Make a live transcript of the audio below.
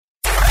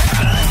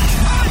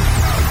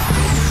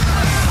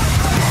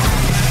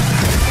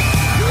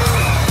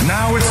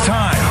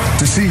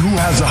see who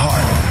has a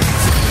heart.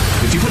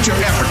 If you put your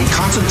effort and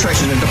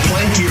concentration into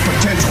playing to your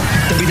potential,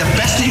 to be the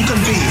best that you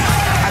can be,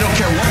 I don't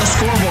care what the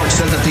scoreboard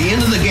says at the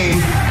end of the game,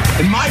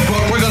 in my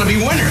book, we're going to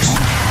be winners.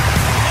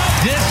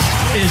 This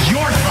is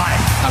your time.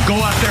 Now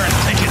go out there and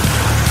take it.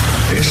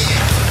 This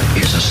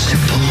is a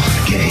simple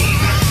game.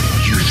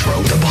 You throw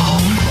the ball,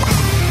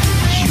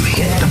 you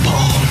hit the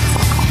ball,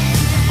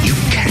 you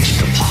catch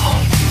the ball.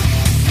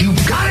 You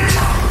got it.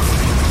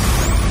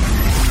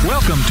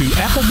 Welcome to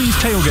Applebee's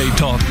Tailgate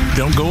Talk.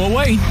 Don't go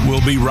away.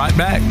 We'll be right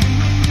back.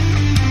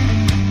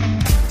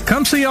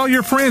 Come see all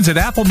your friends at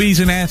Applebee's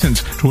in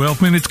Athens.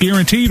 12 minutes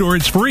guaranteed or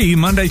it's free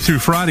Monday through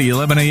Friday,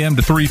 11 a.m.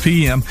 to 3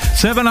 p.m.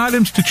 7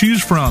 items to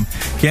choose from.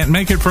 Can't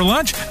make it for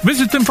lunch?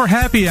 Visit them for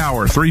happy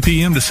hour, 3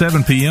 p.m. to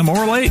 7 p.m.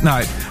 or late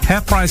night.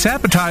 Half-price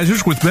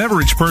appetizers with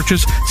beverage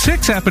purchase,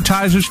 6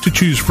 appetizers to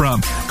choose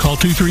from. Call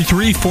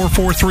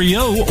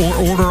 233-4430 or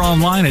order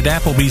online at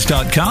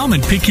Applebee's.com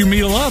and pick your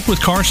meal up with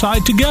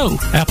Carside to go.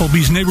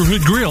 Applebee's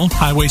Neighborhood Grill,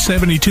 Highway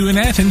 72 in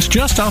Athens,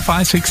 just off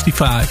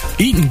I-65.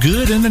 Eating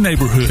good in the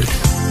neighborhood.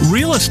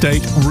 Real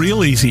estate,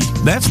 real easy.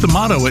 That's the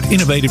motto at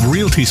Innovative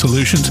Realty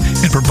Solutions,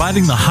 and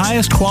providing the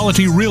highest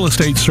quality real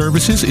estate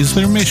services is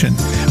their mission.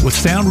 With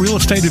sound real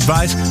estate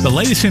advice, the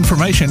latest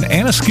information,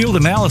 and a skilled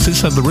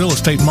analysis of the real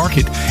estate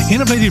market,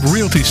 Innovative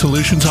Realty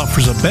Solutions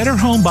offers a better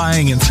home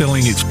buying and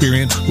selling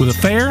experience with a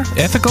fair,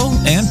 ethical,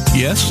 and,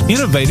 yes,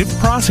 innovative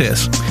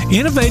process.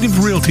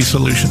 Innovative Realty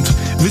Solutions.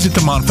 Visit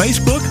them on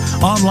Facebook,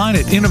 online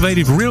at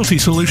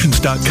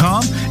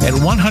innovativerealtysolutions.com, at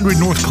 100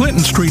 North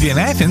Clinton Street in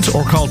Athens,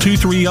 or call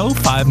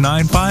 230-5950.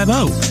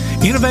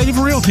 Innovative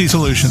Realty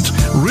Solutions.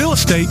 Real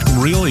estate,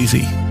 real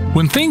easy.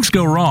 When things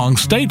go wrong,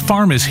 State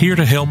Farm is here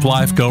to help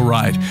life go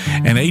right.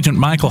 And Agent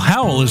Michael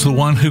Howell is the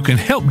one who can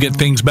help get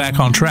things back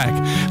on track.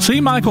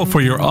 See Michael for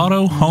your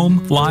auto,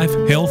 home, life,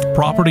 health,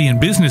 property, and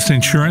business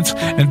insurance,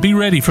 and be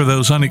ready for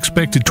those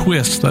unexpected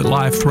twists that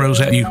life throws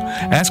at you.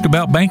 Ask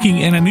about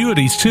banking and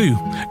annuities, too.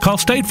 Call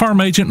State Farm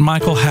Agent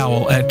Michael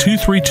Howell at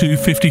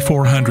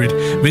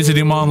 232-5400. Visit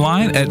him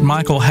online at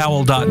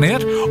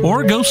michaelhowell.net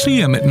or go see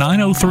him at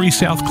 903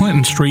 South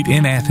Clinton Street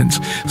in Athens.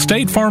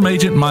 State Farm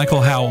Agent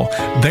Michael Howell.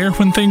 There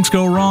when things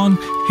go wrong,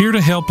 here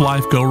to help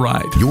life go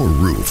right. Your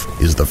roof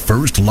is the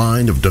first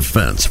line of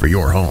defense for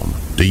your home.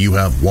 Do you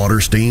have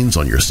water stains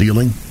on your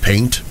ceiling,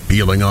 paint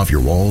peeling off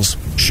your walls,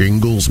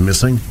 shingles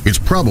missing? It's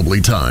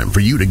probably time for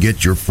you to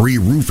get your free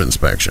roof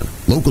inspection.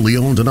 Locally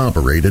owned and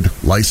operated,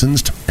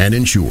 licensed, and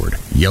insured,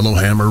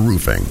 Yellowhammer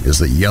Roofing is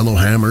the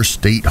Yellowhammer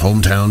State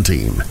hometown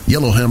team.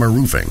 Yellowhammer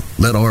Roofing.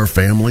 Let our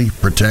family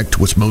protect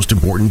what's most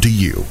important to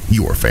you,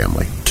 your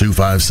family.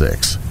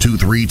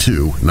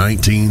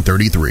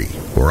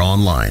 256-232-1933 or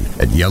online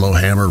at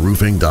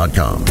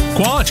yellowhammerroofing.com.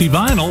 Quality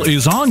Vinyl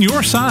is on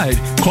your side.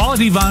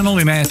 Quality Vinyl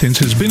in Athens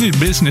has been in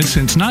business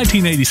since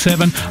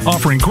 1987,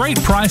 offering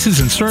great prices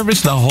and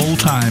service the whole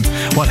time.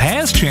 What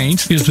has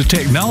changed is the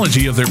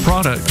technology of their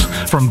products.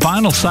 From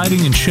vinyl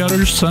siding and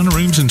shutters,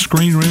 sunrooms and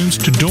screen rooms,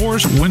 to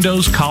doors,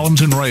 windows, columns,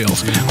 and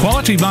rails.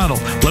 Quality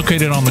Vinyl,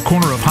 located on the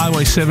corner of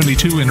Highway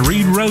 72 and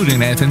Reed Road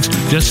in Athens,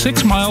 just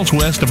 6 miles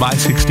west of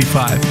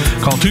I-65.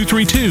 Call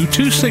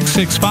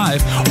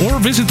 232-2665 or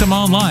visit them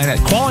online at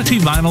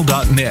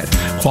qualityvinyl.net.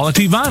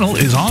 Quality Vinyl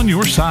is on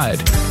your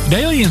side.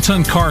 Daly &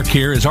 Son Car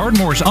Care is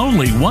Ardmore's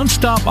only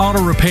one-stop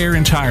auto repair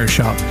and tire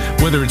shop.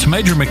 Whether it's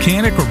major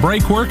mechanic or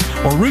brake work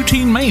or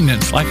routine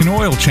maintenance like an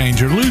oil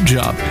change or lube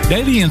job,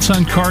 Daly &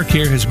 Son Car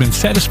Care has been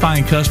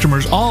satisfying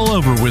customers all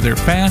over with their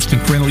fast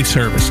and friendly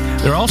service.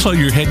 They're also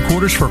your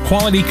headquarters for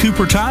quality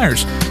Cooper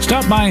tires.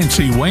 Stop by and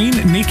see Wayne,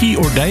 Nikki,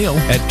 or Dale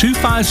at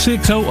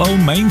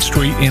 25600 Main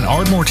Street in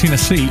Ardmore,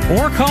 Tennessee,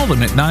 or call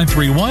them at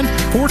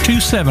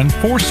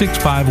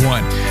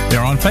 931-427-4651.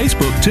 They're on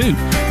Facebook, too.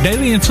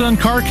 Daly & Son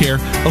Car Care,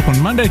 open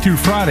Monday through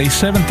Friday,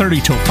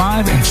 7:30 till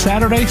 5, and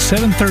Saturday,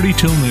 7:30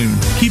 till noon.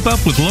 Keep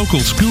up with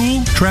local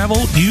school,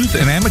 travel, youth,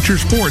 and amateur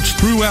sports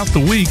throughout the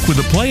week with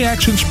the Play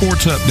Action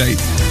Sports Update.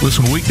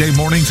 Listen weekday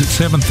mornings at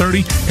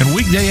 7:30 and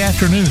weekday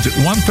afternoons at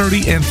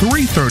 1:30 and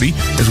 3:30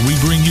 as we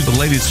bring you the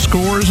latest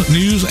scores,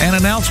 news, and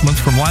announcements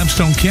from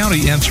Limestone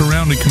County and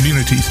surrounding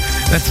communities.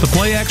 That's the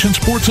Play Action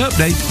Sports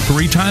Update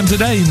 3 times a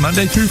day,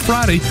 Monday through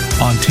Friday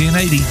on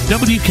 1080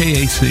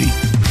 WKAC.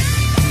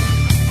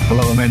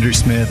 Hello, I'm Andrew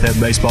Smith, head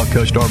baseball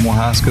coach at Ardmore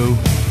High School,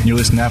 and you're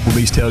listening to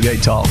Applebee's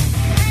Tailgate Talk.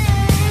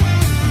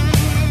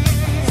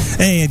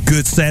 And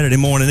good Saturday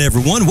morning,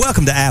 everyone.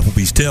 Welcome to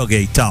Applebee's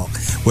Tailgate Talk.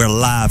 We're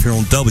live here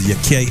on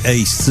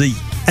WKAC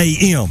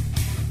AM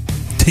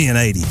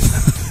 1080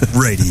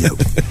 radio.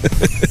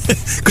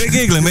 Quit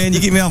giggling, man. You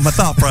get me off my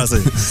thought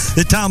process.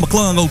 It's Tom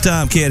McClung, old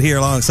time cat here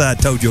alongside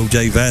Tojo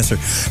J. Vassar.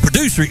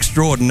 Producer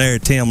extraordinaire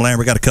Tim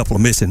Lambert. Got a couple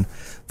of missing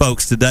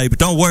folks today, but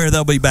don't worry,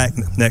 they'll be back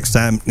next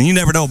time. And you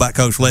never know about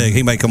Coach Legg.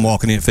 He may come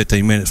walking in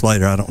 15 minutes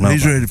later. I don't know.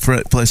 He's ready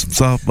to play some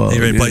softball. He's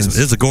ready to play some.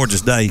 It's a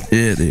gorgeous day.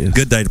 Yeah, it is.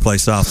 Good day to play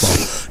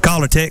softball.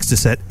 Call or text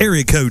us at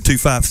area code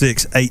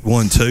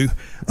 256-812.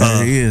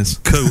 There he is.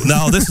 Cool.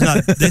 No, this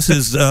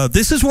is not.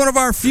 This is one of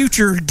our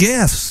future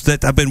guests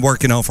that I've been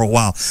working on for a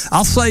while.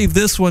 I'll save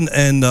this one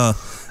and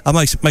I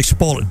may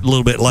spoil it a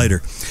little bit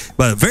later.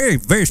 But a very,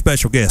 very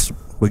special guest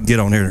we can get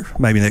on here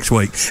maybe next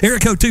week. Area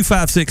code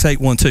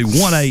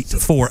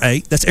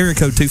 256-812-1848. That's area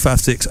code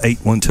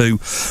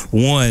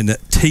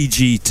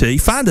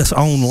 256-812-1TGT. Find us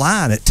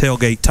online at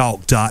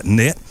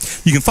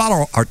tailgatetalk.net. You can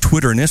follow our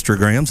Twitter and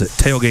Instagrams at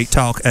Tailgate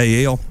Talk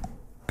AL.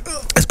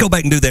 Let's go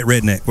back and do that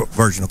redneck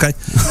version, okay?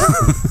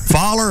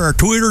 Follow our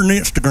Twitter and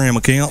Instagram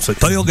accounts at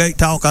Tailgate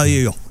Talk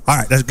AL. All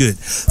right, that's good.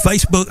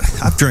 Facebook,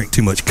 I've drank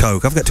too much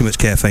Coke. I've got too much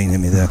caffeine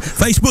in me there.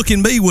 Facebook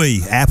and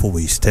MeWe,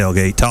 Applebee's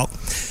Tailgate Talk.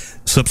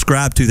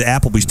 Subscribe to the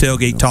Applebee's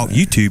Tailgate Talk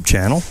YouTube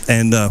channel,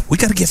 and we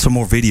got to get some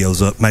more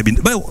videos up. Maybe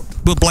we'll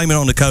blame it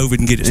on the COVID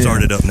and get it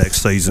started up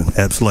next season.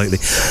 Absolutely.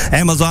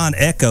 Amazon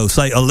Echo,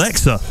 say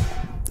Alexa,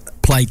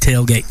 play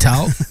Tailgate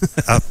Talk.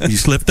 You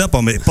slipped up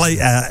on me. Play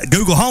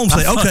Google Home,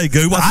 say okay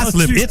Google.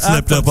 It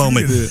slipped up on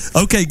me.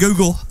 Okay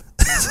Google.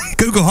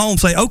 Google Home,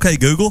 say, okay,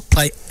 Google.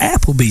 Play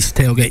Applebee's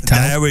Tailgate Talk.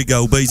 There we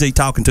go. BZ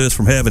talking to us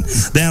from heaven.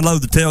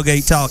 Download the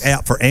Tailgate Talk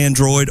app for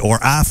Android or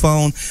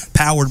iPhone,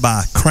 powered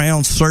by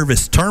Crown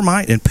Service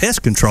Termite and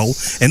Pest Control.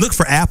 And look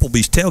for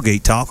Applebee's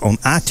Tailgate Talk on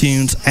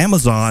iTunes,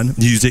 Amazon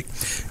Music,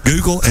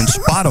 Google, and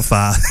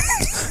Spotify,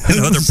 and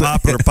other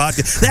popular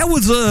podcasts. That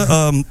was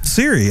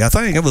Siri, I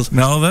think. That was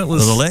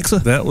Alexa?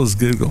 That was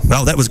Google.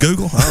 Oh, that was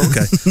Google? Oh,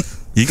 okay.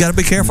 You got to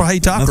be careful how you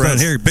talk around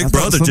here. Big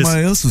Brother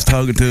somebody else was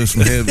talking to us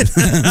from heaven.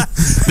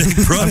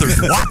 Big Brother's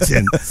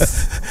watching.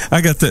 I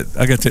got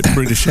that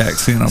British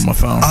accent on my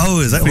phone.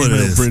 Oh, is that what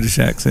it is? British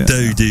accent.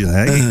 Dude,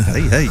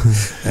 hey,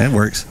 that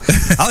works.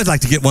 I always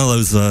like to get one of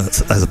those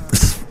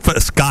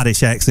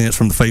Scottish accents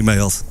from the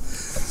females.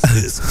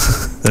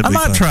 I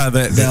might try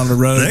that down the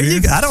road.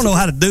 I don't know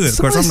how to do it. Of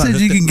course, Somebody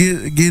said you can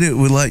get it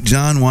with like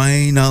John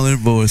Wayne, all their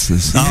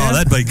voices. Oh,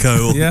 that'd be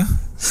cool. Yeah.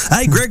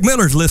 Hey, Greg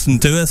Miller's listening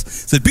to us.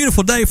 It's a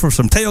beautiful day for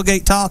some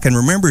tailgate talk. And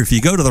remember, if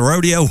you go to the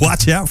rodeo,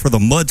 watch out for the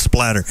mud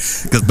splatter.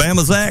 Because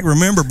Bama Zach,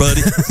 remember,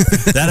 buddy,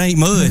 that ain't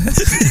mud.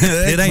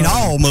 It ain't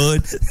all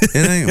mud.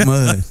 It ain't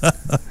mud.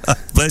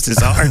 Bless his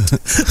heart.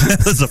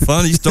 That was a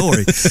funny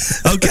story.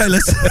 Okay,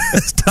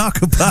 let's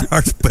talk about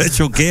our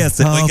special guest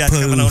that we got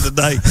coming on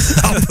today.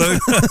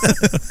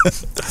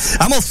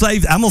 I'm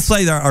gonna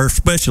say our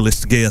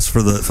specialist guest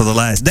for the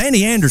last.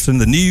 Danny Anderson,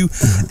 the new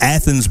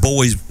Athens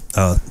boys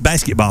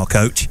basketball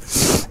coach.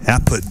 I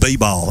put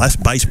B-ball. That's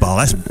baseball.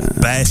 That's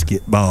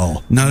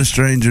basketball. Not a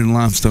stranger in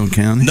Limestone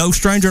County. No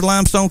stranger in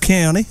Limestone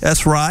County.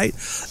 That's right.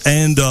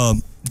 And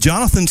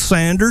Jonathan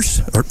Snyder.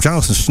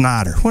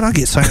 Where'd I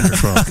get Sanders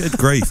from? Good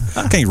grief.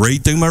 I can't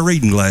read through my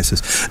reading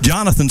glasses.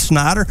 Jonathan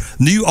Snyder,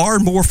 new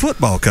Ardmore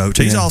football coach.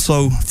 He's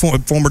also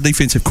former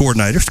defensive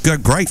coordinator. It's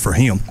great for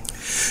him.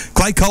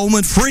 Clay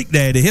Coleman, freak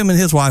daddy. Him and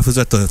his wife was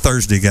at the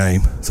Thursday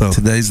game. So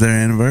today's their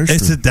anniversary.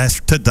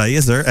 Today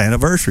is their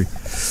anniversary.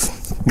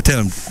 You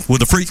tell them, will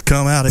the freaks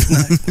come out at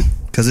night?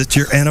 Because it's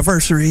your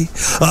anniversary.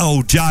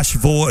 Oh, Josh,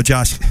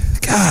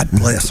 God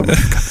bless him.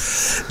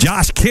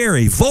 Josh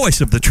Carey,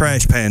 voice of the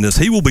Trash Pandas.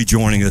 He will be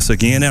joining us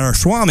again. And our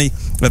Swami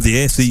of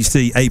the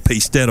SEC,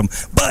 AP Stedham.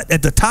 But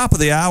at the top of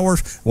the hour,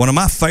 one of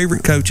my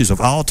favorite coaches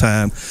of all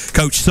time,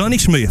 Coach Sonny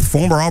Smith,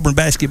 former Auburn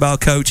basketball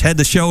coach, had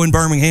the show in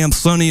Birmingham,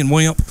 Sonny and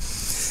Wimp.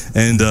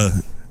 And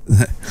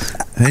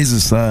he's a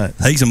sight.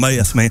 He's a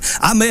mess, man.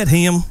 I met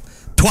him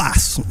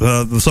twice,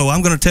 so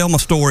I'm going to tell my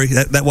story.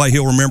 That way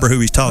he'll remember who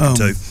he's talking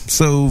to.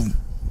 So,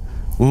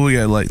 we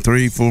got like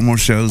 3-4 more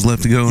shows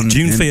left to go.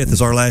 June 5th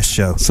is our last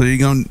show. So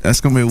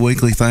that's going to be a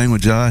weekly thing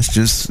with Josh,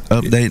 just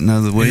updating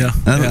another week. Yeah.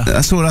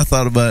 That's what I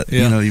thought about.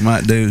 Yeah. You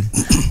might do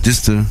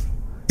just to.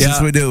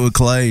 Since we do it with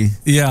Clay.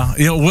 Yeah.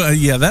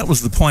 That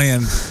was the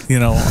plan,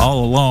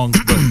 all along.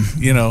 But,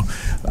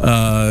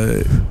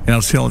 I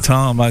was telling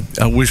Tom, I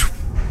wish,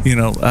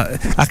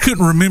 I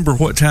couldn't remember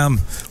when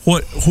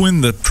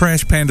the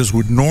Trash Pandas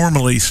would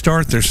normally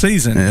start their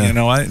season.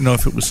 Yeah. I didn't know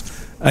if it was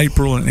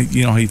April, and,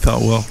 he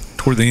thought, well,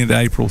 toward the end of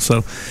April.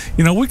 So,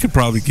 we could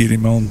probably get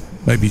him on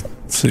maybe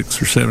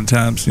 6 or 7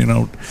 times,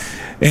 and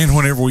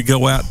whenever we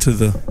go out to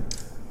the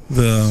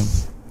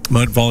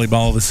mud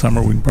volleyball this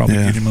summer, we can probably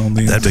get him on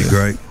then. That'd be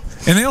great.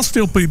 And they'll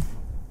still be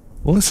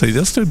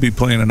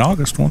playing in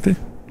August, won't they?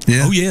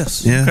 Yeah. Oh,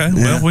 yes. Yeah. Okay.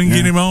 Well, we can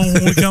get him on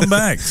when we come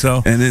back.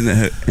 So. And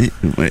then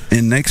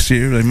in next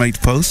year, they make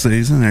the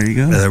postseason. There you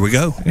go. There we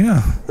go.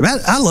 Yeah.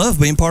 I love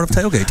being part of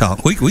Tailgate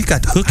Talk. We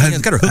got to hook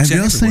in. Got our hooks Have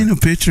y'all seen a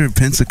picture of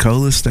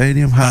Pensacola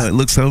Stadium, how it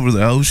looks over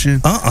the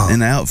ocean in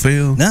the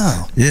outfield?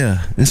 No.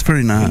 Yeah. It's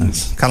pretty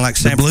nice. Kind of like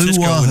San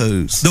Francisco.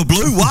 The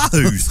Blue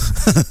Wahoos.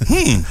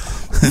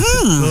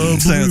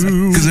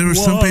 Because there were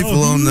some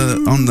people on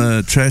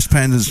the Trash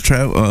Pandas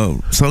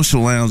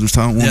social lounge or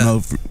something. Yeah.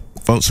 Know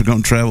folks are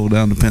going to travel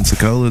down to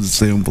Pensacola to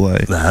see them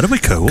play. That'll be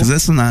cool. Because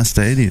that's a nice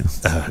stadium.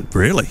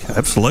 Really,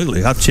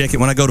 absolutely. I'll check it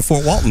when I go to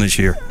Fort Walton this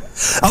year.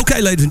 Okay,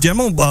 ladies and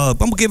gentlemen, I'm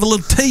going to give a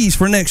little tease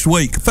for next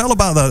week. A fellow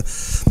by the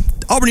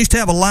Auburn used to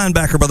have a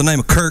linebacker by the name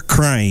of Kirk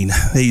Crane.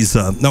 He's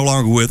no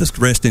longer with us,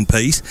 rest in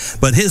peace.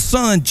 But his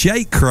son,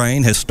 Jake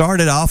Crane, has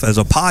started off as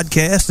a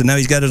podcast, and now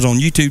he's got his own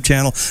YouTube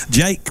channel.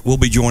 Jake will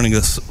be joining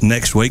us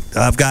next week.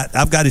 I've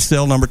got his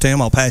cell number,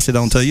 Tim. I'll pass it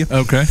on to you.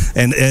 Okay.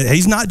 And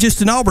he's not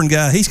just an Auburn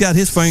guy. He's got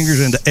his fingers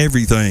into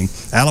everything.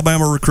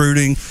 Alabama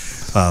recruiting,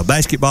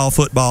 basketball,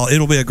 football.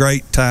 It'll be a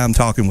great time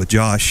talking with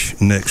Josh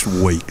next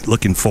week.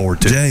 Looking forward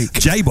to it.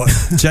 J-Boy.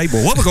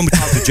 Well, we're going to be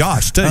talking to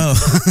Josh, too.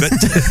 But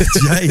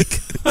Jake,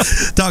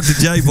 talk to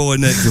J-Boy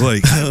next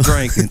week. I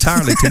drank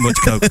entirely too much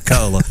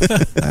Coca-Cola.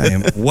 I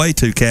am way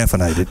too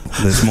caffeinated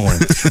this morning.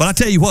 But I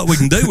tell you what we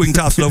can do. We can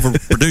toss it over to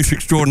producer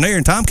extraordinaire,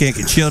 and Tom can't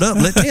get shut up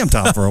and let Tim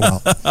talk for a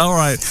while. All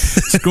right.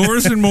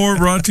 Scores and more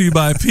brought to you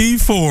by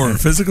P4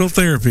 Physical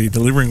Therapy,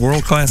 delivering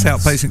world-class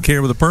outpatient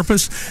care with a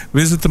purpose.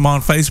 Visit them on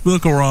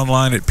Facebook or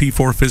online at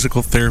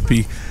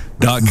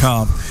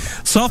p4physicaltherapy.com.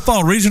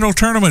 Softball regional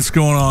tournaments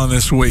going on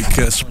this week.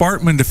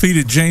 Sparkman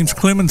defeated James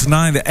Clemens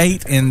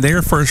 9-8 in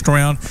their first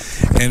round,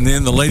 and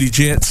then the Lady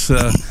Jets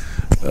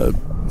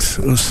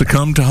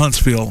succumbed to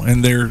Huntsville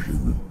in their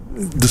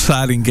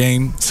deciding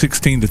game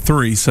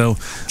 16-3, so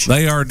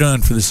they are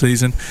done for the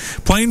season.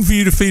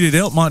 Plainview defeated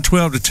Elkmont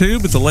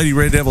 12-2, but the Lady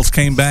Red Devils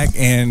came back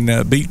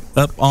and beat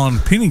up on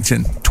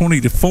Pennington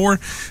 20-4,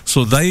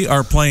 so they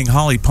are playing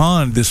Holly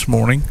Pond this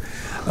morning.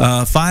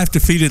 Fife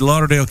defeated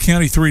Lauderdale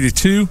County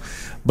 3-2,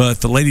 but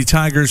the Lady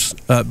Tigers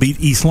beat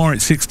East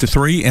Lawrence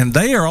 6-3, and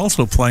they are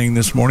also playing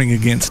this morning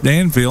against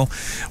Danville.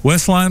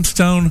 West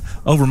Limestone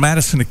over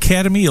Madison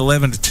Academy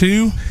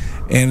 11-2,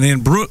 and then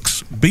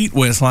Brooks beat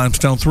West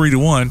Limestone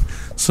 3-1.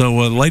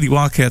 So the Lady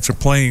Wildcats are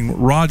playing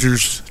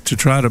Rogers to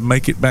try to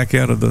make it back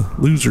out of the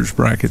losers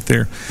bracket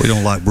there. We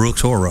don't like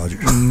Brooks or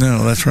Rogers.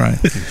 No, that's right.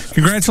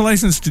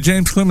 Congratulations to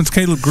James Clemens,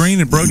 Caleb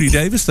Green, and Brody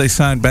Davis. They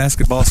signed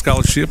basketball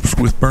scholarships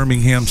with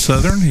Birmingham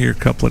Southern here a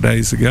couple of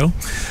days ago.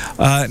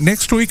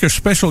 Next week, our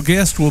special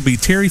guest will be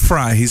Terry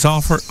Fry. He's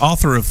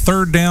author of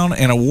Third Down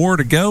and a War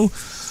to Go,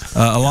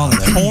 along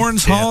with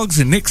Horns, Hogs,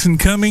 and Nixon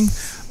Coming,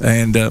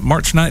 and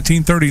March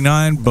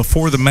 1939,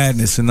 Before the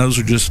Madness. And those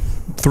are just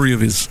three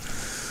of his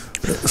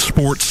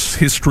sports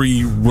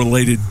history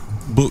related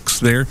books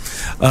there.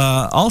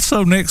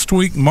 Also next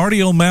week,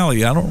 Marty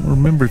O'Malley. I don't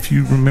remember if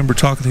you remember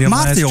talking to him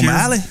last year. Marty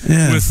O'Malley?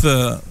 Yeah. With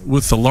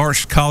the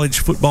Larsh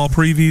College football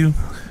preview.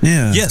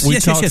 Yeah. Yes, we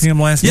talked to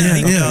him last year.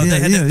 They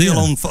had that deal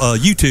on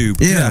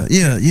YouTube.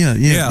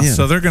 Yeah.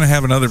 So they're going to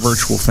have another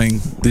virtual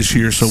thing this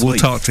year, so we'll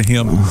talk to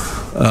him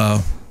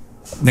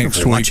next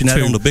week. Watching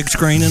that on the big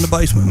screen in the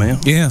basement, man.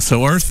 Yeah, so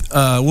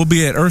we'll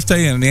be at Earth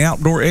Day and the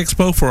Outdoor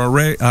Expo for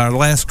our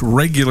last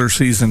regular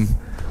season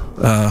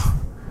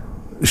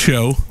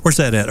show. Where's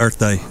that at, Earth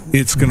Day?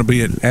 It's going to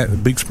be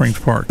at Big Springs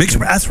Park.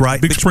 That's right.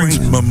 Big Springs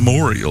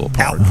Memorial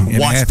Park.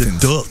 Watch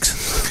Athens. the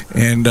Ducks.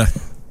 And,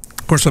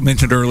 of course, I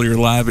mentioned earlier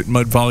live at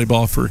Mud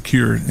Volleyball for a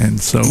Cure. And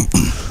so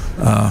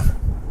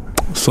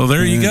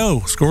there you go.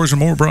 Scores and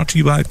more brought to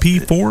you by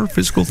P4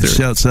 Physical Therapy.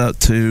 Shouts out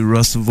to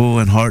Russellville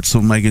and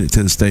Hartsville making it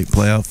to the state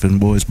playoff in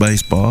boys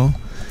baseball.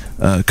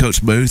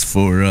 Coach Booth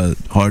for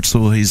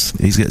Hartsville,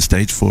 he's got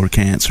stage 4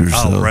 cancer.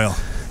 Oh, real.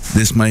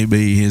 This may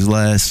be his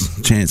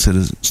last chance at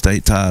a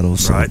state title.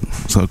 So, right.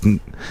 So good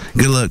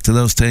luck to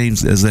those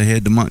teams as they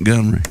head to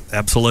Montgomery.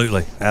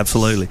 Absolutely.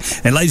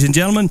 And ladies and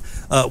gentlemen,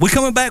 we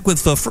coming back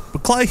with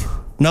Clay?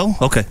 No?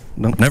 Okay.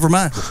 No, never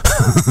mind.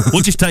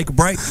 We'll just take a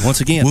break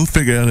once again. We'll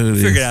figure out who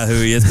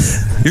he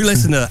is. You're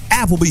listening to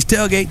Applebee's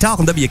Tailgate Talk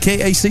on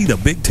WKAC, the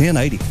Big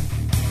 1080.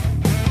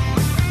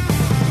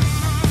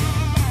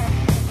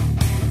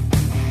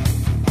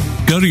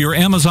 Go to your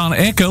Amazon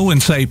Echo and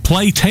say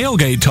Play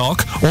Tailgate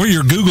Talk, or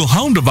your Google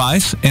Home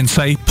device and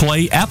say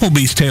Play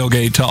Applebee's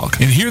Tailgate Talk,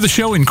 and hear the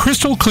show in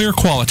crystal clear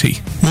quality.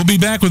 We'll be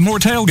back with more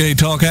Tailgate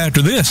Talk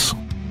after this.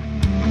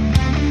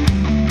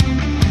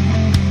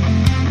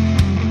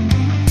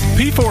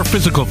 P4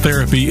 Physical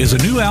Therapy is a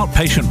new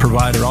outpatient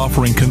provider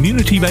offering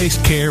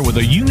community-based care with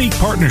a unique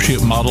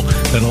partnership model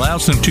that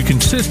allows them to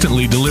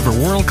consistently deliver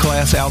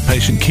world-class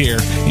outpatient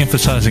care,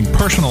 emphasizing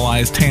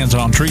personalized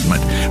hands-on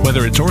treatment.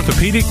 Whether it's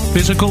orthopedic,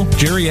 physical,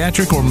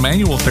 geriatric, or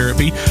manual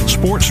therapy,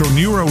 sports or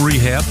neuro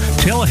rehab,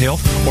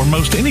 telehealth, or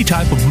most any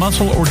type of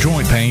muscle or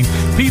joint pain,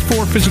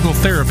 P4 Physical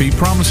Therapy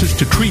promises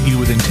to treat you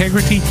with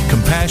integrity,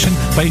 compassion,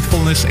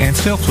 faithfulness, and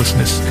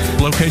selflessness.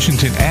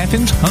 Locations in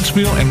Athens,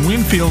 Huntsville, and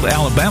Winfield,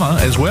 Alabama,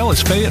 as well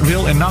as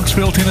Fayetteville and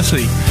Knoxville,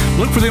 Tennessee.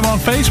 Look for them on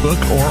Facebook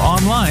or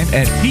online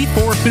at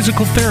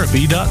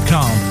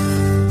p4physicaltherapy.com.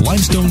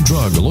 Limestone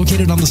Drug,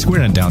 located on the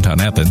square in downtown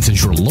Athens,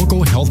 is your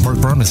local Health Mart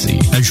pharmacy.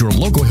 As your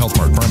local Health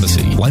Mart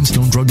pharmacy,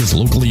 Limestone Drug is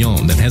locally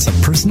owned and has a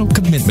personal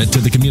commitment to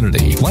the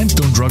community.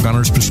 Limestone Drug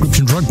honors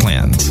prescription drug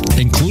plans,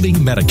 including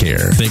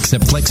Medicare. They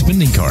accept flex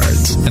spending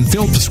cards and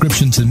fill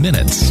prescriptions in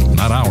minutes,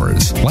 not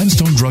hours.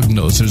 Limestone Drug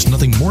knows there's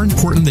nothing more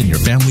important than your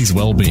family's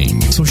well-being.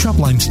 So shop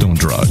Limestone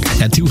Drug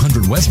at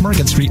 200 West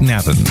Market Street in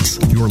Athens,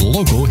 your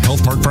local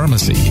Health Mart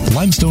pharmacy.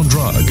 Limestone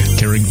Drug,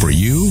 caring for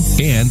you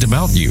and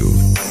about you.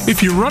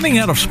 If you're running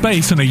out of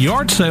space and a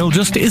yard sale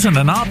just isn't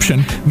an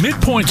option,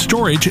 Midpoint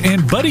Storage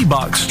and Buddy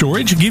Box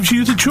Storage gives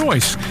you the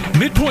choice.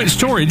 Midpoint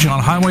Storage on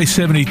Highway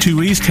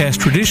 72 East has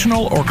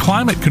traditional or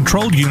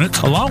climate-controlled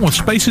units along with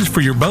spaces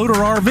for your boat or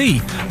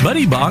RV.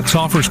 Buddy Box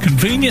offers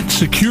convenient,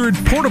 secured,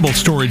 portable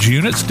storage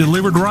units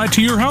delivered right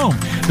to your home.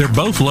 They're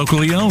both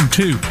locally owned,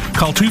 too.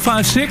 Call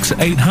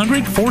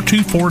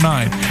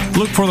 256-800-4249.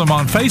 Look for them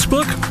on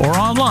Facebook or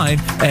online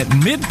at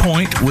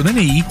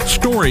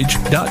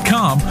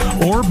midpoint.storage.com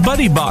or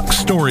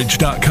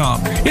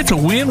buddyboxstorage.com. It's a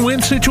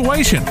win-win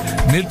situation.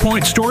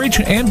 Midpoint Storage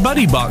and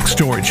Buddy Box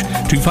Storage.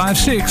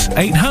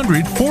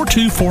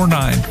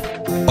 256-800-4249.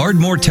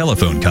 Ardmore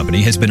Telephone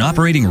Company has been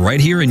operating right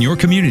here in your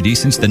community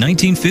since the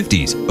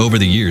 1950s. Over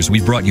the years,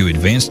 we've brought you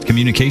advanced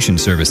communication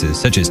services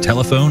such as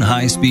telephone,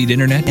 high-speed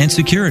internet, and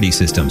security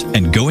systems.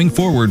 And going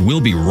forward, we'll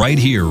be right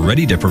here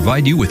ready to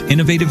provide you with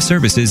innovative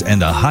services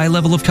and the high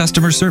level of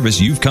customer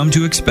service you've come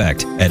to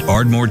expect. At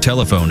Ardmore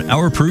Telephone,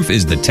 our proof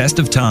is the test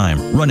of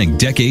time, running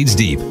decades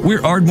deep.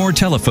 We're Ardmore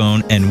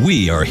Telephone, and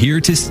we are here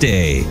to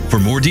stay. For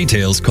more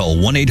details, call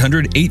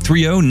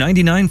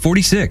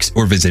 1-800-830-9946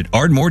 or visit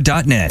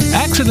ardmore.net.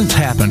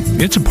 Accidents happen.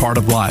 It's a part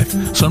of life.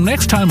 So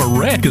next time a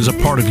wreck is a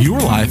part of your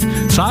life,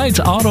 Sides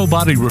Auto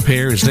Body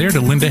Repair is there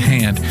to lend a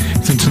hand.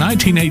 Since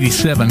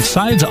 1987,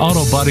 Sides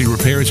Auto Body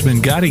Repair has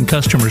been guiding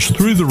customers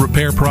through the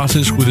repair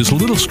process with as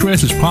little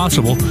stress as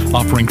possible,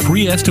 offering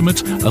free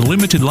estimates, a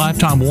limited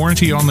lifetime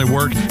warranty on their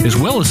work, as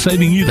well as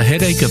saving you the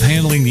headache of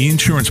handling the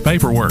insurance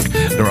paperwork.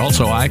 They're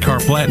also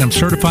ICAR Platinum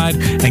certified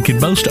and can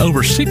boast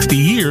over 60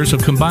 years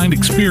of combined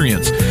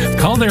experience.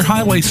 Call their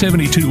Highway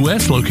 72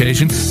 West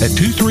location at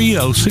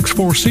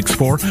 230-6464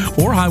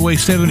 or Highway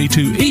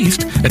 72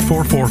 East at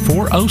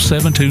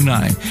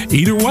 444-0729.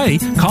 Either way,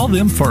 call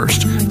them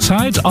first.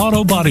 Sides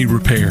Auto Body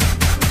Repair.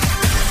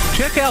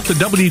 Check out the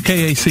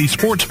WKAC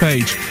sports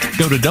page.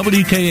 Go to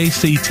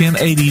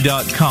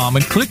WKAC1080.com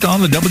and click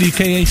on the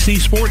WKAC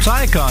sports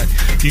icon.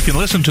 You can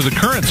listen to the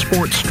current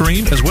sports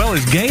stream as well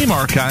as game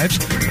archives,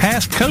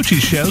 past coaches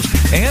shows,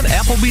 and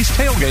Applebee's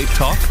Tailgate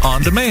Talk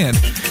on demand.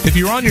 If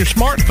you're on your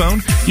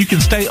smartphone, you can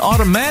stay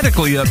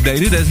automatically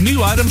updated as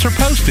new items are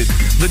posted.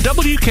 The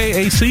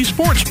WKAC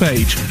sports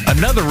page.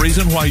 Another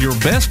reason why your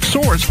best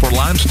source for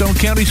Limestone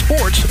County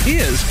sports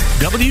is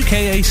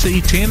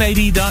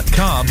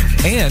WKAC1080.com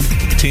and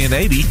 1080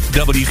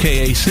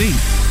 WKAC.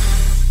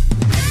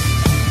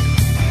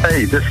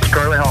 Hey, this is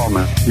Curly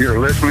Hallman. You're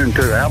listening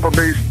to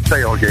Applebee's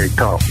Tailgate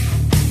Talk.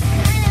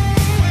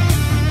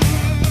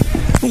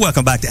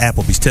 Welcome back to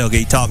Applebee's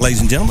Tailgate Talk,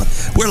 ladies and gentlemen.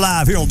 We're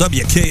live here on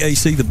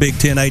WKAC, the Big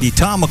 1080.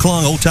 Tom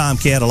McClung, Old Time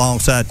Cat,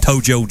 alongside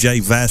Tojo J.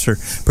 Vassar,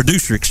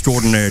 producer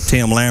extraordinaire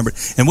Tim Lambert.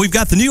 And we've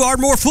got the new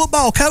Ardmore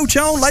football coach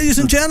on, ladies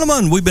and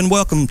gentlemen. We've been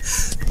welcome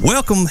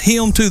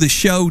him to the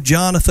show,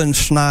 Jonathan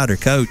Snyder.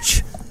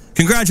 Coach,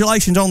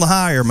 congratulations on the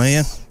hire,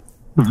 man.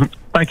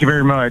 Thank you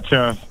very much.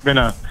 Been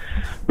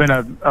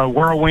a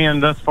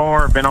whirlwind thus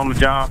far. Been on the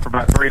job for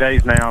about 3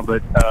 days now,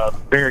 but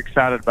very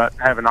excited about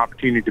having an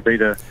opportunity to be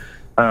the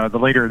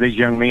leader of these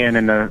young men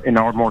in the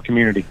Ardmore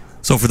community.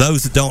 So for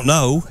those that don't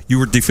know, you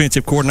were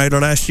defensive coordinator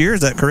last year,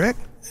 is that correct?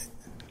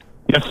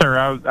 Yes,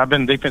 sir. I've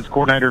been defensive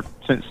coordinator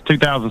since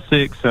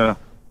 2006,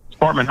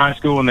 Sparkman High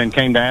School, and then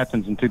came to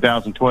Athens in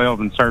 2012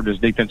 and served as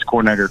defensive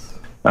coordinator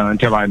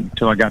until I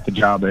got the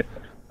job at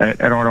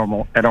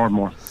Ardmore.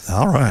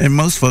 All right. And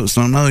most folks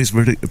don't know he's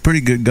a pretty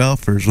good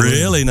golfer.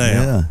 Really now?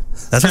 Yeah.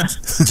 That's what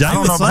Jay I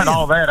don't know saying. about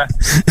all that.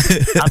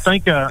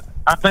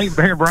 I think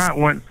Bear Bryant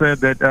once said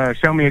that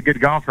show me a good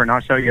golfer and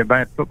I'll show you a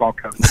bad football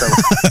coach. So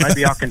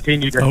maybe I'll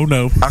continue to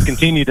I'll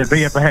continue to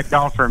be a bad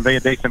golfer and be a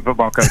decent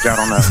football coach. I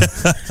don't know.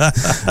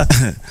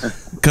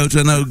 Coach,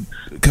 I know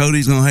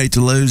Cody's gonna hate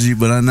to lose you,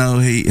 but I know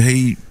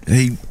he's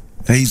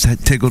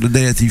tickled to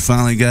death you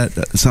finally got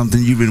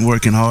something you've been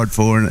working hard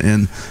for,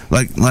 and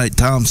like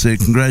Tom said,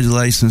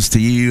 congratulations to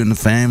you and the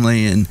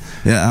family, and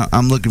yeah,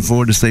 I'm looking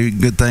forward to see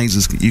good things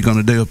you're going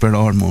to do up at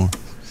Ardmore.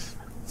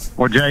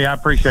 Well, Jay, I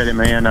appreciate it,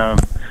 man. I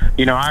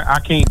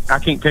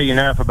can't tell you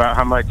enough about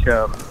how much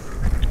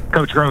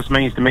Coach Gross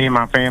means to me and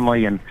my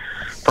family, and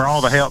for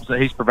all the help that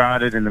he's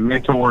provided and the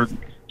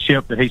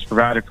mentorship that he's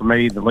provided for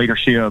me, the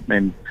leadership,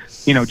 and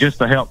just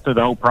the help through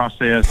the whole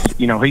process.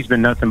 He's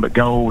been nothing but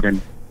gold, and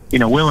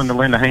willing to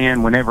lend a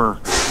hand whenever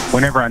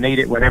I need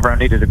it, whenever I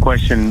needed a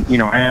question,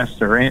 asked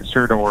or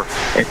answered or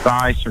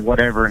advice or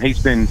whatever. And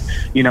he's been,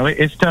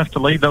 it's tough to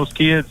leave those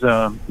kids.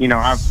 I've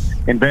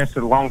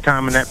invested a long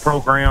time in that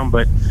program,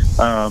 but,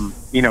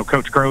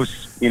 Coach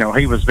Gross,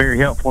 he was very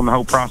helpful in the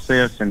whole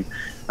process. And,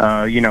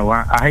 I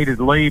hated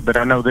to leave, but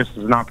I know this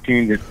is an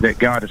opportunity that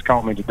God has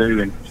called me to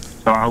do. And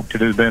so I hope to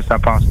do the best I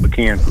possibly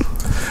can.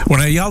 Well,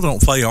 now, y'all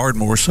don't play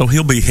Ardmore, so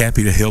he'll be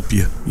happy to help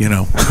you,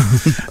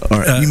 All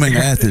right, you mean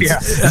Athens.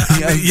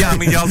 Yeah, I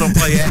mean, y'all don't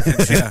play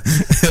Athens,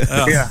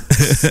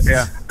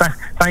 yeah.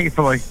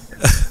 Thankfully.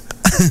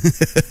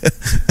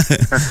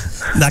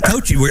 Now,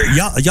 Coach,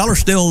 y'all are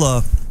still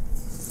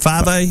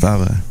 5A?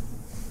 5A.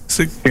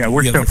 Yeah,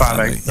 we're still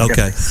 5A.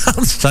 Okay.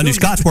 So I knew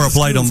Scottsboro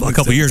played them a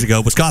couple of years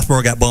ago, but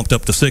Scottsboro got bumped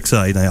up to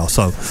 6A now.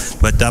 So,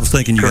 but I was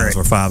thinking you guys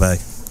were 5A.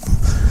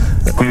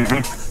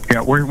 Mm-hmm.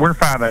 Yeah, we're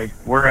 5A.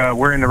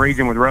 We're in the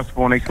region with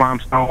Russellville and East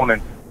Limestone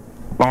and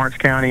Lawrence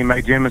County,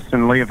 May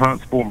Jemison, Lee of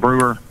Huntsville, and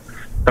Brewer.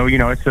 So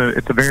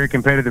it's a very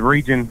competitive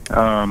region.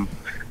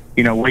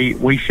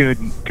 We should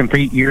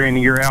compete year in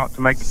and year out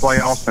to make the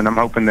playoffs, and I'm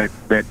hoping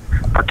that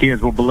our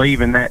kids will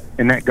believe in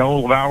that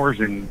goal of ours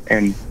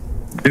and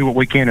do what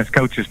we can as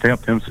coaches to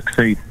help them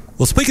succeed.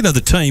 Well, speaking of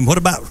the team, what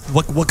about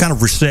what kind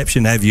of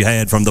reception have you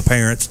had from the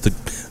parents, the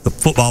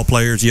football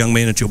players, young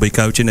men that you'll be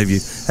coaching? Have you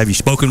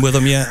spoken with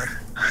them yet?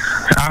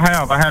 I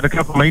have. I had a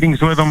couple meetings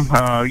with them.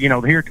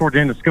 Here towards the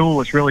end of school,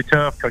 it's really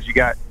tough because you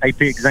got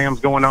AP exams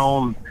going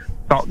on.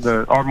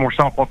 The Ardmore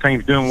softball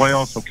team's doing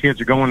well, so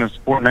kids are going and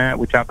supporting that,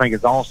 which I think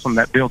is awesome.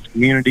 That builds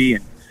community,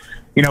 and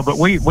but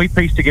we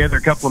pieced together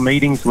a couple of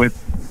meetings with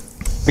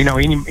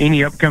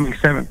any upcoming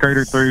seventh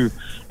grader through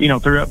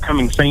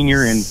upcoming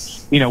senior, and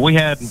we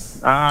had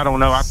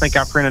I think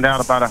I printed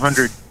out about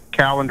 100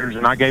 calendars,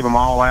 and I gave them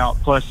all out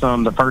plus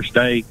some the first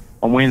day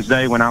on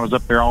Wednesday when I was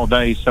up there all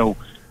day. So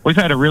we've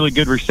had a really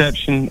good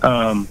reception.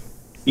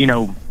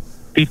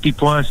 50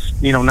 plus,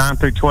 9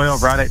 through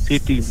 12, right at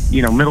 50,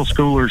 middle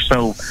schoolers.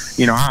 So,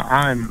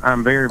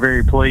 I'm very,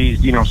 very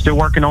pleased. Still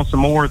working on some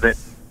more that,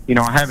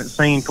 I haven't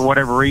seen for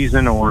whatever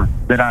reason, or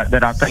that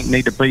I think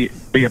need to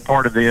be a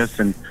part of this.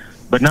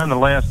 But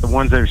nonetheless, the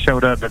ones that have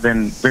showed up have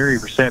been very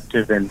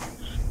receptive. And,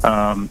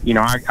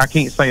 I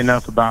can't say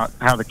enough about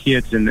how the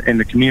kids in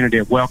the community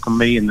have welcomed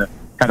me. And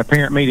had a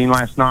parent meeting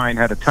last night and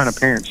had a ton of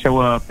parents show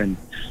up. And,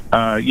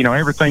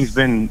 everything's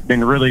been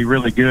really,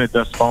 really good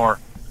thus far.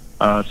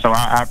 So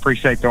I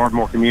appreciate the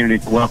Ardmore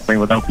community for welcoming me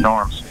with open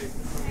arms.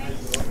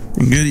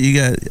 Good,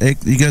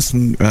 you got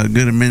some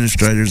good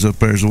administrators up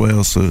there as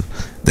well, so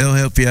they'll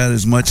help you out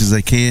as much as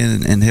they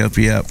can and help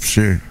you out for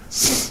sure.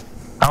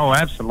 Oh,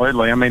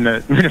 absolutely. I mean, the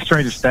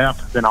administrative staff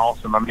has been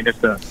awesome. I mean,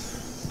 it's a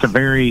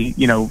very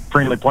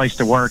friendly place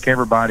to work.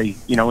 Everybody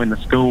in the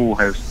school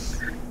has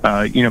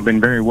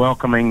been very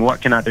welcoming.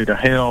 What can I do to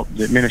help?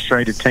 The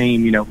administrative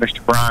team,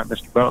 Mr. Bryant,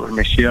 Mr. Butler,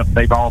 Ms. Schiff,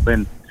 they've all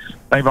been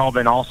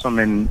awesome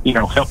and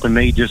helping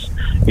me just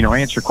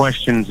answer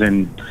questions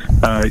and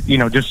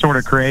just sort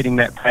of creating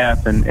that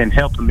path and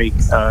helping me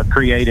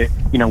create it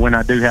when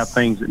I do have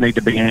things that need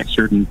to be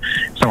answered. And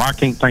so I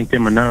can't thank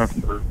them enough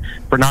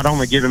for not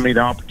only giving me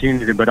the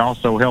opportunity but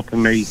also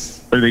helping me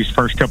through these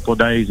first couple of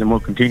days, and we'll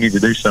continue to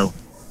do so.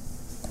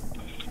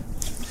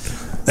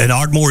 And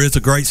Ardmore is a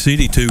great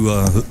city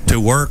to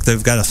work.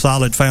 They've got a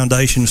solid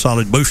foundation,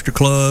 solid booster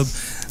club.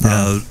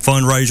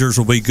 Fundraisers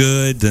will be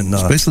good, and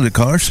especially the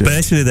car show.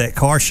 Especially that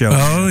car show.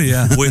 Oh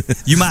yeah,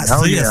 you might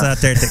see us out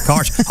there at that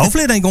car show.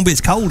 Hopefully, it ain't going to be as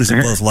cold as it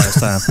was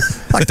last time.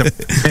 Like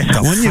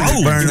one year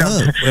you burn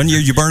up. One year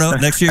you burn up.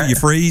 Next year you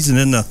freeze, and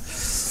then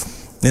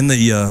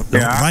the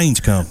rains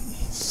come.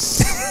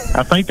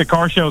 I think the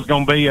car show is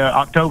going to be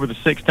October the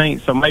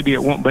 16th, so maybe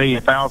it won't be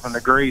 1,000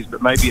 degrees,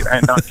 but maybe it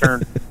had not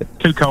turned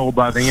too cold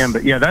by then.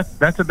 But yeah,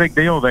 that's a big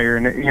deal there,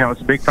 and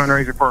it's a big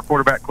fundraiser for our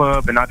quarterback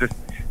club. And I just,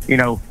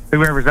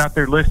 whoever's out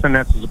there listening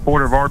that's a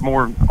supporter of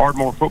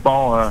Ardmore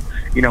football,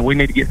 we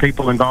need to get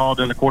people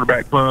involved in the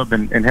quarterback club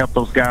and help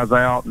those guys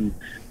out, and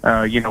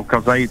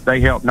because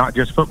they help not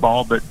just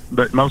football,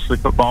 but mostly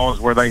football is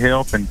where they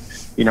help, and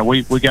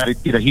we got to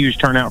get a huge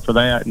turnout for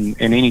that and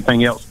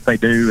anything else that they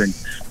do. And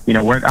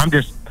I'm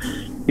just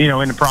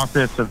in the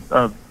process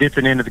of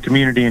dipping into the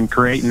community and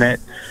creating that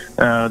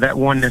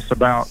oneness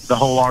about the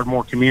whole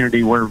Ardmore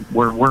community, where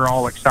we're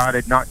all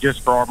excited, not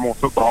just for Ardmore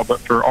football, but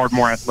for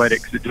Ardmore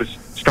athletics. It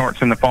just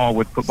starts in the fall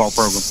with football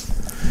program.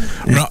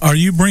 Now, are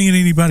you bringing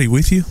anybody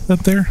with you up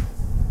there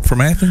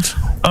from Athens?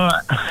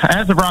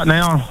 As of right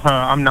now,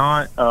 I'm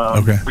not.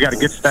 Okay. We got a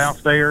good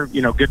staff there,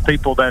 good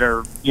people that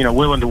are,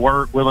 willing to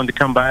work, willing to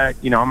come back.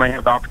 I may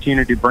have the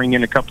opportunity to bring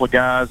in a couple of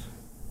guys.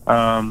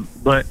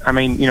 But I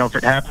mean, if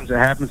it happens, it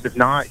happens. If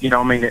not,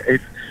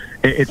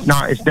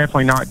 it's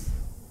definitely not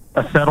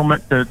a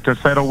settlement to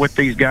settle with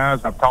these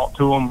guys. I've talked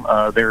to them.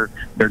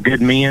 They're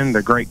good men.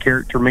 They're great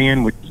character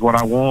men, which is what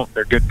I want.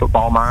 They're good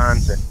football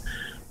minds. And,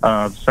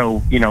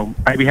 so,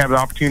 maybe have the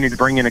opportunity to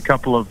bring in a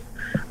couple of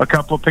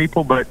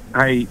people, but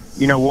hey,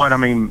 you know what? I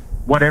mean,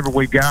 whatever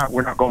we've got,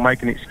 we're not going to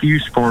make an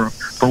excuse for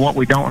what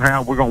we don't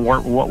have. We're going to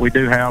work with what we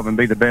do have and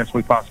be the best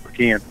we possibly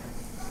can.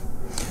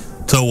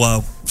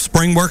 So,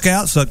 spring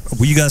workouts,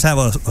 you guys have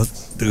I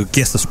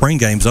guess the spring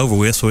game's over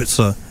with, so it's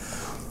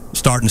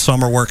starting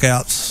summer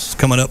workouts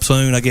coming up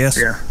soon, I guess.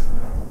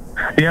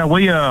 Yeah,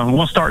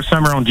 we'll start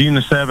summer on June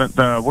the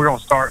 7th. We're going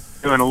to start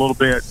doing a little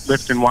bit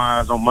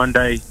lifting-wise on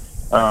Monday,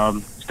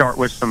 start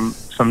with some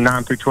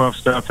 9 through 12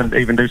 stuff and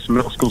even do some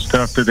middle school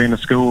stuff through the end of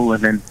school.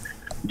 And then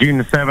June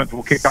the 7th,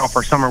 we'll kick off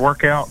our summer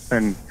workouts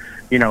and,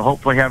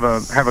 hopefully have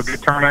a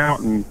good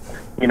turnout and,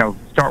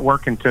 start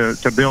working to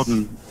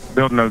building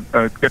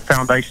a good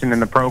foundation in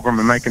the program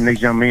and making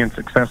these young men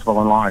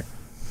successful in life.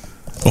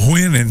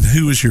 When and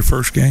who is your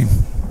first game?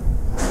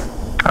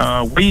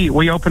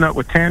 We open up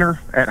with Tanner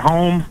at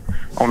home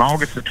on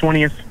August the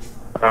 20th.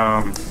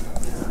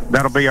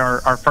 That'll be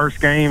our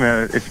first game.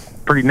 It's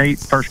pretty neat.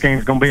 First game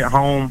is going to be at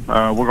home.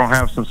 We're going to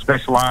have some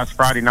specialized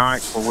Friday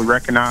nights where we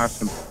recognize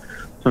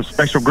some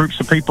special groups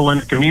of people in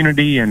the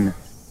community, and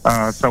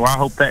so I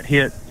hope that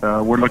hits.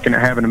 We're looking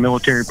at having a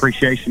military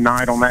appreciation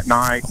night on that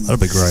night. That'll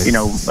be great. You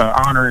know,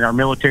 honoring our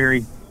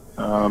military,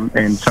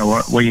 and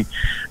so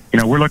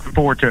we're looking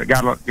forward to it.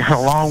 Got a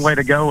long way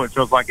to go. It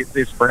feels like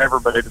it's forever,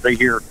 but it'll be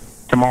here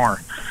tomorrow.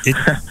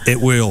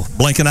 It will.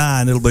 Blink an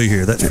eye and it'll be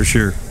here. That's for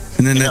sure.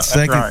 And then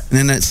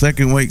that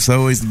second week's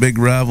always the big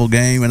rival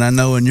game, and I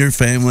know in your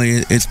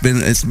family it's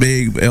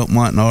big,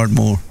 Elkmont and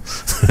Ardmore.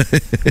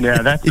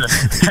 Yeah,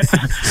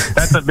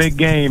 that's a big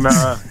game.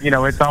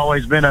 It's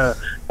always been a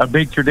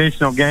big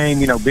traditional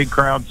game. Big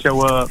crowds show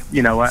up.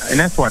 And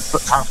that's what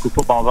high school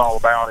football is all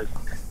about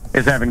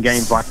is having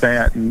games like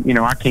that. And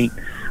I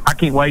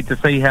can't wait to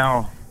see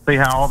how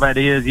all that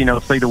is.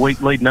 See the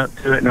week leading up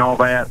to it and all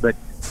that. But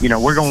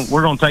we're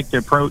going to take the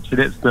approach that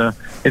it's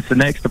the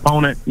next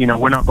opponent.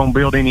 We're not going to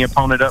build any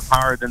opponent up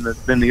higher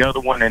than the other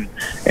one,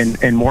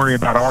 and worry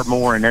about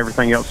Ardmore and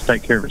everything else to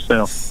take care of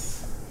itself.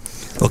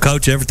 Well,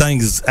 Coach,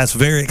 that's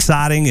very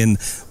exciting, and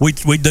we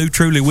do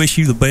truly wish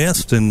you the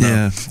best, and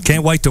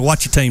can't wait to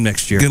watch your team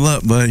next year. Good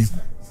luck, buddy.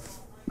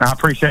 I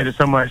appreciate it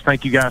so much.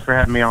 Thank you guys for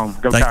having me on.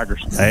 Go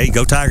Tigers. Hey,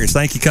 go Tigers.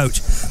 Thank you,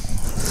 Coach.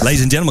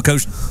 Ladies and gentlemen,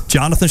 Coach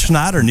Jonathan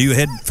Schneider, new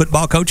head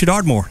football coach at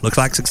Ardmore. Looks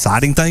like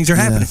exciting things are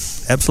happening.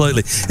 Yeah.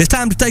 Absolutely. It's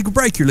time to take a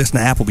break. You're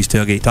listening to Applebee's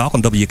Tailgate Talk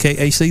on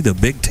WKAC, the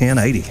Big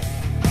 1080.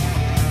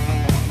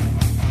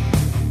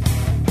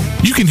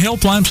 You can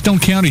help Limestone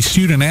County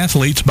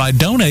student-athletes by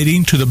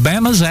donating to the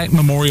Bama Zach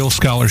Memorial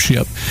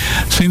Scholarship.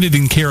 Send it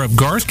in care of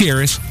Garth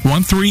Garris,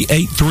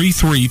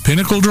 13833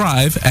 Pinnacle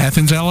Drive,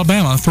 Athens,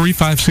 Alabama,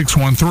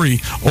 35613,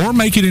 or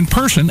make it in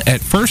person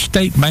at First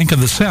State Bank of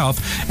the South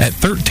at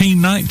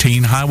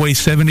 1319 Highway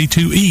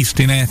 72 East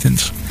in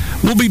Athens.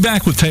 We'll be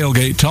back with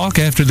Tailgate Talk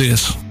after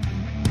this.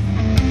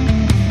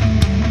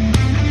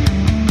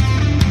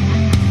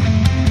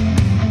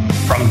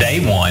 From day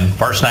one,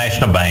 First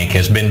National Bank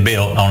has been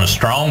built on a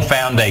strong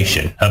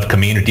foundation of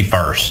community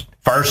first.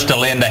 First to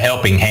lend a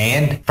helping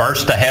hand,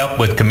 first to help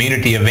with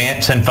community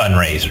events and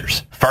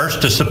fundraisers,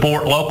 first to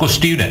support local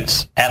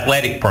students,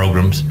 athletic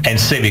programs, and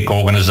civic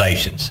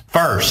organizations,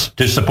 first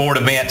to support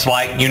events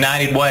like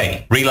United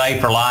Way, Relay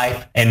for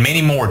Life, and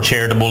many more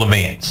charitable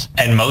events,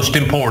 and most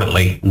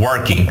importantly,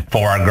 working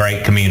for our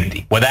great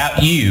community.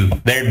 Without you,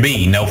 there'd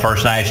be no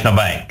First National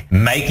Bank.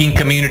 Making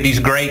communities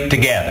great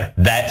together,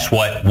 that's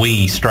what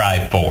we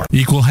strive for.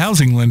 Equal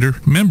housing lender,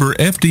 member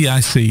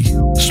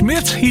FDIC.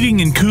 Smith's Heating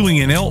and Cooling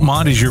in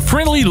Elkmont is your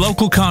friendly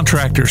local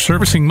contractor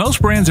servicing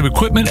most brands of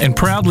equipment and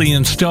proudly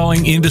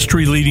installing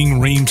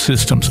industry-leading Rheem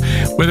systems.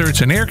 Whether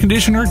it's an air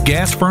conditioner,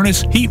 gas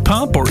furnace, heat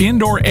pump, or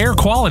indoor air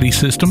quality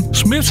system,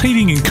 Smith's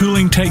Heating and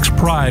Cooling takes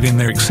pride in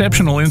their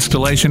exceptional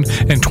installation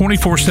and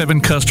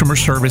 24/7 customer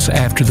service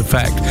after the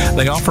fact.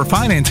 They offer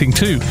financing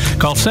too.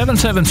 Call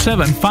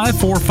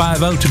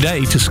 777-5450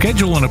 today to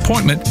schedule an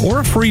appointment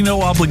or a free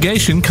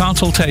no-obligation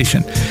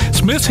consultation.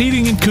 Smith's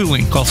Heating and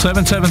Cooling. Call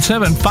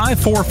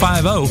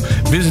 777-5450.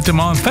 Visit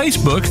them on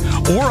Facebook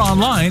or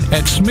online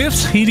at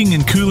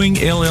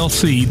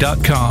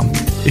smithsheatingandcoolingllc.com.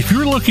 If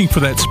you're looking for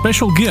that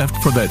special gift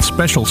for that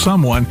special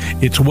someone,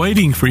 it's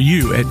waiting for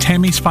you at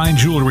Tammy's Fine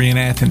Jewelry in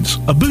Athens,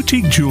 a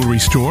boutique jewelry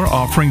store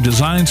offering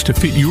designs to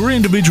fit your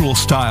individual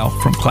style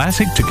from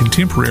classic to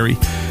contemporary.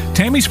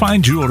 Tammy's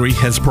Fine Jewelry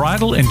has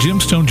bridal and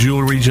gemstone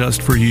jewelry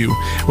just for you.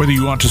 Whether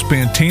you want to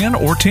spend $10,000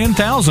 or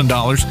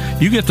 $10,000,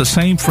 you get the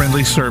same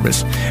friendly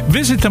service.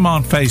 Visit them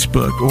on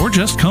Facebook or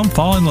just come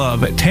fall in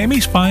love at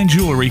Tammy's Fine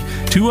Jewelry,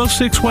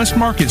 206 West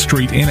Market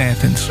Street in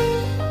Athens.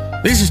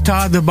 This is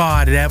Todd the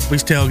Bod at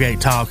Applebee's Tailgate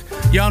Talk.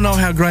 Y'all know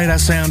how great I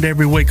sound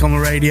every week on the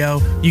radio.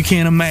 You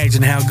can't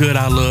imagine how good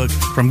I look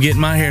from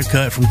getting my hair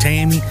cut from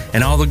Tammy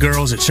and all the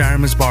girls at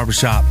Shireman's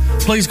Barbershop.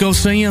 Please go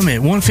see them at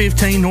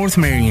 115 North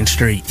Marion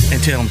Street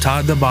and tell them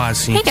Todd the Bod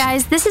sent you. Hey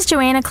guys, this is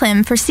Joanna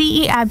Clem for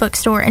CEI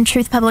Bookstore and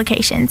Truth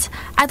Publications.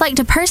 I'd like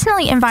to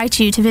personally invite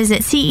you to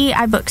visit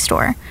CEI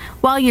Bookstore.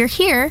 While you're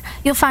here,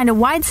 you'll find a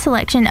wide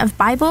selection of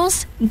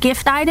Bibles,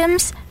 gift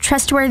items,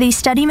 trustworthy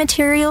study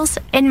materials,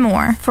 and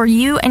more for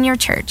you and your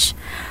church.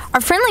 Our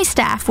friendly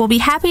staff will be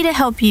happy to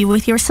help you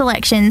with your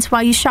selections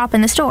while you shop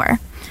in the store.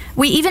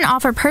 We even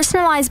offer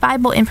personalized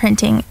Bible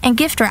imprinting and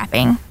gift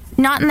wrapping.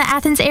 Not in the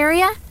Athens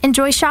area?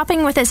 Enjoy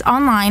shopping with us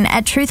online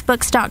at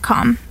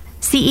truthbooks.com.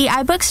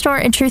 CEI Bookstore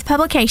and Truth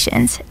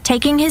Publications,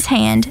 taking his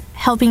hand,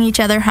 helping each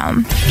other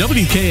home.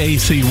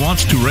 WKAC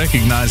wants to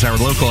recognize our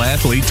local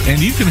athletes, and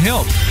you can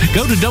help.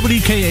 Go to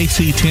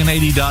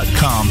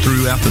WKAC1080.com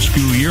throughout the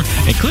school year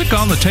and click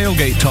on the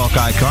Tailgate Talk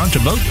icon to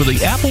vote for the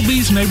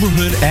Applebee's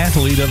Neighborhood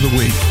Athlete of the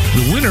Week.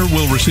 The winner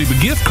will receive a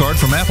gift card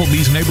from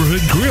Applebee's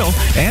Neighborhood Grill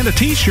and a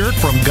t-shirt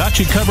from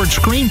Gotcha Covered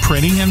Screen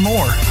Printing and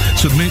more.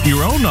 Submit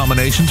your own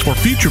nominations for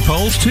future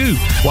polls, too.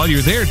 While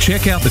you're there,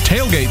 check out the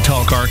Tailgate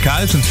Talk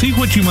archives and see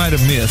what you might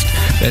have missed.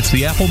 That's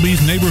the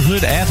Applebee's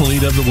Neighborhood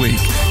Athlete of the Week.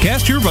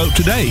 Cast your vote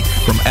today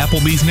from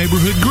Applebee's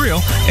Neighborhood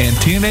Grill and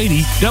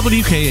 1080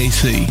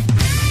 WKAC.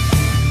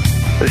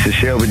 This is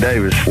Shelby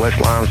Davis,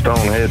 West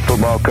Limestone head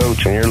football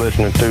coach, and you're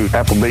listening to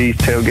Applebee's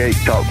Tailgate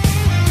Talk.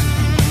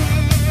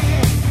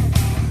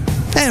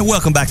 And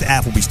welcome back to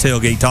Applebee's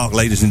Tailgate Talk,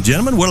 ladies and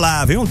gentlemen. We're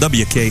live here on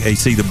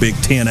WKAC, the Big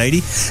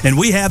 1080. And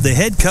we have the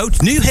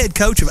new head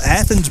coach of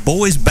Athens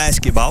boys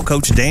basketball,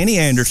 Coach Danny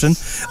Anderson,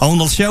 on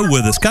the show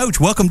with us. Coach,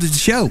 welcome to the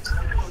show.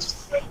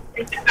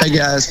 Hey,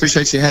 guys.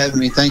 Appreciate you having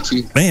me. Thank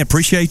you. Man,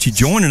 appreciate you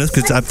joining us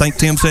because I think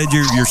Tim said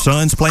your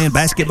son's playing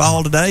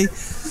basketball today.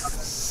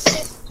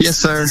 Yes,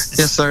 sir.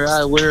 Yes,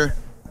 sir.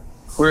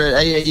 We're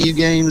at AAU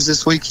games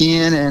this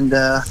weekend, and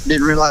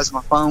didn't realize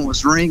my phone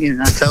was ringing,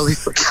 and I totally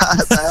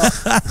forgot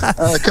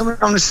about coming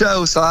on the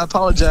show, so I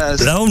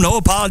apologize. No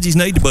apologies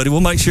needed, buddy.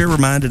 We'll make sure you're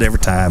reminded every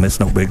time. It's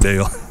no big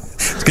deal.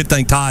 It's a good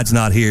thing Todd's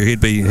not here.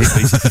 He'd be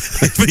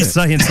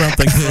saying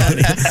something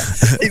funny.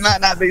 He might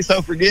not be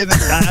so forgiving.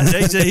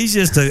 He's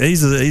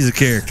a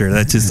character.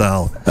 That's just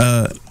all.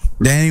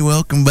 Danny,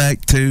 welcome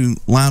back to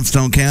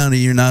Limestone County.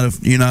 You're not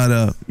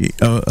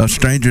a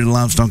stranger to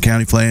Limestone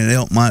County playing at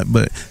Elkmont,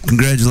 but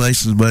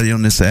congratulations, buddy,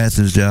 on this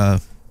Athens job.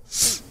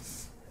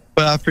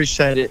 Well, I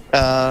appreciate it.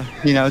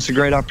 It's a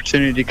great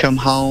opportunity to come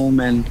home,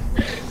 and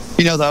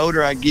the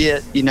older I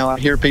get, I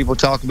hear people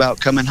talk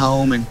about coming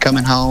home and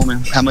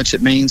how much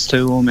it means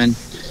to them. And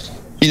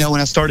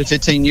when I started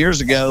 15 years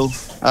ago,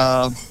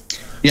 I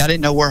didn't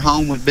know where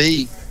home would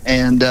be,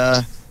 and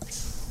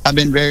I've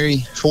been very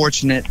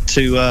fortunate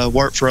to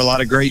work for a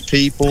lot of great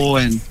people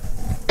and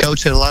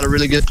coach at a lot of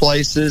really good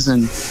places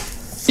and,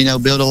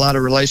 build a lot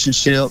of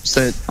relationships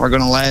that are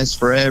going to last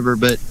forever.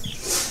 But,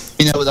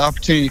 with the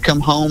opportunity to come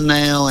home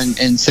now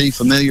and see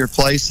familiar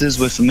places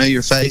with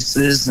familiar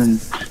faces and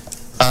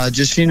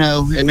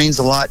it means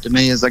a lot to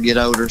me as I get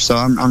older. So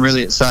I'm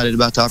really excited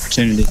about the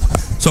opportunity.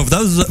 So for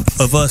those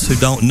of us who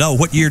don't know,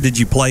 what year did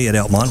you play at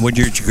Elkmont? What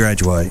year did you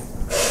graduate?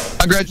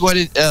 I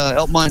graduated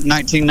Elkmont in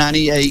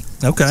 1998.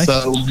 Okay.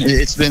 So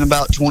it's been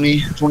about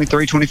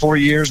 23, 24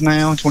 years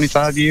now,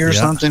 25 years,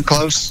 something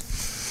close.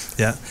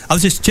 Yeah. I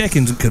was just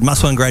checking because my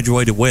son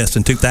graduated West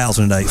in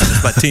 2008. So it's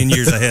about 10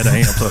 years ahead of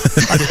him. So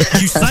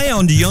you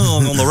sound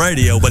young on the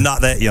radio, but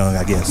not that young,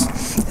 I guess.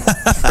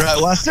 Right.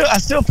 Well, I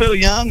still feel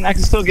young. I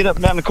can still get up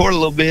and down the court a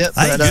little bit.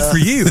 Hey, good for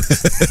you.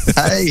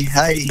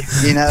 Hey,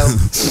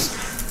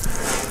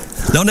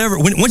 Don't ever,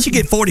 once you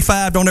get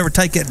 45, don't ever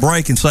take that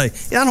break and say,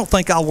 I don't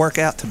think I'll work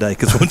out today.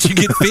 Because once you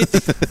get 50,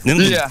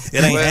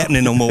 it ain't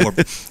happening no more.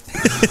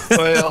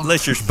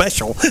 Unless you're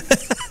special.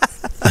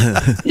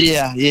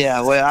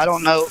 Yeah. Well, I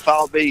don't know if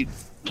I'll be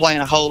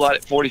playing a whole lot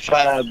at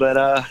 45, but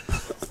I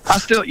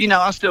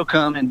still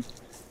come and,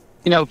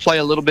 play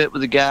a little bit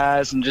with the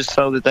guys and just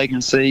so that they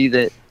can see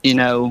that,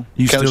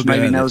 Coach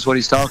maybe knows what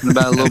he's talking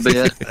about a little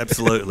bit.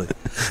 Absolutely.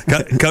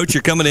 Coach,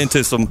 you're coming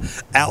into some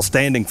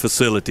outstanding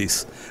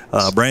facilities,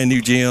 brand new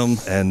gym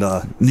and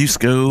new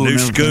school.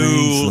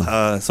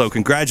 So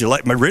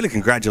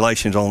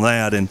congratulations on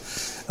that. And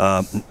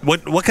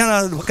what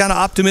kind of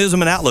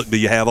optimism and outlook do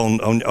you have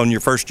on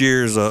your first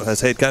years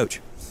as head coach?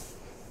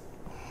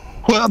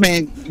 Well, I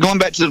mean, going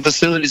back to the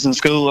facilities in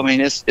school, I mean,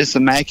 it's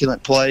an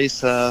immaculate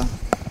place.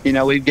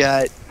 We've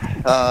got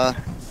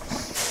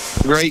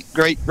great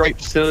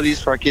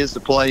facilities for our kids to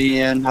play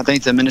in. I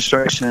think the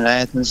administration at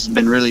Athens has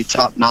been really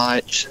top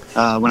notch.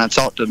 When I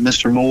talked to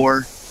Mr.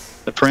 Moore,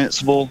 the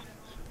principal,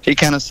 he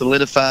kind of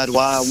solidified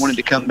why I wanted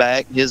to come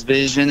back, his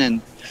vision,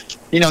 and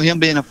him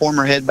being a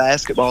former head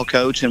basketball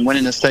coach and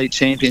winning a state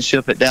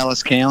championship at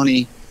Dallas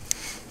County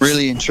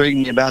really intrigued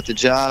me about the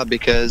job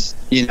because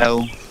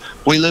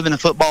we live in a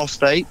football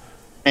state,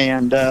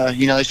 and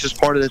it's just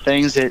part of the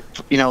things that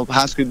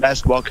high school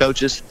basketball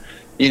coaches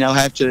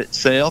have to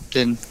accept.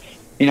 And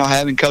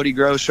having Cody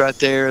Gross right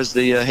there as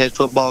the head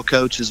football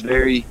coach is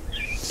very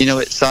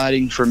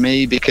exciting for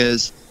me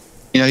because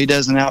he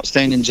does an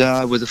outstanding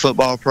job with the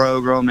football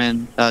program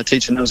and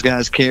teaching those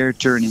guys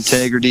character and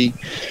integrity.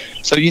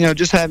 So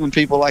just having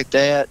people like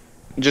that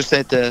just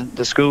at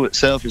the school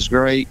itself is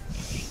great.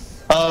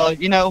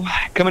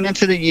 Coming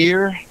into the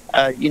year,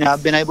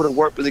 I've been able to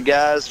work with the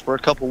guys for a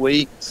couple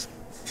weeks.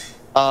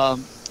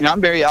 I'm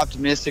very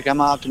optimistic. I'm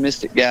an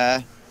optimistic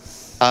guy.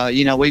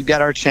 We've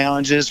got our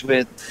challenges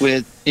with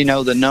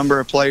the number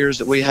of players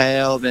that we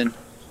have and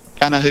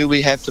kind of who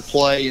we have to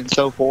play and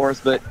so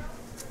forth. But,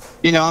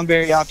 I'm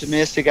very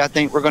optimistic. I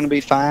think we're going to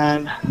be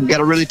fine. We've got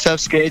a really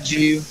tough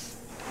schedule.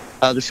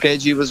 The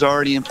schedule was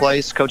already in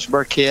place. Coach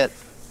Burkett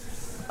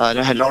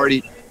had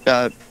already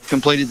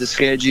completed the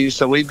schedule.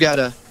 So we've got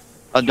a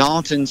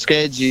daunting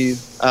schedule.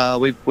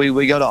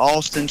 We go to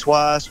Austin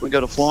twice. We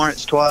go to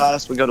Florence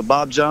twice. We go to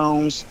Bob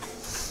Jones.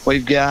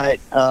 We've got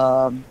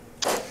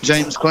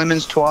James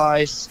Clemens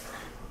twice.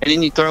 And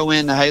then you throw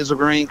in the Hazel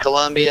Green,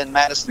 Columbia, and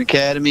Madison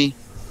Academy.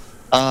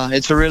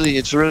 It's a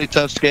really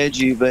tough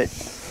schedule. But,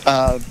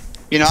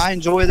 I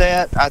enjoy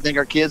that. I think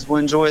our kids will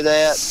enjoy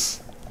that.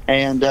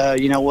 And,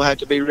 we'll have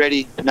to be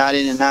ready night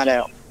in and night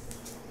out.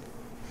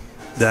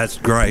 That's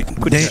great.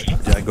 Go ahead.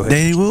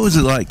 Danny, what was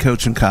it like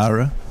coaching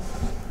Kyra?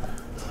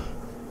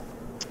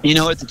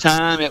 At the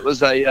time, it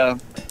was now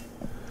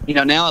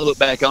I look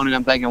back on it,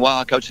 I'm thinking, wow,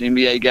 I coached an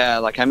NBA guy.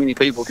 Like, how many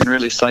people can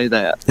really say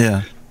that?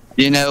 Yeah.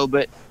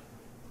 But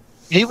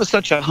he was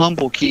such a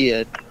humble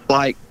kid.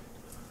 Like,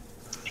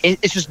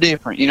 it's just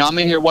different. You know, I'm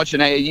in here watching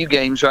AAU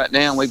games right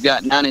now, and we've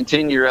got 9 and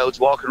 10-year-olds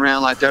walking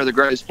around like they're the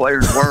greatest player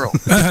in the world.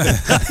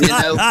 You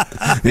know,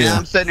 and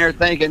I'm sitting there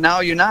thinking, no,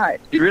 you're not.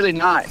 You're really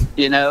not.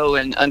 You know,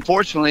 and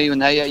unfortunately, in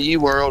the AAU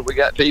world, we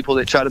got people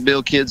that try to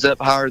build kids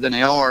up higher than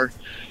they are,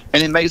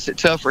 and it makes it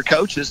tough for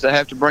coaches to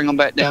have to bring them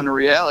back down to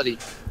reality.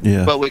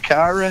 Yeah. But with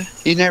Kyra,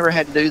 he never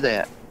had to do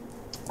that.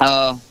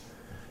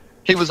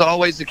 He was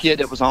always the kid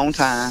that was on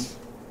time.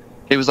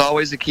 He was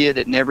always a kid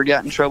that never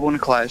got in trouble in the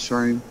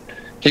classroom.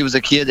 He was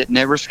a kid that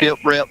never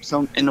skipped reps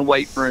in the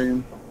weight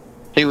room.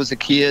 He was a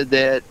kid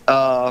that,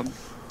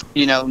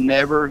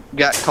 never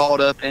got caught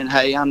up in,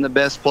 hey, I'm the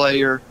best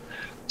player.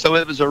 So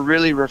it was a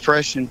really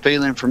refreshing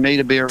feeling for me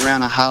to be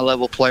around a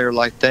high-level player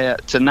like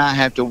that, to not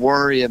have to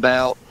worry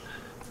about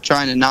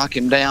trying to knock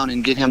him down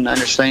and get him to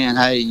understand,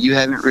 hey, you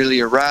haven't really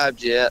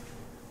arrived yet.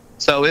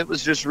 So it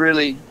was just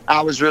really,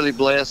 I was really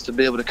blessed to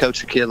be able to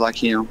coach a kid like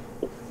him.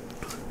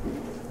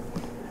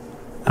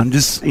 I'm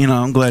just,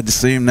 I'm glad to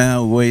see him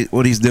now,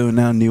 what he's doing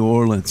now in New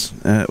Orleans.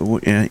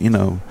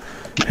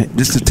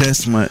 Just a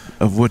testament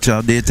of what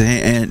y'all did to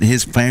him and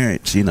his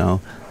parents,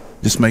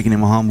 just making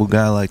him a humble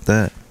guy like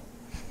that.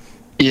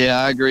 Yeah,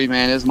 I agree,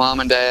 man. His mom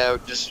and dad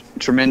were just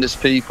tremendous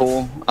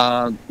people.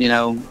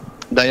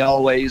 They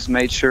always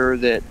made sure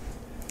that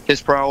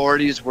his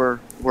priorities were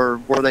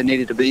where they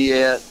needed to be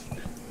at.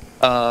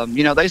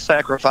 They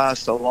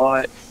sacrificed a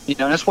lot. And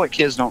that's what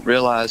kids don't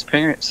realize.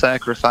 Parents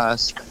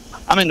sacrifice.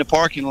 I'm in the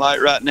parking lot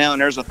right now,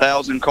 and there's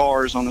 1,000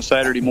 cars on a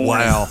Saturday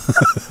morning. Wow.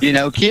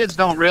 Kids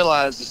don't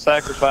realize the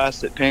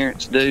sacrifice that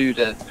parents do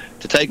to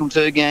take them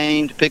to a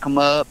game, to pick them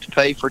up, to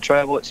pay for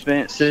travel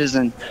expenses.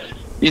 And,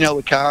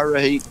 with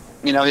Kyra,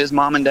 his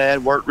mom and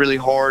dad worked really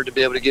hard to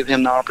be able to give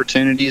him the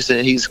opportunities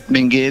that he's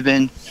been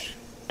given.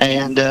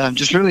 And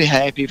just really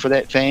happy for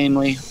that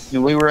family.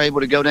 We were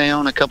able to go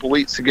down a couple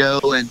weeks ago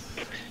and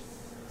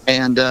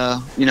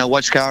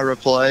watch Kyra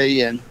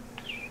play. And,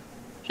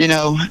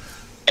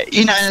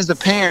 as a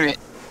parent,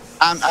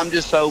 I'm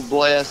just so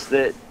blessed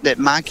that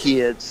my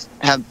kids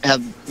have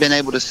been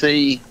able to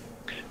see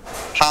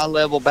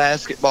high-level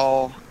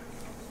basketball,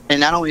 and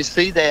not only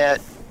see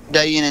that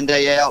day in and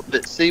day out,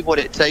 but see what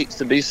it takes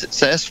to be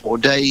successful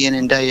day in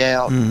and day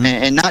out. Mm-hmm.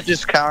 And not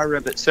just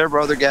Kyra, but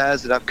several other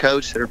guys that I've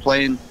coached that are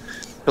playing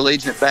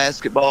collegiate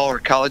basketball or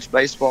college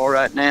baseball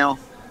right now.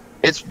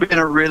 It's been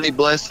a really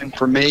blessing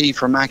for me,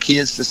 for my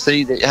kids to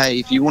see that, hey,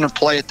 if you want to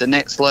play at the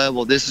next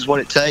level, this is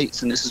what it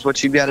takes, and this is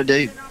what you've got to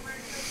do.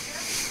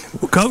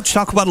 Well, Coach,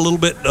 talk about a little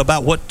bit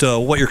about what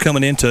you're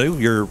coming into,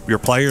 your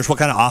players, what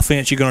kind of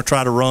offense you're going to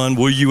try to run.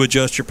 Will you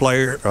adjust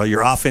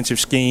your offensive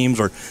schemes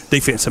or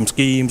defensive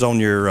schemes on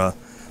your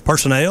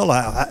personnel?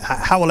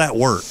 How will that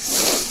work?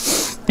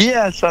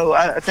 Yeah, so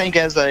I think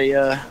as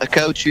a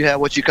coach, you have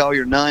what you call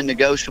your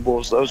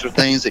non-negotiables. Those are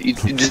things that you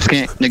just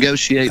can't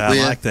negotiate with.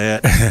 I like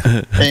that.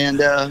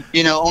 And,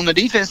 on the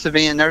defensive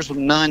end, there's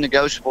some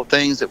non-negotiable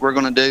things that we're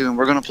going to do. And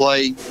we're going to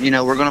play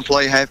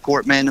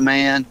half-court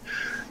man-to-man.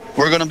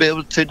 We're going to be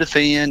able to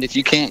defend. If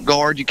you can't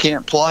guard, you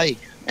can't play.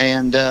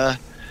 And,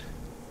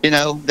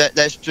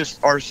 that's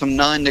just are some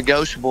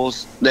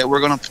non-negotiables that we're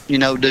going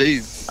to,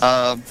 do.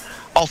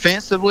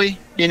 Offensively,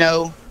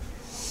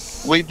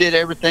 we did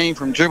everything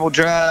from dribble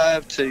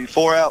drive to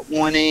 4 out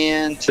 1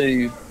 in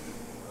to,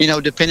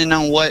 depending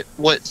on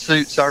what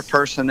suits our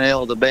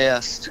personnel the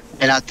best.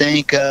 And I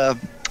think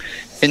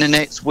in the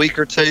next week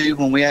or two,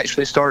 when we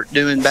actually start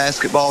doing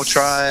basketball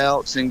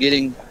tryouts and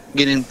getting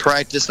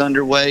practice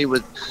underway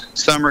with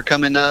summer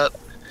coming up,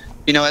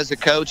 as a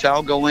coach,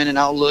 I'll go in and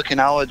I'll look and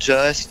I'll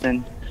adjust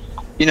and,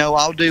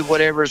 I'll do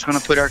whatever is going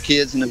to put our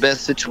kids in the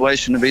best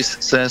situation to be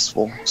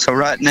successful. So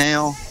right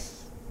now,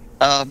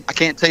 I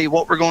can't tell you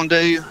what we're going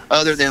to do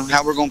other than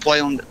how we're going to play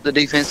on the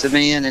defensive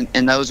end,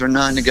 and those are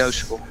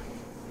non-negotiable.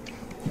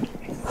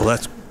 Well,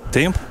 that's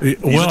Tim.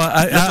 Well,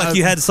 like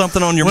you had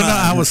something on your mind. No,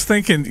 I was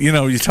thinking,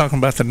 you're talking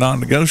about the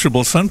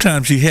non-negotiables.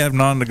 Sometimes you have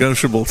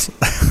non-negotiables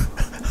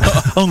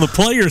on the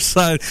player's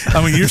side.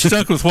 I mean, you're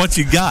stuck with what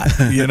you got,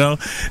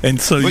 and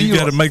so you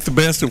got to make the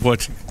best of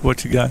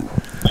what you got.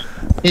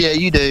 Yeah,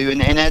 you do,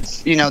 and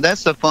that's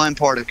that's the fun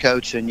part of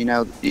coaching.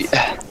 The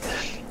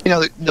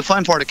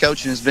fun part of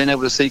coaching has been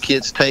able to see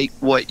kids take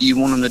what you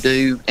want them to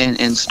do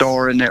and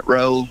star in that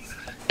role.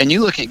 And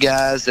you look at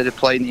guys that have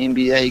played in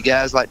the NBA,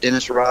 guys like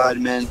Dennis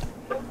Rodman,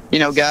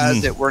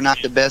 guys that were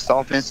not the best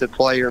offensive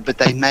player, but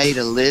they made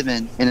a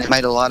living and they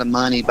made a lot of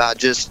money by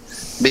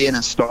just being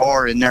a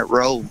star in that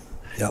role.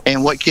 Yep.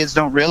 And what kids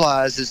don't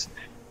realize is,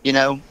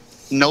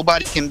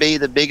 nobody can be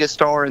the biggest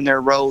star in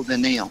their role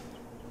than them.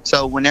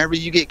 So whenever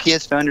you get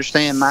kids to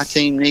understand my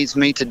team needs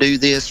me to do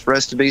this for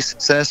us to be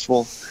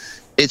successful,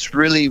 it's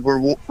really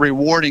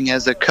rewarding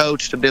as a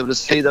coach to be able to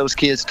see those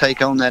kids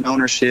take on that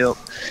ownership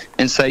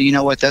and say, you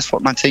know what, that's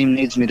what my team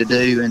needs me to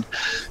do. And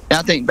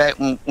I think back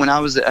when I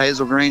was at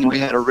Hazel Green, we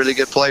had a really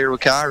good player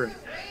with Kyra.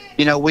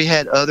 We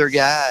had other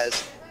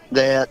guys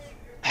that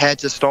had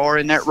to star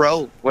in that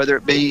role, whether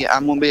it be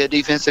I'm going to be a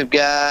defensive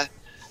guy,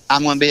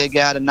 I'm going to be a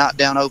guy to knock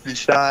down open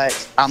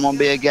shots, I'm going to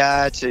be a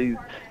guy to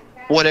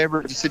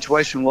whatever the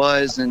situation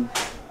was. And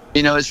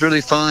it's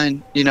really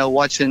fun,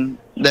 watching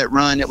that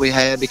run that we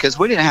had, because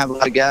we didn't have a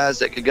lot of guys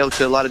that could go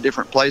to a lot of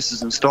different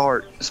places and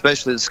start,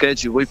 especially the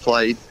schedule we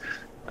played,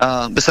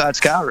 besides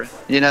Kyra,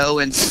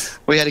 and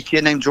we had a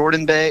kid named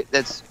Jordan Beck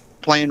that's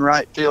playing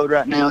right field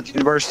right now at the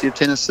University of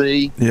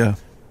Tennessee. Yeah.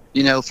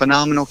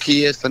 Phenomenal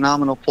kid,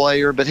 phenomenal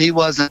player, but he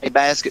wasn't a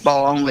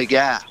basketball only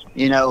guy.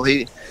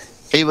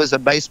 He was a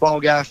baseball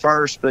guy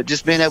first, but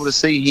just being able to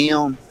see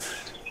him,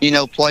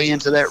 play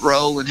into that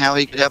role and how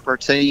he could help our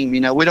team.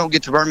 We don't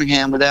get to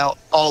Birmingham without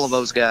all of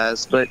those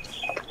guys, but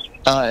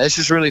it's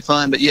just really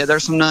fun. But, yeah,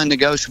 there's some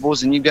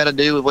non-negotiables, and you've got to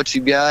do with what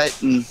you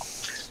got. And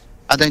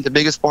I think the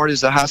biggest part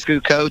as a high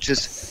school coach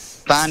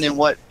is finding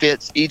what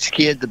fits each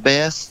kid the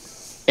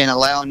best and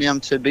allowing them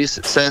to be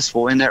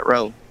successful in that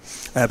role.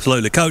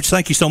 Absolutely. Coach,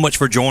 thank you so much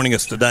for joining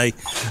us today.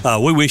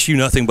 We wish you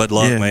nothing but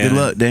luck, man. Good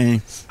luck,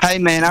 Danny. Hey,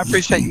 man, I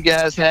appreciate you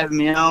guys having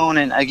me on.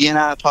 And, again,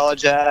 I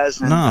apologize.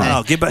 And,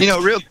 get back.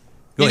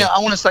 I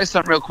want to say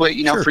something real quick.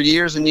 Sure. For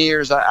years and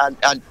years,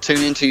 I'd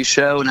tune into your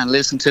show and I'd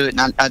listen to it,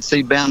 and I'd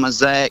see Bama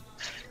Zach.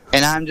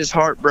 And I'm just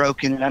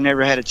heartbroken that I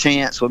never had a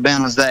chance with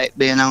Bama Zach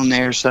being on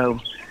there. So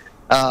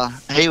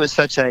he was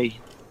such a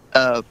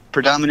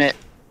predominant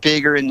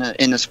figure in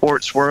the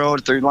sports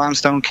world through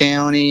Limestone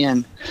County.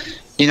 And,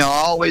 I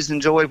always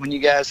enjoyed when you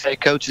guys had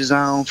coaches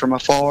on from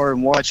afar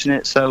and watching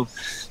it. So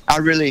I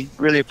really,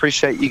 really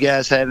appreciate you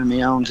guys having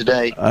me on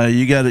today.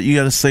 You got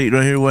a seat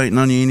right here waiting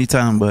on you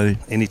anytime, buddy.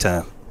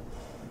 Anytime.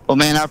 Well,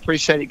 man, I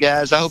appreciate it,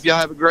 guys. I hope y'all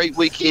have a great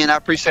weekend. I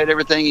appreciate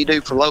everything you do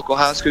for local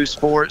high school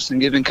sports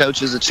and giving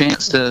coaches a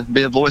chance to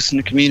be a voice in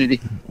the community.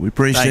 We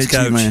appreciate Thanks,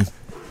 you, man.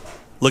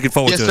 Looking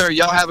forward to it. Yes, sir.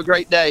 Y'all have a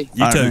great day.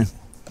 You too. Man.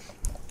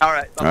 All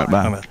right.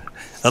 Bye-bye. All right, bye.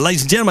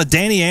 Ladies and gentlemen,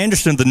 Danny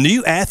Anderson, the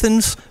new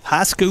Athens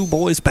high school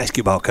boys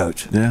basketball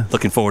coach. Yeah.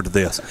 Looking forward to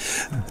this.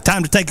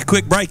 Time to take a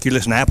quick break. You're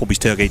listening to Applebee's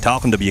Tailgate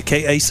Talk on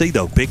WKAC,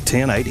 though, Big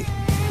 1080.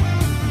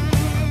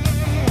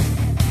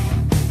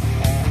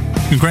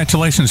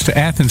 Congratulations to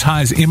Athens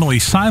High's Emily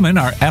Simon,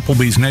 our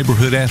Applebee's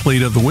Neighborhood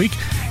Athlete of the Week.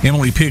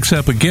 Emily picks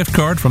up a gift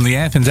card from the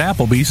Athens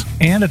Applebee's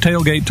and a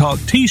Tailgate Talk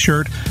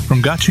t-shirt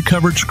from Got You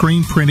Covered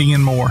Screen Printing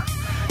and More.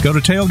 Go to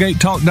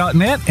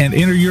tailgatetalk.net and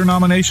enter your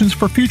nominations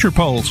for future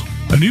polls.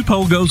 A new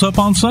poll goes up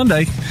on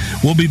Sunday.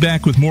 We'll be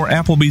back with more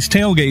Applebee's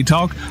Tailgate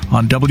Talk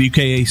on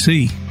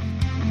WKAC.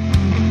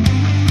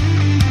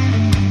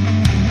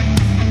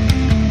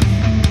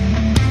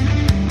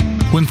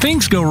 When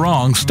things go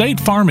wrong, State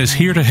Farm is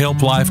here to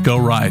help life go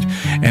right.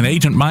 And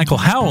Agent Michael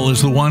Howell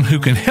is the one who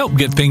can help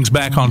get things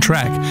back on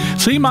track.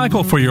 See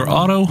Michael for your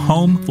auto,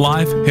 home,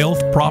 life,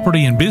 health,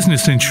 property, and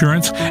business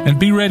insurance, and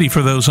be ready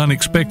for those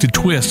unexpected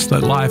twists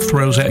that life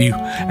throws at you.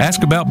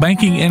 Ask about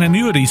banking and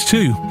annuities,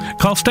 too.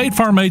 Call State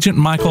Farm Agent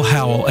Michael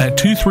Howell at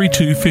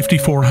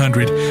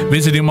 232-5400.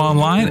 Visit him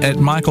online at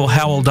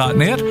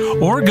michaelhowell.net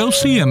or go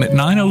see him at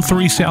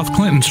 903 South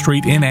Clinton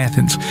Street in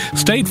Athens.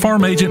 State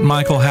Farm Agent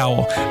Michael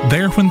Howell.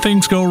 There when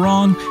things go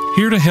wrong,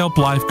 here to help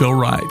life go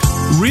right.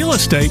 Real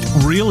estate,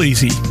 real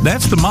easy.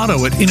 That's the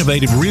motto at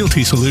Innovative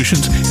Realty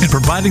Solutions, and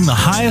providing the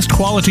highest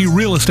quality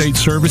real estate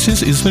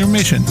services is their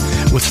mission.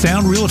 With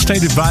sound real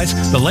estate advice,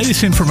 the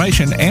latest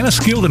information, and a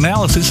skilled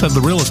analysis of the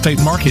real estate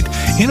market,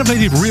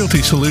 Innovative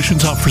Realty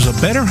Solutions offers a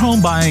better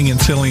home buying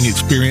and selling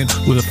experience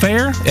with a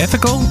fair,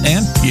 ethical,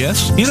 and,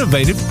 yes,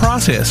 innovative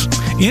process.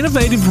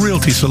 Innovative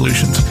Realty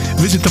Solutions.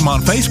 Visit them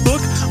on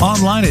Facebook,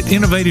 online at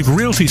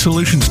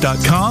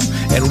innovativerealtysolutions.com,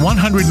 at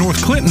 100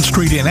 North Clinton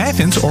Street in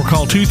Athens, or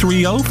call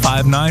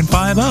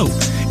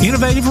 230-5950.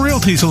 Innovative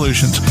Realty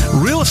Solutions.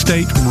 Real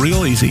estate,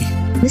 real easy.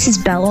 This is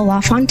Bella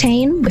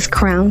LaFontaine with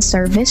Crown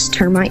Service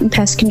Termite and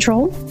Pest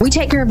Control. We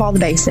take care of all the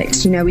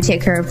basics. We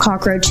take care of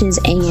cockroaches,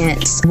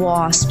 ants,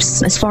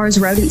 wasps. As far as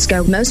rodents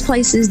go, most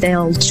places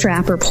they'll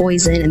trap or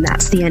poison, and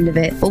that's the end of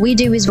it. What we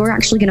do is we're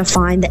actually going to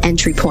find the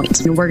entry points,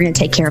 and we're going to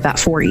take care of that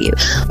for you.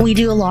 We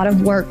do a lot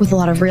of work with a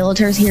lot of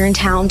realtors here in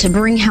town to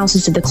bring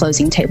houses to the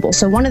closing table.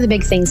 So one of the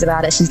big things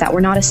about us is that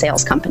we're not a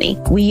sales company.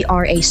 We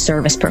are a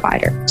service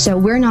provider. So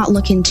we're not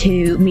looking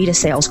to meet a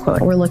sales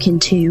quota. We're looking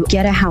to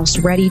get a house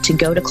ready to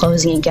go to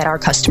closing and get our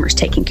customers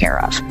taken care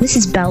of. This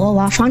is Bella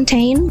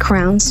LaFontaine,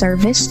 Crown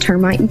Service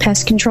Termite and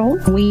Pest Control.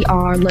 We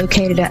are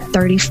located at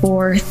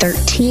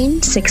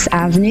 3413 6th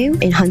Avenue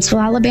in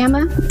Huntsville,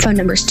 Alabama. Phone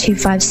number is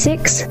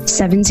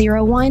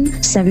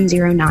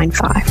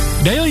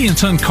 256-701-7095. Daly &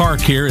 Son Car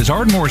Care is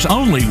Ardmore's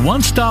only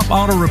one-stop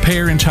auto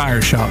repair and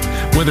tire shop.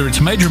 Whether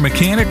it's major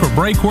mechanic or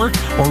brake work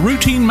or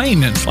routine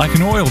maintenance like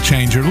an oil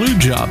change or lube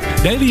job,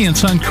 Daly &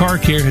 Son Car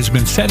Care has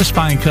been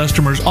satisfying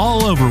customers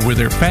all over with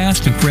their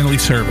fast and friendly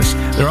service.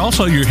 They're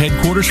also your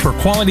headquarters for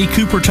quality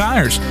Cooper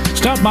tires.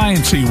 Stop by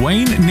and see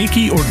Wayne,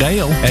 Nikki, or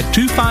Dale at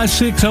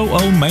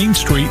 25600 Main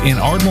Street in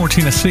Ardmore,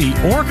 Tennessee,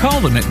 or call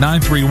them at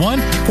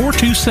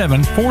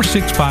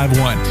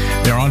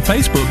 931-427-4651. They're on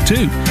Facebook,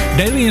 too.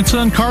 Daly &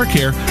 Son Car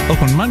Care,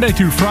 open Monday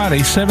through Friday,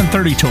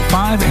 7:30 till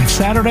 5, and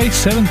Saturday,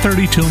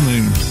 7:30 till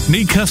noon.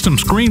 Need custom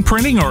screen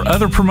printing or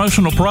other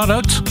promotional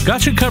products?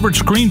 Got You Covered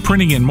Screen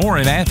Printing and More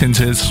in Athens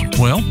is,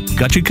 well,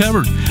 got you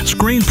covered.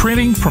 Screen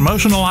printing,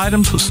 promotional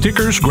items,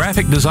 stickers,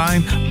 graphic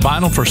design,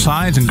 vinyl for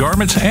signs and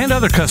garments, and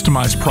other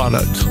customized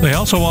products. They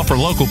also offer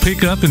local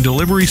pickup and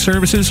delivery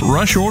services,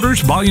 rush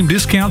orders, volume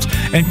discounts,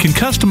 and can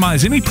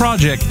customize any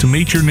project to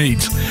meet your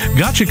needs.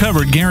 Gotcha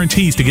Covered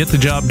guarantees to get the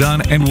job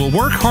done and will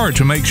work hard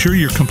to make sure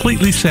you're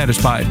completely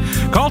satisfied.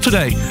 Call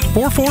today,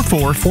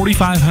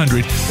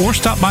 444-4500, or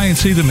stop by and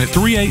see them at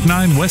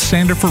 389 West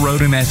Sanderford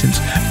Road in Athens.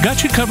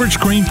 Gotcha Covered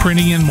screen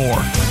printing and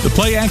more. The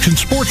Play Action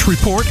Sports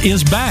Report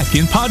is back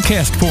in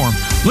podcast form.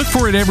 Look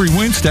for it every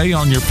Wednesday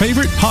on your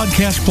favorite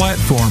podcast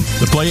platform.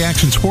 The Play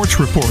Action Sports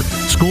Report.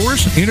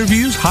 Scores,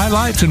 interviews,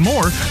 highlights, and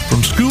more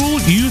from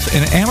school, youth,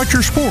 and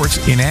amateur sports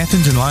in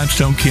Athens and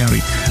Limestone County.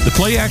 The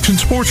Play Action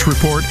Sports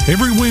Report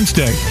every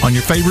Wednesday on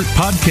your favorite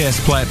podcast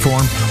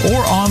platform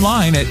or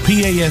online at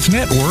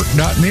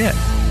pasnetwork.net.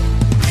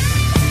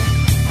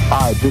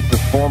 Hi, this is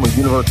former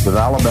University of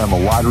Alabama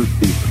wide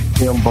receiver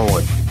Tim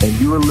Boyd, and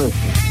you are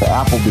listening to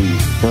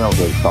Applebee's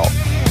Tailgate Talk.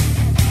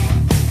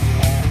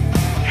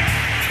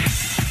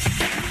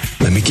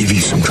 Let me give you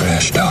some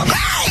trash talk.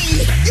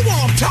 Hey, you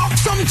want to talk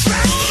some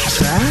trash?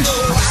 Trash?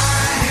 Oh,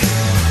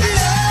 I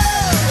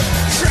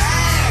love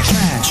trash.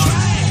 Trash.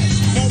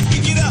 Won't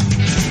pick it up,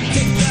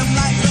 take them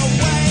like no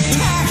way.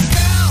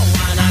 Girl,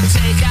 why not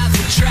take out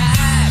the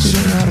trash? You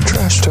don't know how to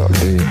trash talk,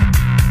 do you?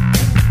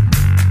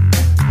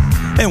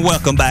 And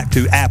welcome back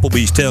to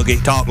Applebee's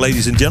Tailgate Talk,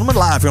 ladies and gentlemen,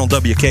 live here on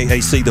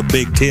WKAC, the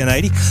Big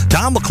 1080.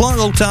 Tom McClung,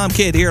 old Tom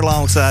Kidd here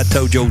alongside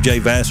Tojo J.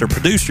 Vassar,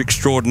 producer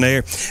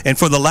extraordinaire. And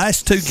for the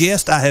last two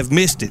guests, I have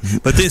missed it.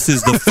 But this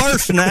is the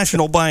first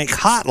National Bank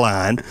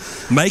hotline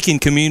making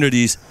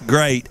communities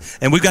great.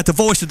 And we've got the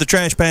voice of the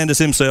Trash Pandas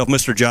himself,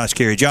 Mr. Josh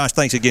Carey. Josh,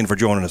 thanks again for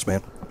joining us,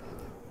 man.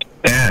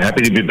 Yeah,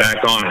 happy to be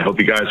back on. I hope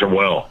you guys are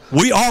well.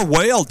 We are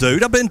well,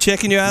 dude. I've been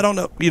checking you out on,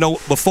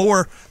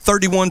 before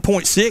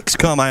 31.6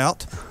 come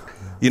out.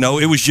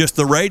 It was just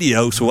the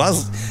radio, so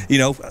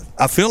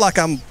I feel like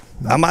I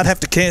might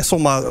have to cancel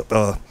my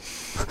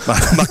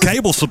my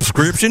cable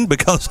subscription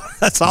because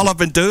that's all I've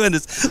been doing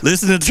is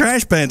listening to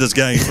Trash Pandas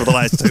games for the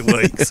last 2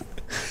 weeks.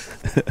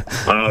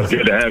 It's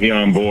good to have you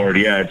on board.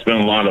 Yeah, it's been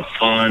a lot of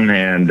fun,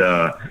 and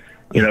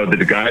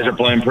the guys are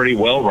playing pretty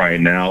well right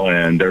now,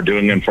 and they're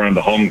doing it in front of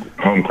the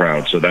home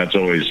crowd, so that's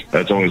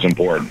always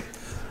important.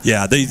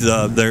 Yeah,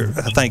 they're.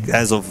 I think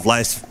as of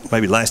last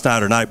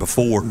night or night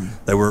before,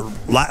 they were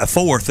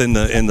fourth in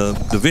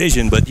the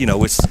division. But it's you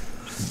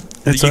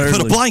early.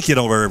 Put a blanket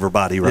over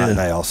everybody right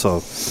now.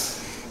 So,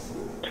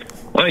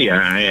 well,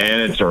 yeah,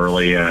 and it's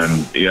early,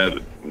 and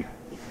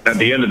at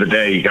the end of the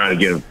day, you got to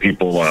give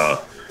people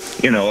a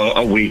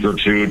week or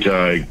two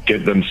to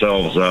get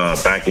themselves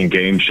back in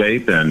game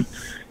shape, and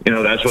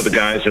that's what the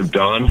guys have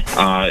done.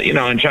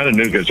 And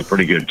Chattanooga is a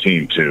pretty good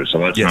team, too, so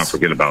let's not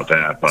forget about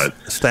that. But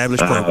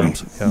established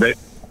programs.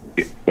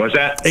 What's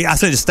that? I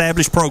said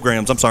established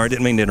programs. I'm sorry, I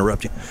didn't mean to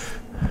interrupt you.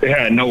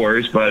 Yeah, no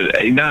worries. But,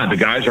 the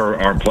guys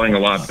are playing a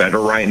lot better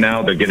right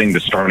now. They're getting the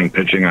starting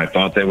pitching I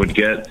thought they would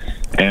get.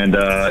 And,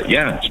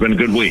 it's been a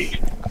good week.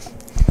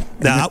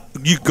 Now,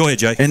 you go ahead,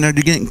 Jay. And they're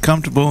getting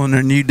comfortable in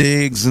their new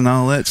digs and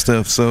all that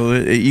stuff. So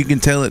you can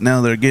tell it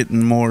now they're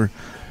getting more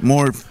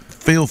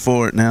feel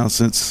for it now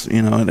since it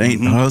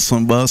ain't hustle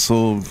and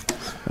bustle of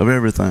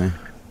everything.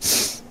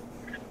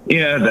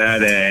 Yeah,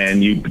 that,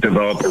 and you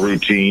develop a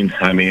routine.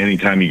 I mean,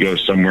 anytime you go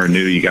somewhere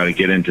new, you got to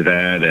get into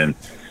that, and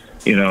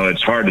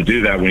it's hard to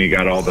do that when you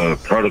got all the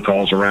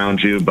protocols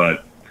around you.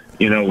 But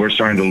we're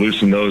starting to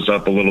loosen those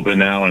up a little bit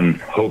now, and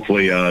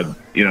hopefully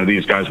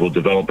these guys will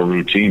develop a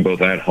routine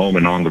both at home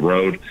and on the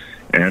road,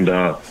 and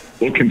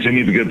we'll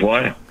continue the good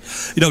play.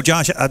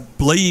 Josh, I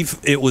believe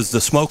it was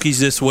the Smokies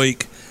this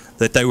week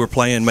that they were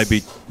playing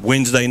maybe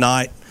Wednesday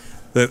night.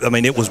 I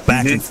mean, it was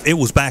back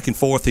and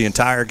forth the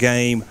entire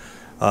game,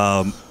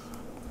 and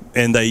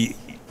they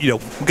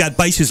got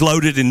bases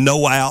loaded and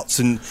no outs,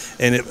 and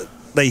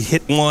they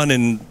hit one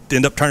and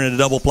end up turning a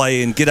double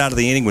play and get out of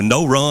the inning with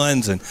no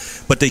runs,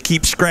 but they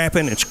keep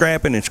scrapping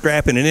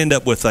and end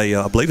up with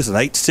I believe it's an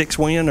 8-6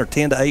 win or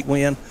 10-8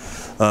 win.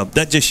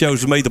 That just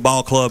shows to me the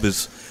ball club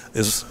is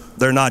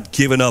they're not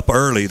giving up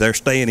early. They're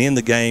staying in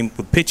the game.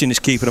 The pitching is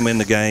keeping them in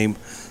the game,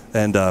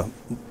 and to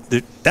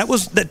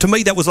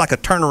me that was like a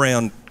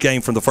turnaround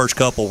game from the first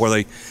couple where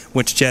they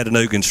went to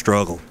Chattanooga and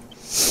struggled.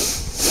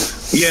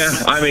 Yeah,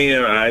 I mean,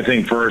 I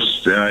think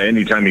first,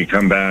 anytime you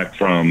come back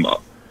from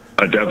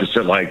a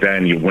deficit like that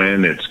and you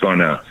win, it's going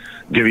to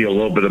give you a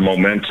little bit of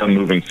momentum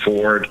moving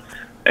forward.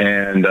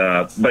 And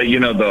but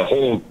the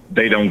whole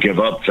 "they don't give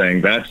up"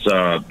 thing, that's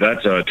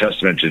a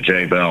testament to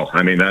Jay Bell.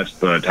 I mean, that's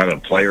the type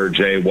of player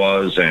Jay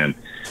was, and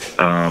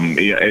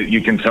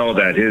you can tell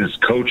that his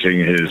coaching,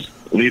 his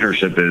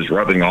leadership is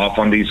rubbing off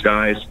on these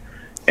guys.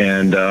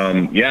 And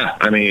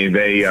I mean,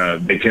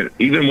 they can,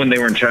 even when they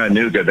were in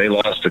Chattanooga, they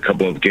lost a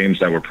couple of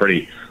games that were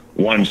pretty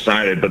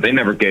one-sided, but they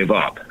never gave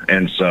up.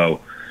 And so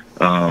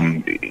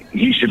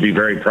he should be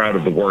very proud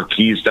of the work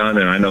he's done,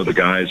 and I know the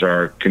guys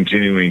are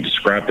continuing to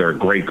scrap. They're a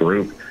great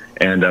group,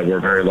 and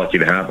we're very lucky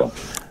to have them.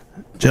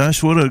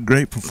 Josh, what a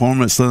great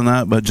performance the other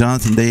night by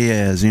Jonathan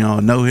Diaz.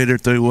 A no-hitter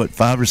through,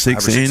 5 or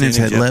 6 innings,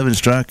 had 11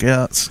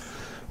 strikeouts.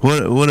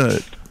 What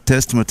a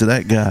testament to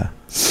that guy.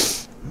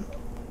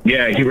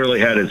 Yeah, he really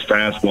had his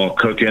fastball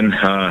cooking.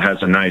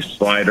 Has a nice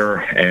slider,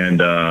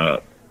 and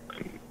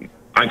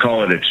I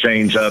call it a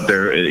change up.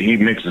 There, he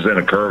mixes in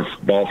a curve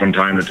ball from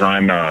time to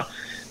time.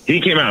 He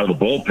came out of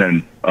the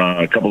bullpen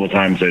a couple of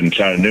times in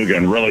Chattanooga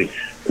and really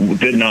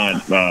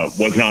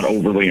was not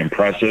overly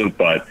impressive.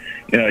 But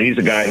he's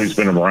a guy who's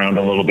been around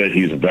a little bit.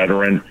 He's a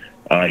veteran.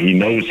 He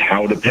knows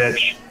how to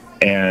pitch.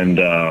 And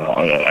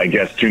I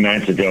guess 2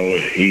 nights ago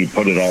he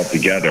put it all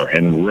together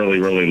and really,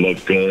 really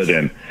looked good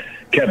and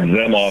kept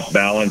them off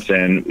balance.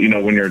 And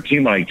when you're a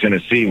team like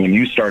Tennessee, when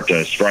you start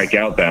to strike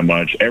out that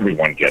much,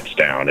 everyone gets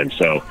down. And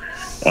so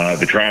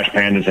the Trash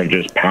Pandas have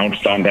just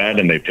pounced on that,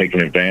 and they've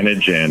taken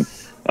advantage, and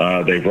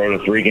they've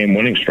rode a 3-game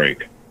winning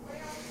streak.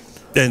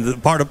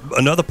 And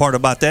another part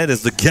about that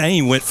is the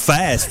game went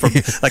fast from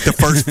like the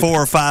first 4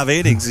 or 5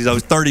 innings.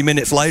 30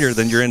 minutes later,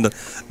 then you're in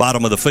the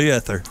bottom of the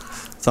 5th or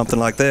something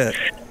like that.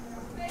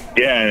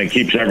 Yeah, and it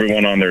keeps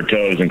everyone on their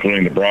toes,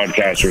 including the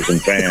broadcasters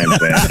and fans.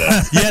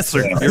 And, yes,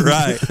 sir. You're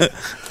right.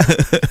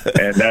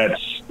 And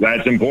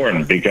that's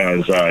important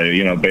because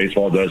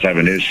baseball does have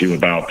an issue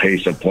about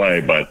pace of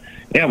play, but.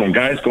 Yeah, when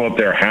guys go up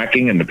there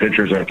hacking and the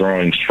pitchers are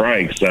throwing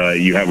strikes,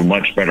 you have a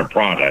much better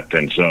product.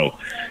 And so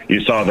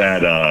you saw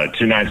that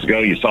 2 nights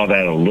ago. You saw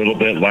that a little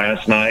bit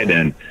last night,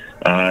 and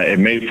it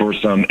made for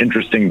some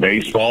interesting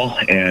baseball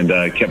and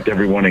kept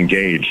everyone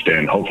engaged.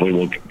 And hopefully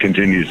we'll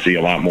continue to see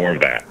a lot more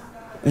of that.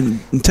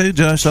 And too,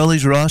 Josh, all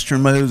these roster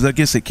moves, I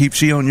guess it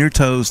keeps you on your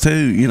toes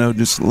too.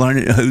 Just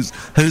learning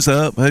who's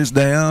up, who's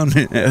down,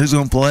 who's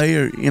going to play,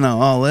 or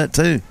all that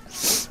too.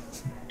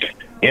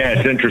 Yeah,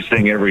 it's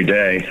interesting every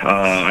day.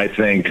 I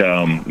think,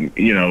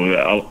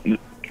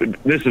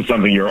 this is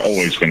something you're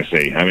always going to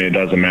see. I mean, it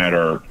doesn't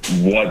matter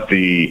what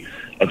the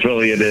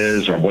affiliate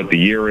is or what the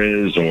year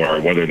is or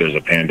whether there's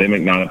a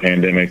pandemic, not a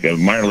pandemic.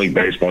 Minor League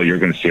Baseball, you're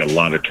going to see a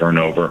lot of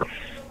turnover.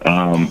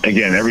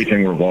 Again,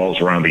 everything revolves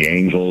around the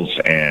Angels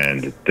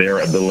and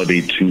their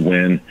ability to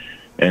win.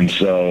 And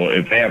so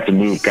if they have to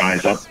move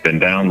guys up and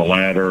down the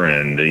ladder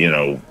and,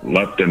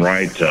 left and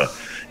right to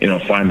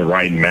find the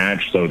right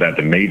match so that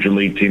the major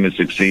league team is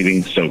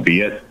succeeding, so be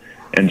it.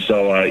 And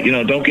so,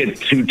 don't get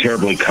too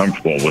terribly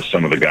comfortable with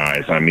some of the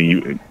guys. I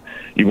mean,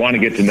 you want to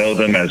get to know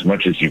them as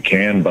much as you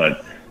can,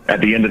 but at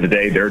the end of the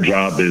day, their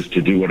job is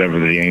to do whatever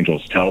the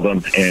Angels tell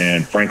them.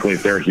 And frankly,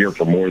 if they're here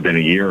for more than a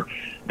year,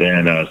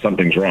 then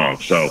something's wrong.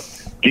 So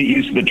get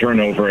used to the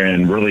turnover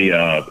and really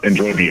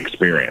enjoy the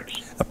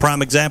experience. A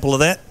prime example of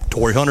that,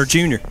 Torrey Hunter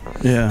Jr.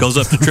 Yeah. Goes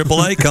up to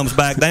AAA, comes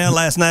back down.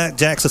 Last night,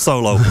 Jack's a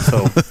solo.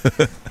 So.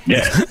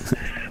 Yeah.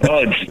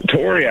 Well,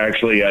 Torrey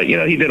actually,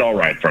 he did all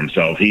right for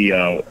himself. He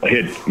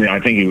hit, I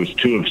think he was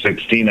 2 of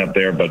 16 up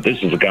there, but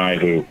this is a guy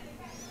who,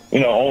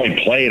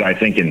 only played, I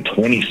think, in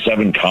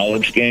 27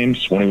 college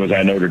games when he was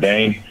at Notre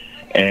Dame.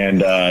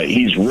 And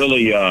he's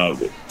really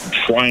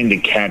trying to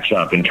catch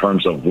up in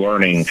terms of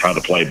learning how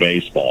to play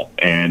baseball.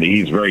 And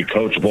he's very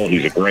coachable.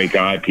 He's a great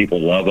guy.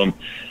 People love him.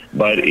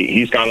 But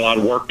he's got a lot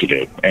of work to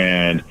do.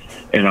 And,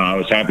 I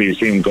was happy to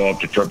see him go up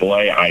to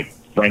AAA.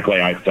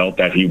 Frankly, I felt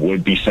that he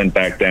would be sent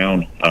back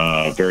down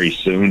very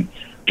soon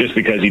just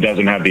because he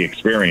doesn't have the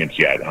experience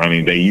yet. I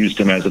mean, they used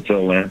him as a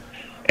fill-in.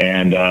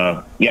 And,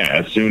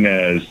 as soon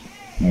as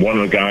one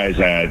of the guys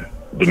at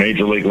the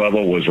major league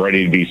level was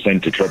ready to be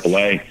sent to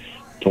AAA,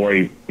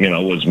 Torrey,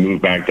 was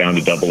moved back down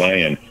to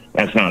AA, and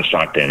that's not a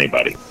shock to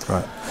anybody.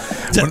 Right.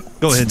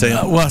 Go ahead,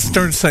 Taylor. Well, I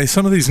started to say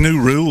some of these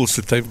new rules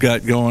that they've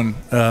got going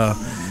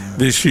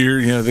this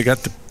year. They got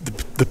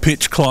the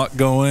pitch clock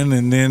going,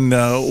 and then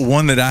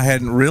one that I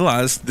hadn't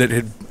realized that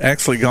had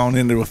actually gone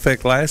into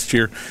effect last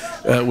year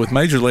with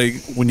Major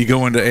League. When you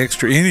go into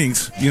extra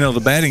innings,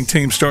 the batting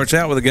team starts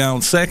out with a guy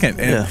on second,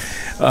 and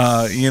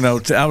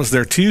I was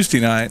there Tuesday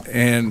night,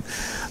 and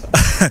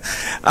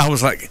I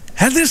was like,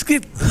 How'd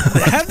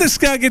this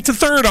guy get to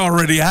third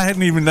already? I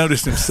hadn't even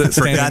noticed him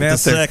standing out there.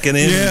 Second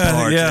inning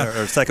part,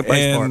 or second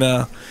base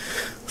part.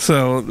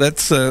 So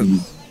that's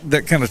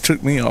that kind of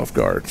took me off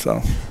guard.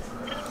 So,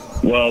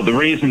 well, the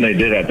reason they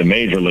did at the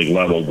major league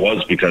level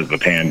was because of the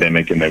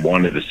pandemic, and they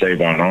wanted to save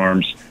on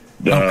arms.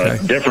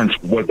 The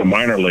difference with the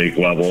minor league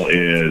level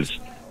is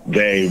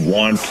they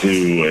want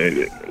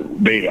to.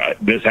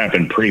 This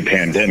happened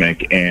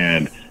pre-pandemic,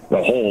 and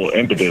the whole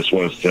impetus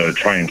was to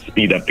try and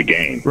speed up the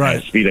game,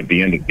 speed up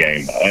the end of the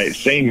game.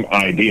 Same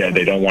idea.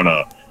 They don't want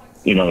to,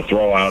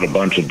 throw out a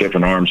bunch of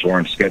different arms who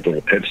aren't scheduled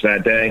to pitch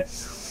that day.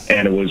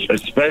 And it was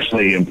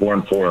especially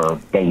important for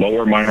the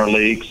lower minor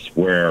leagues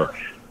where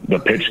the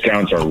pitch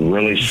counts are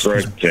really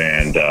strict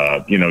and,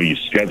 you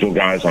schedule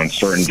guys on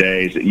certain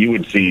days. You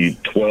would see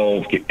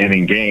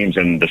 12-inning games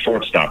and the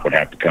shortstop would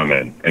have to come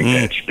in and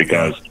pitch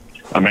because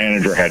a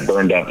manager had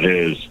burned up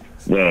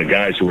the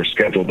guys who were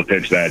scheduled to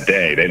pitch that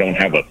day. They don't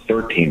have a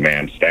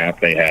 13-man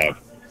staff. They have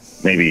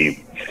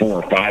maybe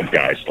 4 or 5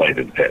 guys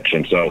slated to pitch.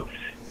 And so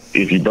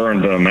if you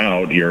burn them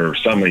out, you're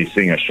suddenly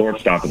seeing a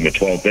shortstop in the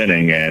 12th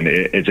inning, and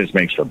it just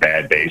makes for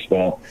bad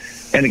baseball.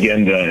 And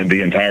again,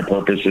 the entire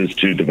purpose is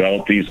to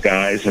develop these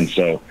guys. And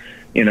so,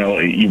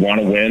 you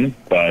want to win,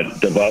 but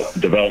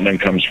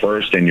development comes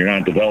first, and you're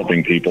not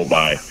developing people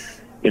by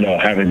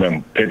having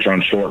them pitch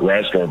on short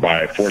rest or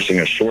by forcing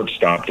a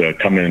shortstop to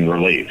come in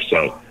relief.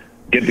 So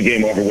get the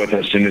game over with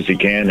as soon as he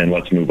can, and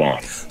let's move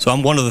on. So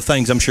one of the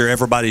things I'm sure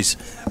everybody's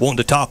wanting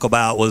to talk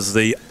about was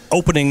the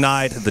opening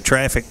night. The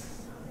traffic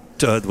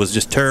was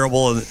just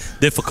terrible and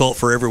difficult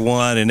for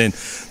everyone. And then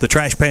the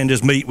Trash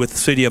Pandas meet with the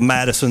city of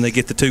Madison. They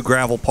get the 2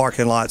 gravel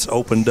parking lots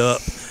opened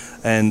up.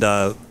 And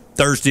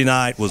Thursday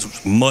night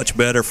was much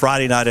better.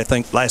 Friday night,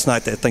 last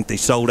night, I think they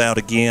sold out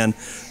again.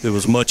 There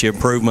was much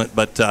improvement.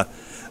 But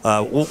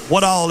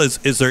what all is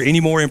there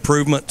any more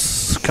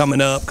improvements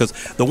coming up? Because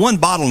the one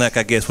bottleneck,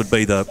 I guess, would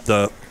be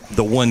the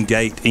one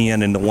gate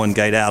in and the one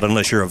gate out,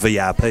 unless you're a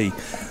VIP.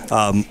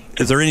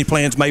 Is there any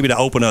plans maybe to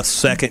open a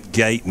second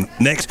gate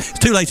next? It's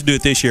too late to do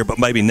it this year, but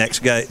maybe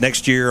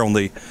next year on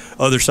the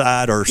other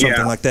side or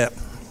something like that.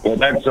 Well,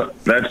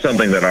 that's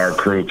something that our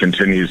crew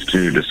continues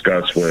to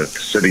discuss with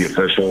city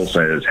officials,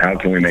 is how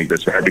can we make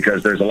this better?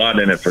 Because there's a lot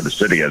in it for the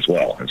city as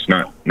well. It's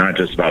not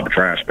just about the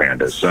Trash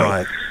Pandas. So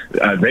right.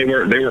 They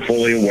were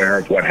fully aware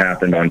of what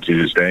happened on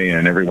Tuesday,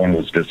 and everyone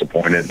was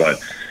disappointed. But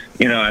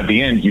at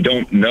the end, you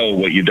don't know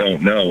what you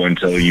don't know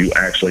until you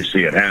actually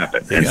see it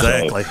happen.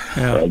 Exactly.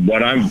 And so,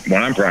 what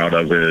I'm proud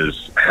of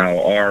is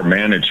how our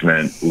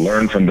management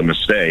learned from the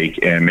mistake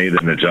and made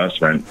an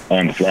adjustment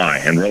on the fly.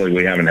 And really,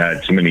 we haven't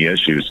had too many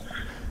issues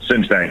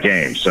since that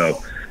game.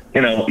 So,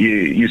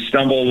 you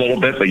stumble a little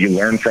bit, but you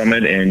learn from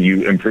it and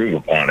you improve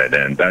upon it.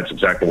 And that's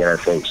exactly what our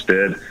folks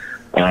did.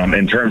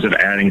 In terms of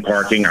adding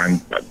parking,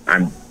 I'm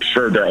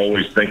sure they're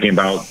always thinking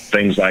about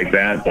things like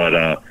that, but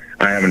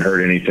I haven't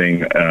heard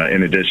anything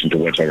in addition to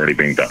what's already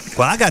being done.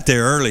 Well, I got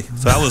there early,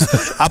 so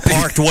I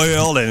parked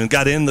well and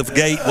got in the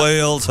gate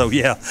well. So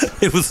yeah,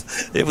 it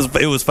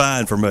was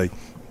fine for me.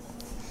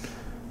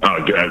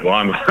 Oh, good. Well,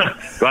 I'm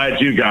glad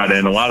you got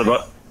in.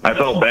 I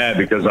felt bad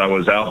because I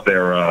was out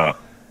there,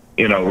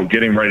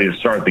 getting ready to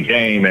start the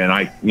game,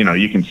 and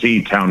you can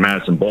see Town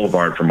Madison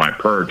Boulevard from my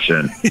perch,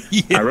 and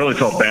yeah. I really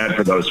felt bad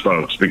for those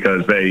folks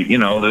because they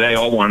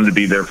all wanted to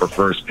be there for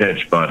first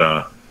pitch,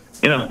 but.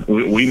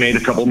 We made a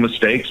couple of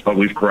mistakes, but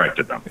we've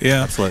corrected them.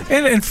 Yeah, absolutely.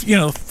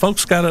 And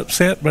folks got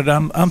upset, but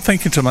I'm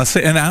thinking to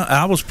myself, and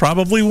I was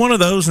probably one of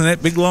those in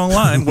that big long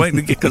line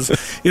waiting to get, because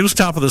it was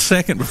top of the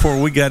second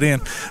before we got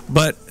in.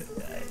 But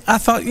I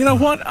thought, you know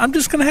what, I'm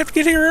just going to have to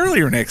get here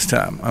earlier next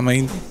time. I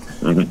mean,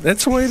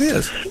 that's the way it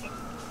is.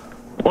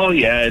 Well,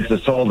 yeah, it's a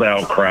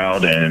sold-out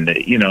crowd, and,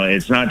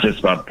 it's not just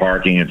about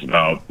parking. It's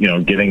about,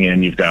 getting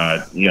in. You've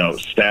got,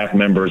 staff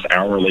members,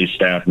 hourly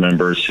staff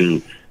members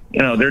who,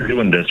 they're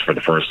doing this for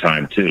the first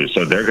time, too,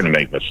 so they're going to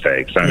make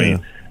mistakes. I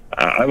mean,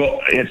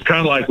 it's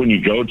kind of like when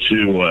you go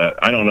to,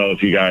 I don't know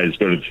if you guys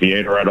go to the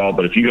theater at all,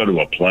 but if you go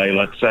to a play,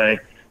 let's say,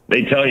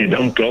 they tell you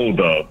don't go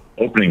the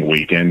opening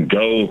weekend,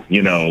 go,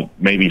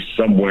 maybe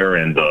somewhere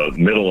in the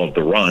middle of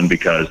the run,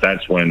 because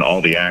that's when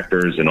all the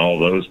actors and all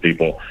those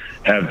people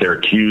have their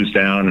cues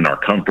down and are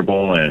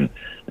comfortable and,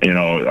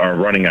 are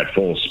running at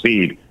full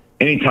speed.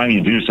 Anytime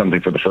you do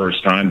something for the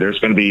first time, there's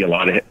going to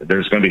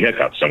be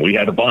hiccups, and we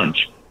had a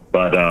bunch.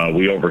 But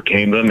we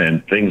overcame them,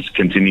 and things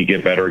continue to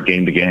get better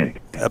game to game.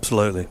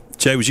 Absolutely.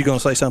 Jay, was you going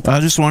to say something? I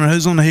just wonder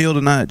who's on the hill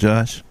tonight,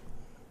 Josh.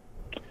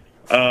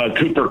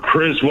 Cooper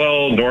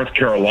Criswell, North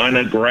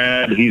Carolina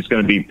grad. He's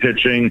going to be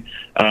pitching.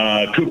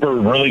 Cooper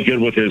really good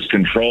with his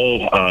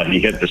control. He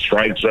hit the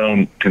strike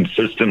zone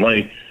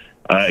consistently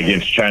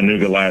against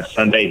Chattanooga last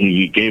Sunday.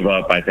 He gave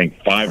up, I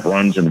think, 5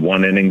 runs in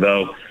 1 inning,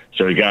 though.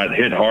 So he got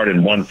hit hard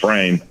in 1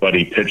 frame, but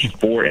he pitched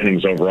 4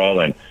 innings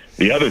overall, and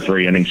the other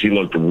 3 innings, he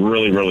looked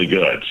really, really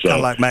good. So, I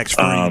like Max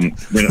Fried.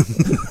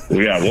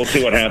 Yeah, we'll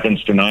see what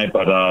happens tonight.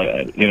 But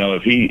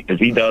if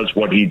he does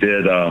what he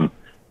did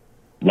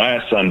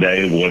last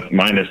Sunday with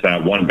minus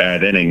that 1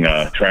 bad inning,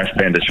 Trash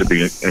Panda should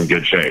be in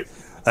good shape.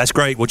 That's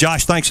great. Well,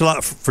 Josh, thanks a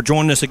lot for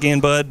joining us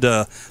again, bud.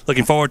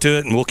 Looking forward to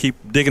it, and we'll keep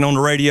digging on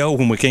the radio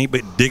when we can't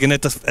be digging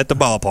at the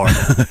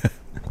ballpark.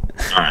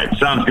 All right,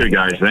 sounds good,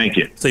 guys. Thank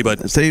you. See you,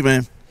 bud. See you,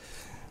 man.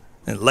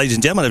 And ladies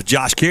and gentlemen, it's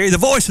Josh Carey, the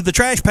voice of the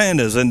Trash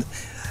Pandas, and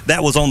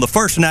that was on the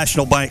First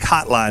National Bank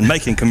hotline,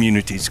 making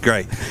communities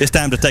great. It's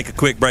time to take a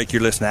quick break.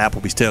 You're listening to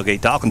Applebee's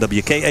Tailgate Talk on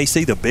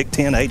WKAC, the Big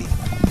 1080.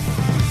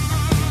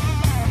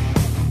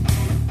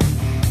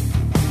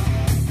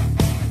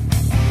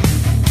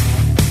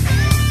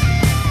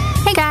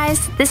 Hey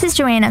guys, this is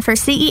Joanna for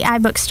CEI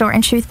Bookstore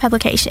and Truth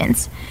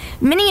Publications.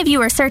 Many of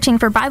you are searching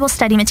for Bible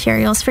study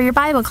materials for your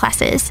Bible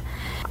classes.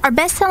 Our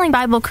best-selling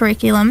Bible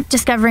curriculum,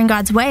 Discovering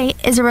God's Way,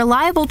 is a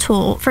reliable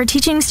tool for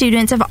teaching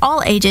students of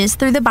all ages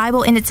through the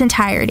Bible in its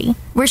entirety.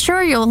 We're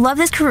sure you'll love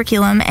this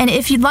curriculum, and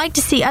if you'd like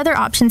to see other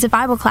options of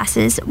Bible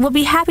classes, we'll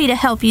be happy to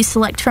help you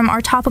select from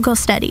our topical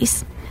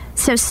studies.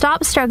 So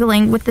stop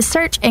struggling with the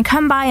search and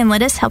come by and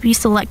let us help you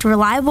select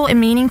reliable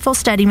and meaningful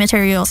study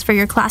materials for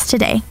your class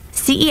today.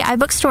 CEI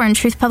Bookstore and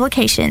Truth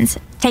Publications.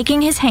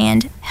 Taking his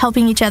hand,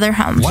 helping each other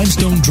home.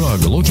 Limestone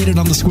Drug, located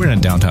on the square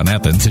in downtown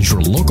Athens, is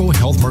your local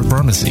Health Mart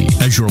pharmacy.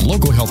 As your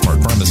local Health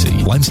Mart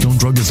pharmacy, Limestone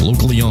Drug is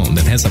locally owned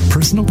and has a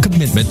personal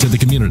commitment to the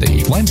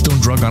community. Limestone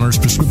Drug honors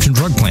prescription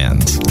drug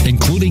plans,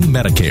 including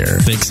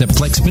Medicare. They accept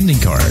flex spending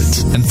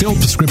cards and fill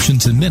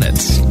prescriptions in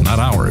minutes, not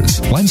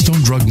hours.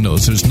 Limestone Drug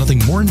knows there's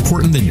nothing more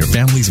important than your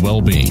family's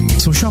well-being.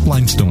 So shop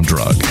Limestone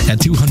Drug at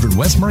 200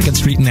 West Market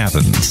Street in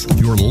Athens,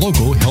 your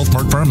local Health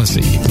Mart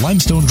pharmacy.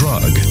 Limestone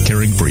Drug,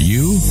 caring for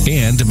you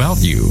and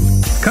about you.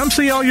 Come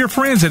see all your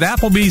friends at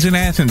Applebee's in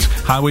Athens,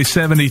 Highway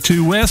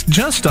 72 West,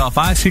 just off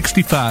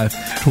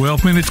I-65.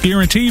 12 minutes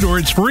guaranteed or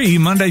it's free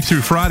Monday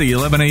through Friday,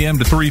 11 a.m.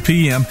 to 3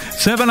 p.m.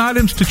 7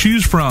 items to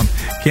choose from.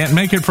 Can't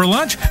make it for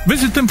lunch?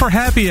 Visit them for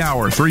happy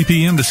hour, 3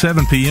 p.m. to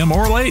 7 p.m.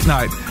 or late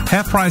night.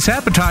 Half-price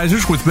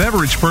appetizers with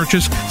beverage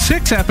purchase,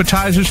 6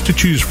 appetizers to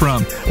choose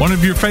from. One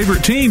of your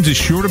favorite teams is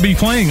sure to be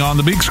playing on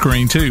the big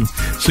screen, too.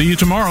 See you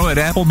tomorrow at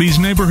Applebee's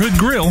Neighborhood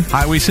Grill,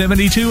 Highway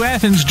 72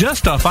 Athens,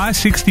 just off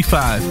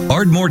I-65.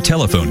 Ardmore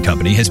Telephone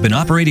Company has been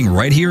operating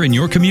right here in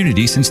your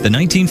community since the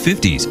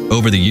 1950s.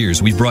 Over the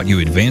years, we've brought you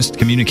advanced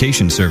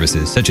communication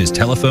services such as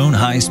telephone,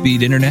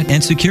 high-speed internet,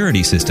 and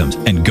security systems.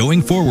 And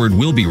going forward,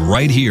 we'll be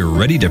right here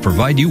ready to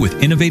provide you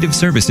with innovative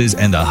services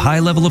and the high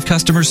level of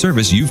customer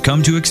service you've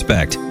come to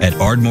expect. At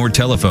Ardmore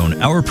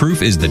Telephone, our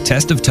proof is the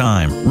test of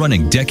time,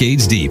 running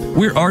decades deep.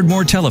 We're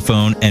Ardmore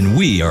Telephone, and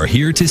we are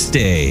here to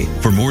stay.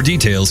 For more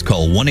details,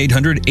 call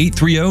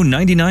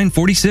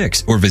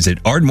 1-800-830-9946 or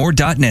visit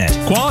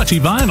ardmore.net. Quality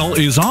Vinyl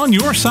is on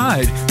your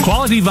side.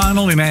 Quality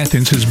Vinyl in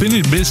Athens has been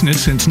in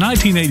business since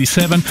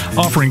 1987,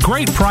 offering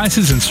great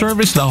prices and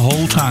service the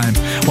whole time.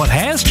 What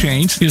has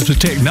changed is the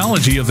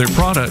technology of their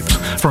products.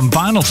 From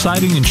vinyl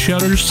siding and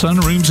shutters,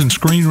 sunrooms and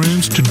screen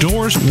rooms, to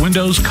doors,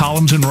 windows,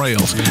 columns, and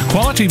rails.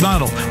 Quality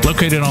Vinyl,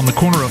 located on the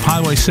corner of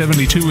Highway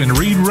 72 and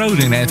Reed Road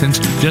in Athens,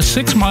 just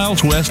 6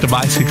 miles west of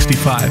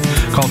I-65.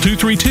 Call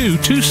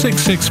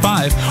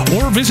 232-2665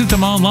 or visit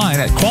them online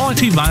at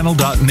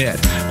qualityvinyl.net.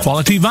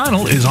 Quality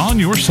Vinyl is on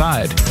your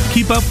side.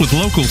 Keep up with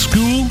local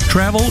school,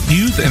 travel,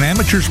 youth, and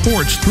amateur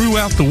sports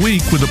throughout the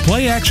week with a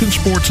Play Action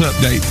Sports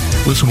Update.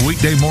 Listen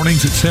weekday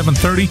mornings at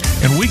 7:30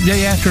 and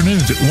weekday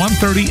afternoons at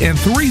 1:30 and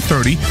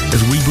 3:30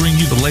 as we bring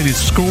you the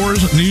latest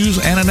scores, news,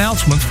 and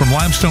announcements from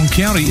Limestone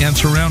County and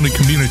surrounding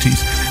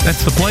communities.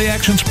 That's the Play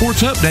Action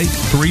Sports Update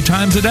 3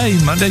 times a day,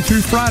 Monday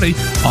through Friday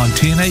on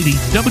 1080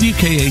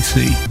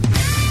 WKAC.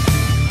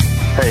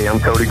 Hey, I'm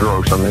Cody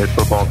Gross. I'm the head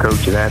football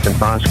coach at Athens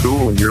High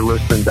School, and you're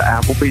listening to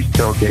Applebee's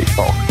Tailgate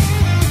Talk.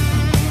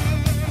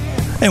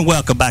 And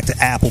welcome back to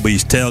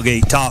Applebee's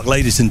Tailgate Talk,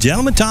 ladies and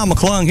gentlemen. Tom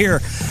McClung here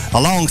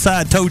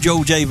alongside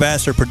Tojo J.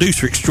 Vassar,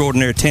 producer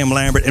extraordinaire Tim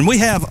Lambert. And we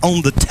have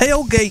on the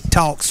Tailgate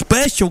Talk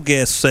special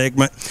guest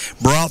segment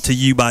brought to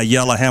you by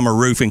Yellowhammer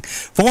Roofing,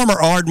 former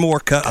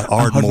Ardmore.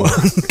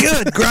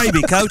 Good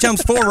gravy, coach. I'm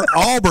former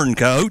Auburn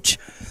coach,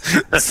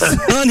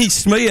 Sonny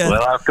Smith.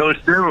 Well, I've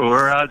coached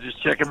everywhere. I was just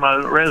checking my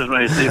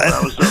resume to see if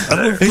I was up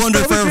there. I wonder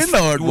if there was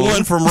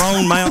one from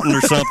Roan Mountain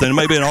or something.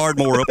 Maybe an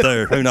Ardmore up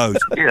there. Who knows?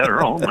 Yeah,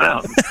 Roan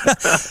Mountain.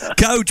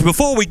 Coach,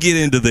 before we get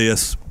into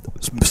this,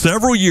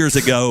 several years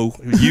ago,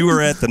 you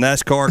were at the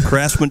NASCAR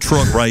Craftsman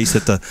Truck Race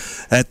at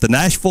the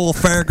Nashville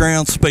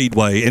Fairgrounds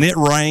Speedway, and it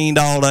rained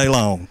all day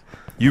long.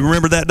 You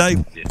remember that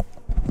day?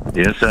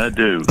 Yes, I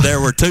do.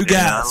 There were 2 guys.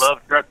 Yeah, I love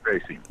truck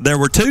racing. There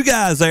were 2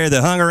 guys there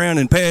that hung around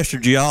and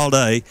pastured you all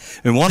day,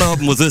 and one of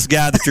them was this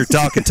guy that you're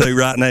talking to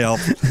right now,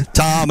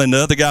 Tom, and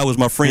the other guy was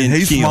my friend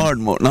He's Kim. smart.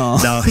 No.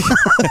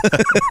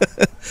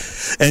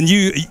 And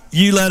you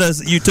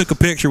took a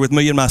picture with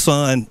me and my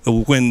son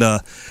when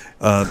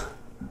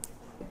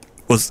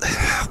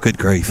good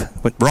grief,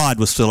 when Rod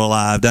was still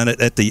alive down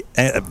at the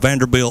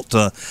Vanderbilt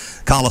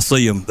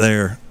Coliseum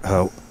there.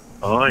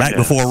 Back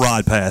before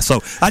Rod passed.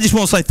 So I just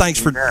want to say thanks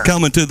for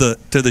coming to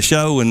the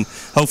show, and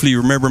hopefully you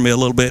remember me a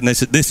little bit. And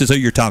this is who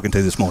you're talking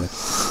to this morning.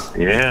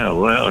 Yeah,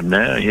 well,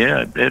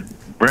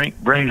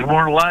 it brings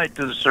more light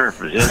to the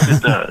surface. Yes,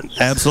 it does.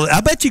 Absolutely.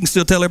 I bet you can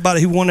still tell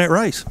everybody who won that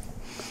race.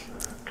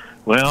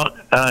 Well,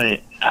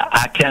 I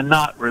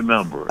cannot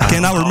remember. I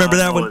cannot remember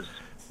that one.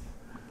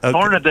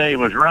 Hornaday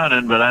was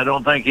running, but I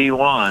don't think he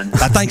won.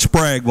 I think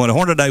Sprague won.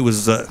 Hornaday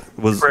was Sprague.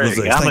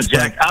 I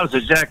was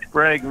a Jack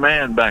Sprague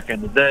man back in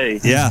the day.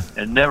 Yeah.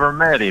 And never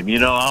met him. You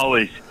know,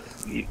 always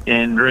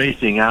in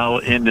racing, I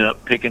ended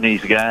up picking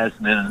these guys,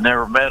 and then I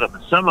never met them.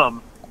 And some of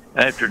them,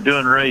 after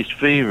doing Race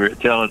Fever at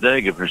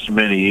Talladega for so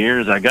many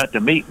years, I got to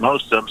meet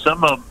most of them.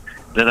 Some of them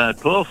that I'd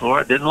pull for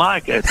I didn't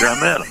like after I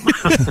met them.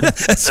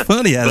 That's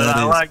funny how but that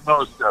I is. like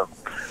most of them.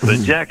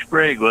 But Jack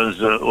Sprague was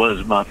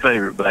my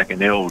favorite back in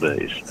the old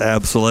days.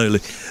 Absolutely.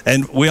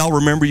 And we all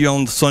remember you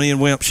on the Sonny and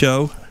Wimp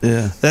show.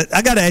 Yeah.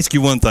 I got to ask you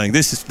one thing.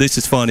 This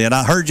is funny, and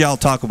I heard y'all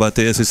talk about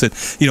this. It said,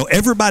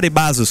 everybody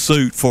buys a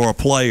suit for a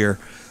player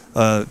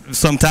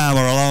sometime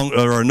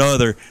or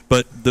another,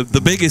 but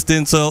the biggest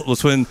insult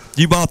was when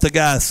you bought the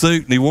guy a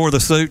suit and he wore the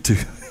suit to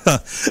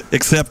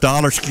accept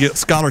honor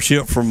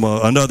scholarship from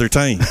another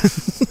team.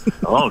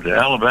 Oh, to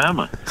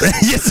Alabama.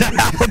 Yes,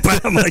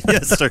 Alabama.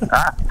 Yes, sir.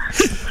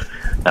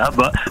 I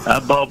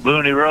bought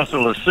Booney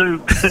Russell a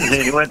suit,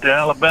 and he went to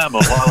Alabama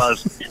while I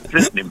was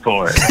fitting him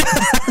for it.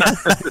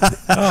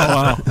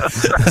 Oh,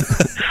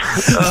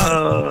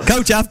 wow.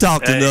 Coach, I've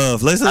talked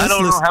enough. I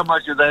don't know how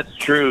much of that's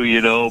true,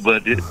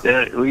 but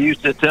we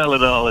used to tell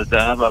it all the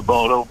time. I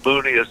bought old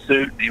Booney a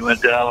suit, and he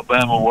went to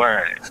Alabama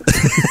wearing it.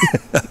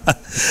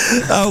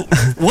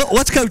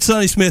 What's Coach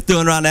Sonny Smith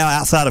doing right now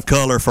outside of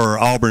color for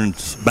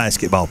Auburn's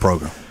basketball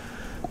program?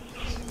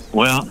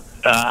 Well,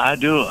 I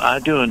do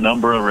a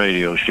number of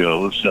radio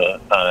shows,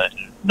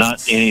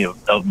 not any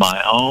of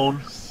my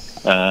own,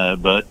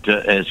 but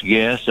as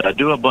guests, I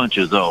do a bunch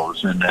of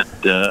those, and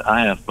that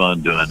I have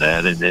fun doing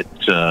that. And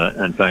it's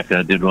in fact,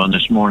 I did one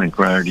this morning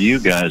prior to you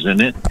guys,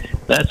 and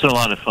that's a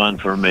lot of fun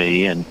for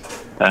me. And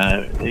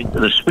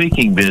the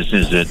speaking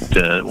business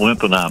that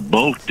Wimp and I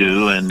both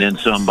do, and then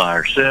some by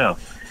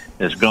ourselves,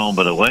 has gone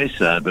by the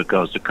wayside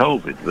because of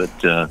COVID.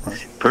 But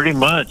pretty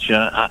much,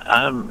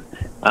 I'm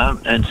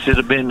instead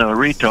of being a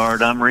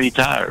retard, I'm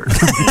retired.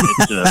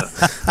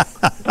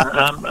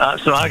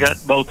 So I got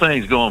both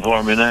things going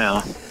for me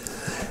now.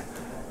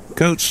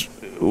 Coach,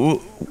 how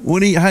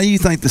do you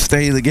think the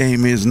state of the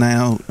game is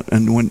now,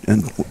 and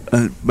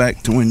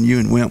back to when you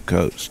and Wimp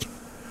coached?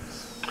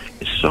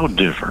 It's so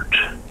different.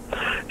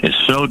 It's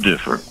so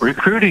different.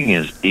 Recruiting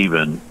is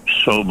even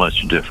so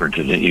much different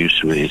than it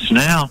used to be. It's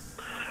now.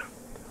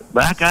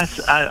 Back,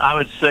 I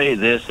would say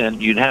this,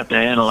 and you'd have to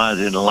analyze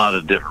it in a lot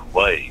of different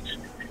ways.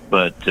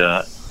 But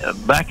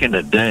back in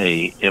the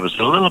day, it was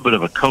a little bit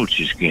of a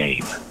coach's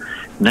game.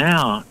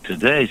 Now,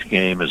 today's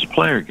game is a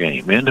player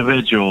game.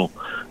 Individual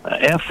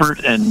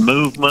effort and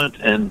movement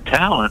and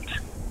talent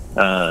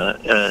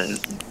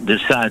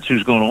decides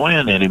who's going to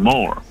win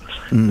anymore.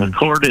 The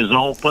court is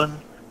open.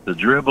 The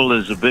dribble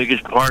is the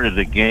biggest part of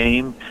the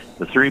game.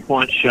 The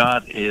three-point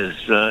shot is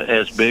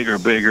as big or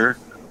bigger.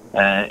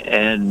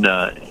 And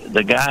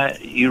the guy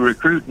you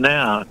recruit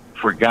now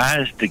for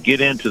guys to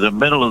get into the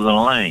middle of the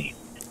lane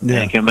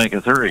and can make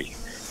a three.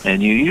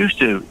 And you used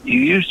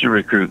to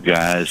recruit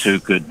guys who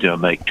could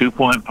make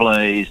 2-point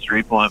plays,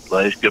 3-point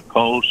plays, could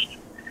post,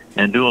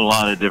 and do a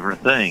lot of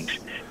different things.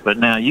 But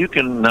now you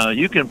can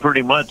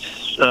pretty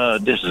much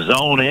just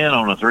zone in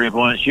on a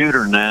 3-point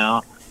shooter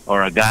now,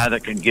 or a guy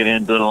that can get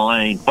into the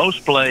lane.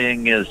 Post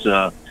playing is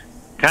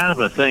kind of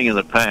a thing of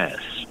the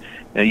past.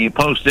 And you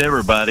post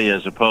everybody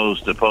as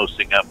opposed to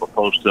posting up a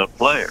post-up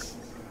player.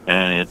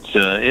 And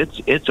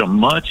it's a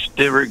much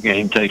different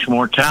game. Takes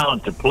more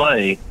talent to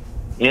play,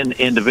 in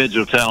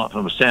individual talent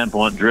from a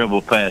standpoint,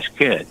 dribble, pass,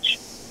 catch,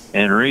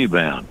 and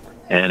rebound.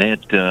 And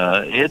it's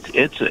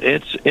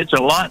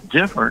a lot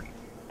different.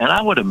 And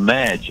I would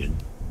imagine,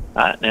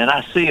 and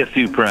I see a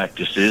few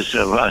practices.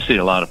 I see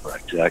a lot of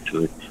practice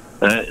actually.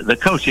 The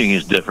coaching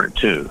is different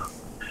too.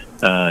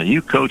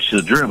 You coach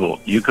the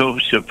dribble, you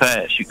coach the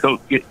pass, you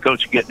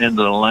coach getting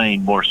into the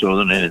lane more so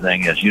than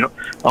anything else. The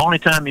only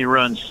time you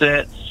run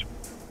set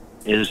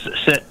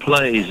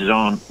plays is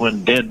on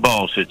when dead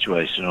ball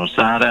situation, on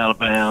side out of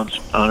bounds,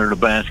 under the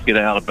basket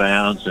out of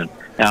bounds, and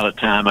out of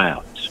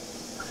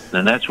timeouts.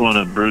 And that's one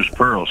of Bruce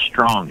Pearl's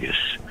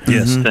strongest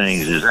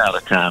things is out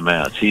of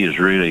timeouts. He is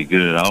really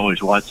good. I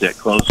always watch that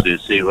closely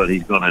to see what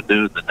he's going to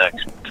do the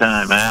next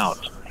time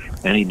out,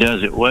 and he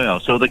does it well.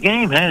 So the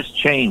game has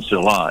changed a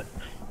lot.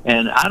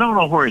 And I don't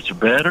know where it's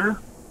better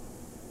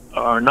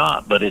or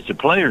not, but it's a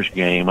player's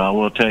game. I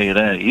will tell you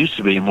that. It used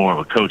to be more of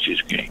a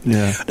coach's game.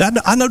 Yeah,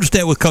 I noticed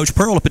that with Coach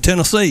Pearl up at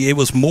Tennessee. He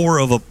was more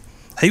of a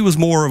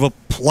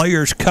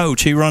player's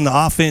coach. He run the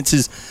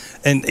offenses,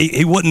 and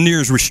he wasn't near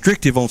as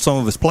restrictive on some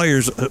of his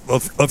players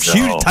of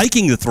shooting,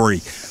 taking the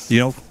three.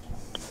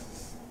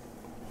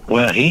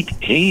 Well,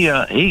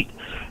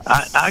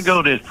 I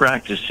go to his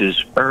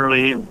practices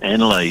early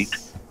and late.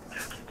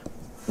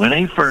 When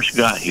he first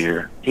got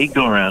here, he'd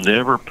go around to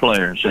every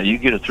player and say, "You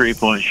get a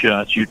 3-point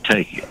shot, you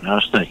take it." And I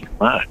was thinking,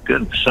 my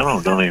goodness, some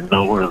of them don't even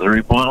know where the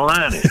 3-point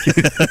line is.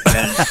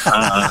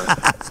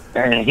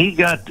 and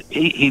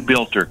he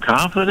built their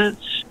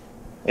confidence.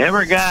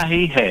 Every guy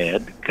he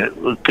had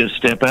could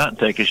step out and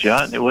take a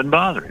shot, and it wouldn't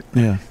bother him.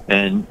 Yeah.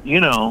 And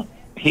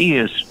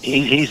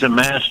he's a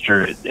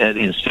master at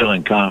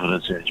instilling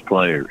confidence in his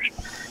players.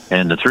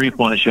 And the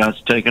 3-point shot's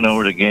taken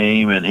over the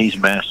game, and he's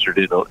mastered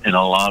it in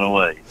a lot of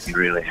ways. He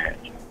really has.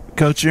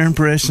 Coach, your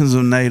impressions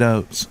of Nate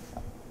Oates?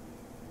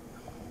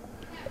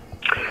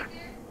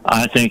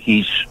 I think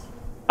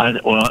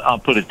I'll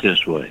put it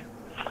this way.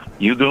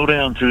 You go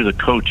down through the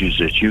coaches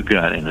that you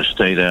got in the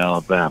state of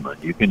Alabama.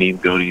 You can even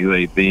go to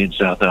UAB in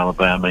South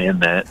Alabama and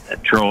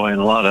Troy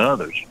and a lot of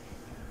others.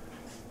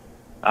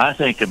 I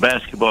think the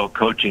basketball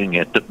coaching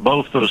at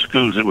both those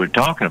schools that we're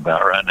talking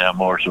about right now,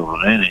 more so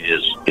than any,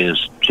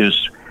 is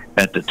just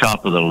at the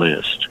top of the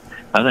list.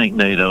 I think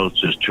Nate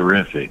Oates is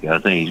terrific. I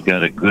think he's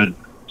got a good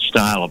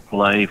style of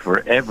play for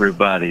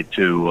everybody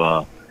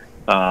to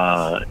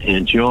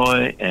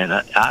enjoy, and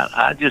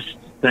I just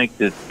think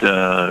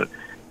that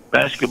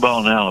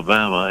basketball in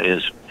Alabama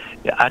is.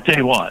 I tell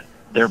you what,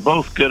 they're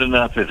both good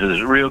enough. If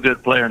there's a real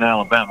good player in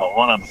Alabama,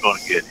 one of them's going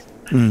to get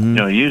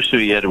it. Used to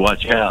you had to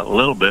watch out a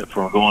little bit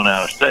from going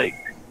out of state.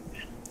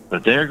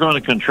 But they're going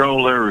to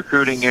control their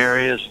recruiting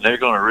areas. They're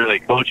going to really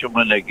coach them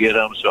when they get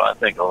them. So I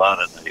think a lot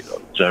of the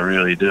votes. I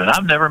really do. And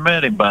I've never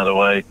met him, by the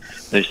way.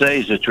 They say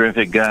he's a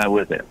terrific guy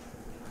with him.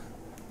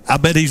 I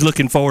bet he's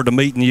looking forward to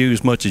meeting you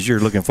as much as you're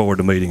looking forward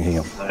to meeting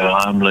him. Well,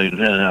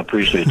 I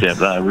appreciate that,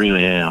 but I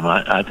really am.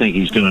 I think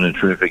he's doing a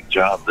terrific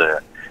job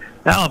there.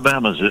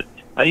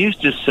 I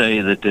used to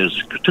say that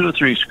there's 2 or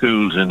 3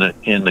 schools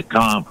in the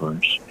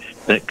conference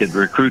that could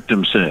recruit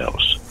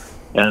themselves.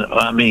 And,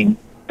 I mean,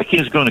 a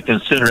kid's going to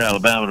consider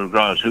Alabama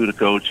regardless who the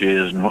coach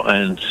is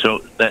and so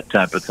that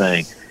type of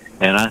thing.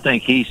 And I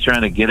think he's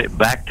trying to get it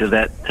back to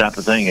that type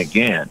of thing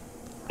again.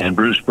 And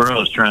Bruce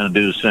Burrow is trying to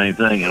do the same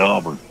thing at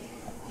Auburn.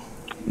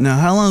 Now,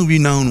 how long have you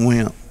known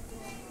Wimp?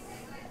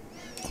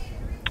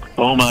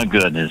 Oh my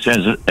goodness!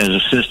 As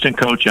assistant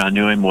coach, I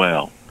knew him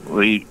well.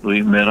 We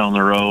met on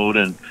the road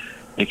and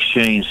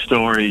exchanged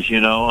stories,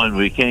 and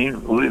we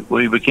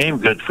became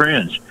good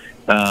friends.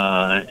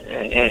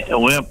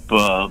 Wimp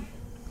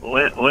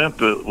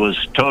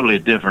was totally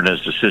different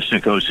as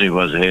assistant coach than he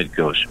was a head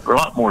coach. A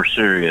lot more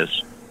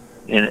serious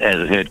as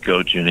a head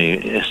coach, and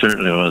he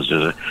certainly was.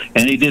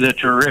 And he did a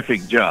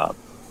terrific job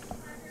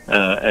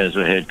as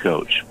a head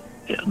coach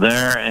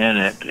there and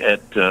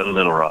at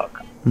Little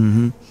Rock.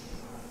 Mm-hmm.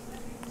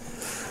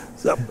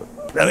 So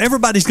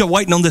everybody's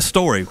waiting on this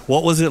story.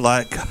 What was it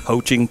like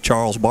coaching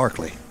Charles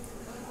Barkley?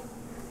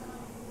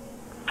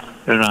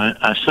 And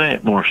I say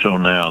it more so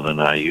now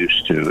than I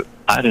used to.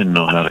 I didn't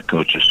know how to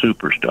coach a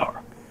superstar.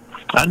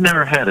 I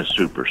never had a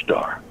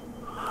superstar.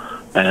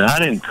 And I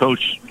didn't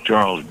coach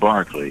Charles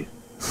Barkley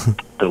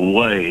the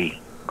way,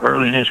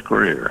 early in his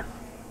career,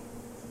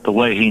 the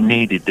way he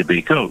needed to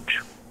be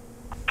coached.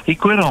 He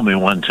quit on me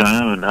one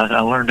time, and I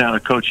learned how to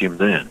coach him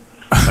then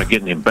by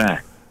getting him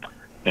back.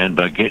 And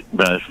by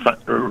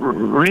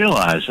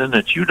realizing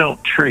that you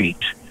don't treat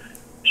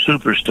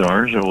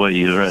superstars the way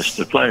you rest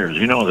the players.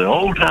 The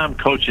old-time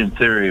coaching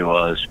theory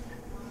was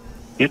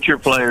get your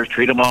players,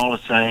 treat them all the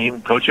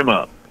same, coach them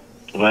up.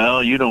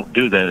 Well, you don't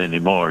do that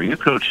anymore. You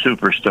coach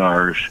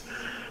superstars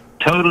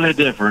totally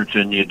different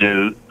than you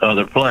do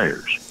other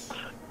players.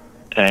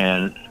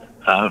 And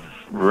I've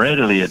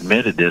readily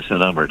admitted this a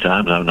number of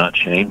times. I'm not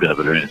ashamed of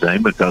it or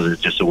anything because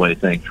it's just the way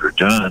things are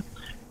done.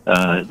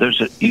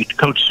 You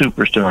coach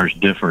superstars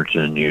different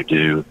than you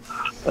do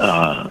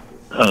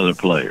other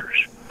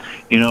players.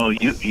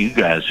 You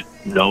guys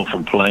know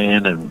from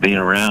playing and being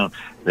around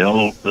the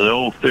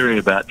old theory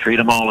about treat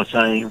them all the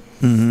same,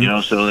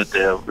 so that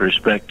they'll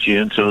respect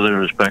you and so they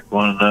respect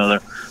one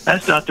another.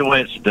 That's not the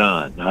way it's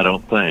done, I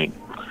don't think.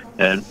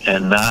 And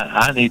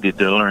I needed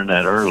to learn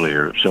that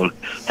earlier. So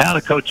how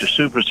to coach a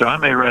superstar, I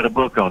may write a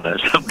book on that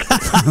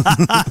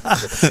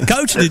sometime.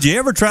 Coach, did you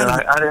ever try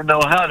I didn't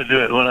know how to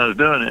do it when I was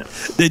doing it.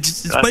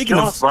 Speaking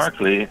of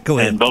Barkley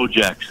and Bo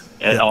Jackson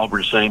at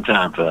Auburn, same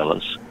time,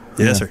 fellas.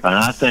 Yes, sir. And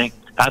I think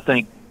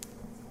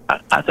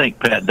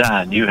Pat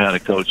Dye knew how to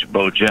coach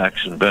Bo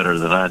Jackson better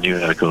than I knew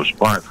how to coach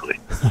Barkley.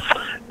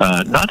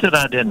 Not that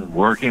I didn't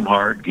work him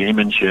hard, get him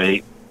in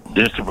shape,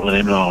 discipline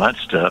him and all that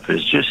stuff.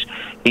 It's just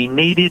he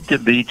needed to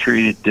be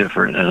treated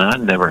different. And I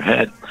never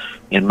had,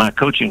 in my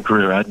coaching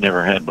career, I'd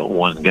never had but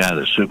one guy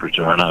that's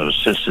superstar, and I was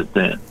assistant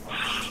then.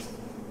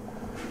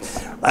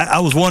 I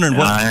was wondering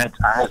what... I had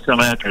some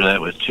after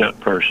that with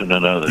Chuck Person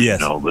and others,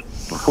 but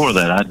before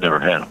that, I'd never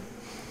had them.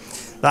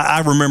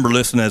 I remember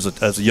listening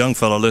as a young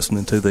fellow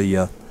listening to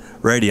the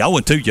radio. I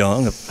wasn't too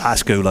young, high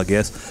school, I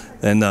guess,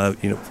 and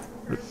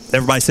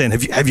everybody saying,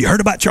 "Have you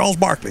heard about Charles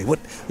Barkley?"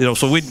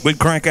 So we'd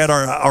crank out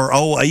our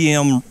old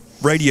AM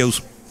radio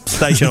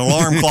station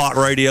alarm clock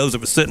radios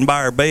that was sitting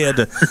by our bed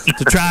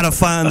to try to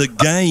find the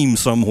game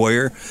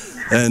somewhere,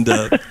 and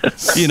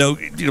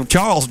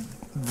Charles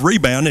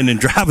rebounding and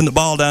driving the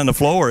ball down the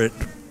floor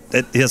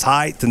at his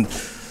height and.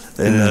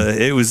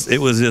 It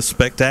was just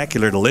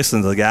spectacular to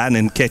listen to the guy and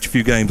then catch a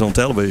few games on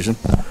television.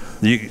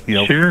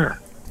 Sure.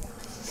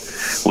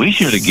 We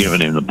should have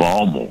given him the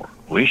ball more.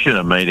 We should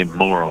have made him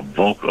more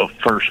a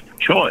first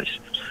choice.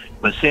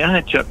 But see, I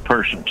had Chuck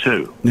Person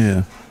too.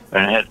 Yeah.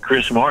 And I had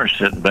Chris Morris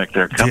sitting back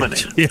there coming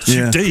in. Yes,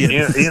 you did.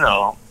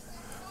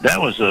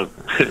 That was a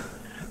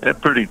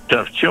pretty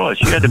tough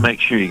choice. You had to make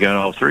sure you got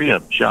all three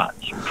of them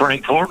shots.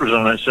 Frank Ford was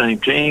on that same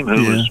team,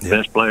 who was the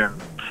best player in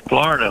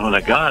Florida when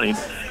I got him.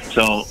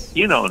 So,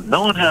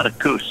 knowing how to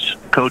coach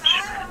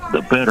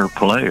the better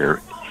player,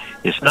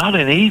 it's not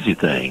an easy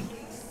thing.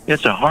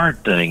 It's a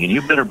hard thing, and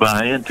you better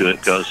buy into it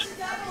because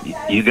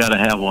you got to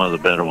have one of the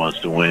better ones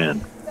to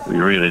win.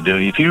 You really do.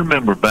 If you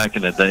remember back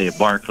in the day of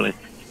Barkley,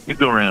 you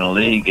go around a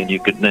league and you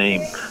could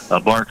name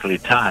a Barkley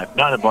type,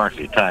 not a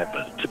Barkley type,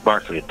 but a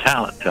Barkley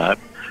talent type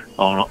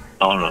on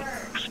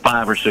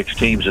 5 or 6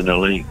 teams in the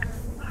league.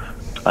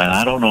 And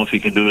I don't know if you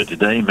can do it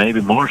today, maybe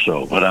more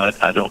so, but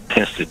I don't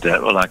test it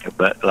that way like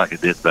I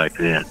did back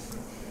then.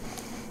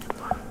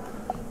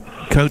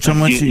 Coach, how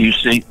much you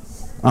see?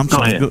 I'm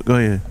sorry. Go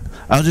ahead.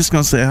 I was just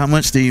going to say, how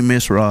much do you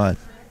miss Rod?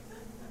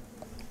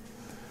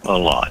 A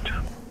lot.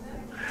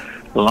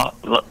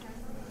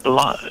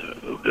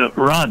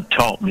 Rod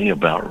taught me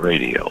about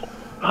radio.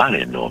 I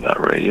didn't know about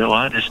radio.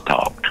 I just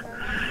talked.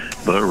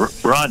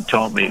 But Rod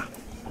taught me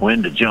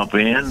when to jump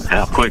in,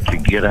 how quick to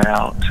get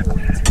out,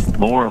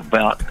 more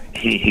about,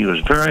 he was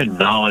very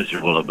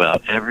knowledgeable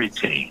about every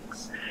team.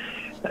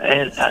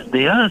 And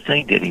the other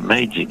thing that he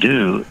made you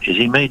do is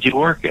he made you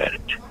work at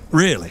it.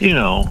 Really? You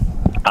know,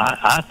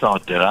 I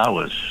thought that I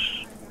was,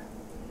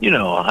 you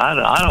know, I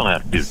don't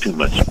have to do too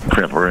much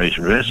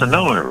preparation for this. I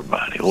know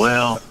everybody.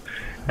 Well,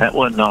 that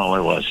wasn't all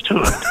there was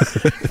to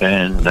it.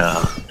 And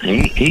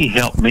he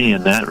helped me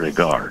in that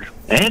regard.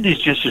 Andy's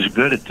just as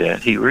good at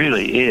that. He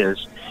really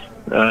is.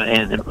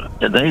 And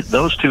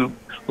those two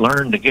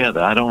learned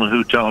together. I don't know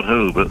who taught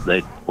who, but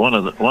one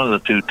of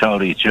the two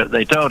taught each other.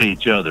 They taught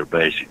each other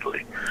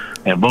basically,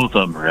 and both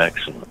of them are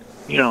excellent.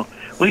 You know,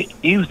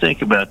 you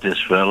think about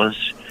this,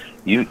 fellas.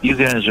 You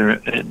guys are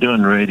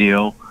doing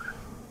radio.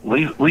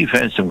 We've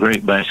had some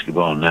great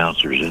basketball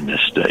announcers in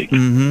this state.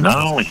 Mm-hmm. Not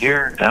only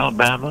here,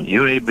 Alabama,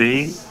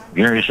 UAB,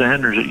 Gary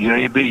Sanders at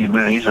UAB.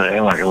 Man, he's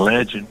like a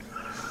legend.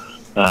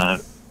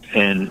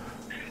 And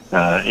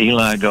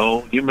Eli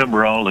Gold. You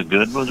remember all the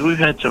good ones? We've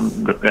had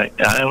some. I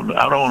don't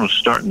want to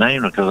start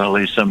naming because I'll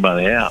leave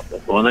somebody out.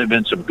 But, well, there've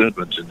been some good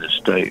ones in this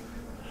state.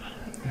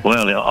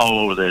 Well, all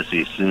over the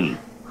SEC.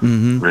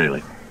 Mm-hmm.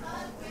 Really.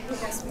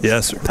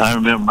 Yes, sir. I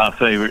remember my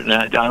favorite.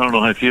 I don't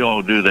know if you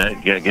all do that.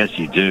 I guess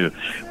you do.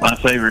 My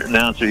favorite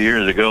announcer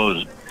years ago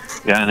was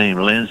a guy named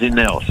Lindsey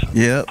Nelson.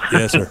 Yep.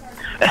 Yes, sir.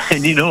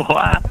 And you know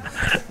why?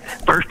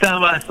 First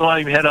time I saw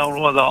him, he had on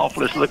one of the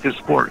awfulest looking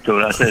sport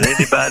coat. I said,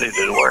 anybody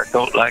that wear a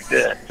coat like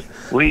that,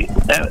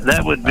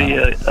 that would be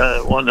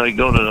one that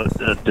go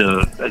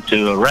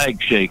to a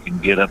rag shake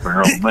and get up and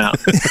roll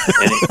mountain.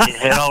 And it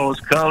had all those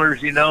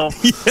colors, you know.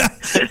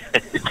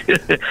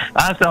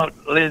 I thought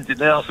Lindsey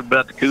Nelson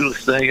about the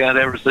coolest thing I'd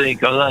ever seen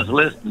because I was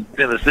listening to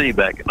Tennessee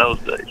back in those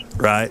days.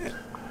 Right.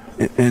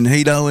 And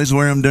he'd always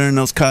wear them during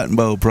those Cotton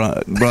Bowl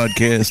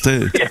broadcasts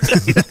too. Yeah,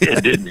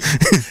 didn't he?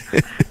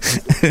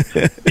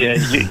 Yeah,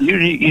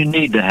 you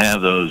need to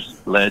have those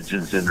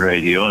legends in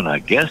radio, and I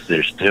guess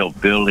they're still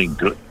building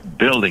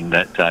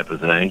that type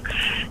of thing.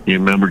 You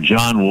remember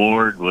John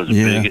Ward was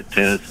big at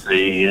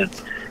Tennessee, and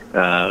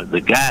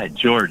the guy at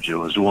Georgia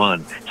was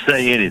one.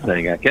 Say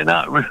anything. I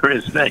cannot remember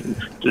his name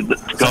to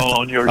call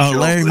on your show.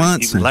 Larry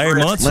Munson.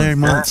 Larry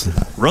Munson.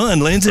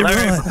 Run, Lindsey,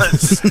 run.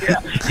 Yeah,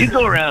 you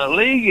go around the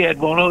league, you had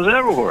one of those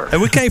everywhere. And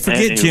we can't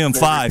forget Jim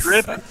Fife.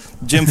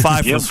 Jim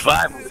Fife was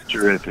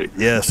terrific.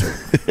 Yes, sir.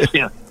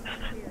 Yeah.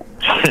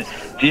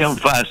 Jim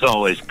Fife's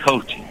always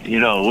coaching.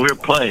 You know, we're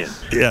playing.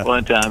 Yeah.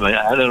 One time,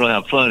 I don't know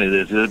how funny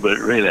this is, but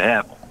it really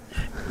happened.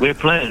 We're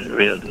playing,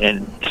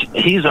 and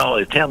he's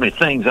always telling me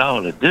things I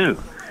ought to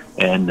do.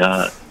 And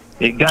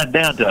it got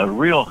down to a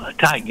real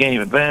tight game. He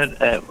was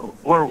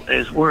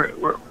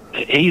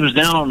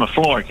down on the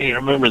floor. I can't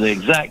remember the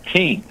exact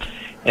team.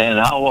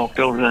 And I walked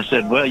over and I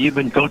said, "Well, you've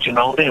been coaching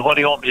all day. What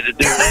do you want me to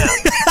do now?"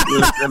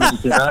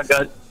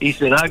 He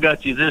said, "I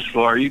got you this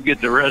far. You get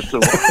the rest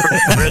of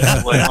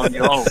the way on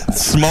your own."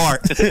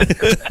 Smart.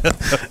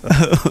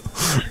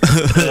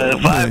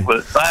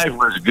 Five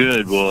was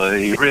good, boy.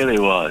 He really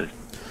was.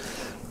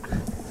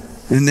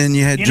 And then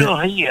you had,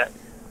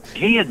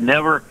 he had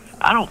never.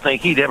 I don't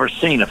think he'd ever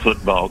seen a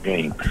football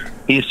game.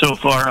 He's so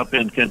far up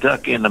in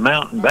Kentucky in the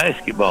mountain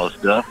basketball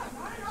stuff,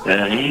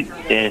 and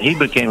he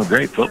became a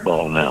great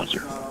football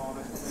announcer.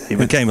 He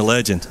became a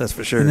legend, that's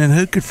for sure. And then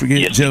who could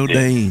forget Joe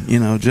Dean? You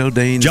know, Joe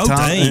Dean, Tom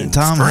Hammond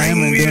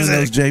doing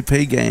those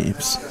JP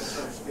games.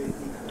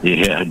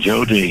 Yeah,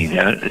 Joe Dean.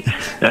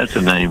 That's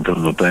a name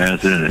from the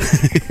past, isn't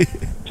it?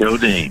 Joe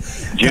Dean,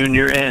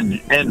 Junior and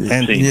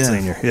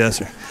Senior. Yes,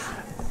 sir.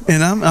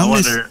 And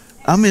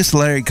I miss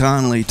Larry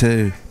Conley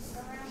too.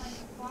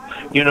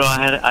 You know,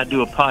 I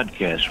do a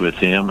podcast with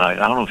him. I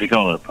don't know if you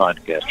call it a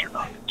podcast or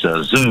not. It's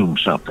a Zoom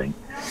something.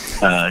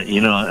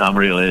 You know, I'm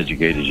real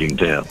educated, as you can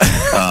tell.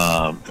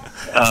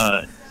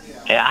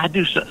 I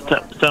do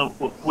some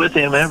with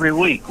him every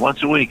week,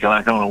 once a week,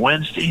 like on a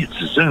Wednesday.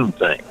 It's a Zoom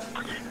thing,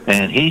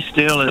 and he's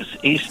still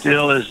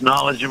as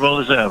knowledgeable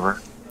as ever,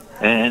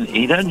 and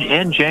he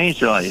hadn't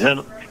changed a lot. He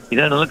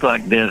doesn't look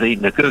like death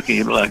eating a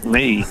cookie like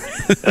me.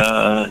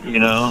 You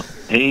know,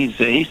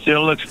 he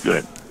still looks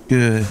good.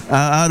 Good.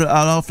 I'd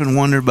often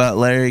wonder about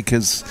Larry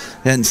because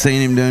I hadn't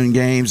seen him doing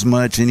games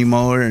much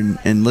anymore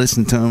and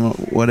listened to him,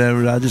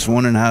 whatever. I just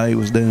wondering how he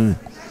was doing.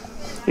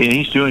 Yeah,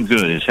 he's doing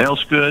good. His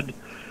health's good.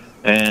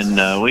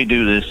 And we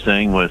do this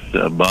thing with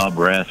Bob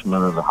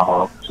Rathman of the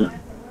Hawks. And,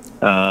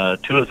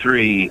 2 or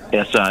 3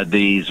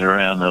 SIDs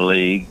around the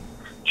league.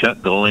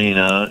 Chuck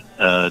Galena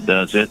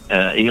does it.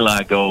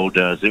 Eli Gold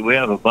does it. We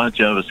have a bunch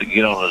of us that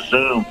get on a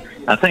Zoom.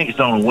 I think it's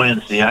on a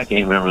Wednesday. I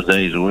can't remember the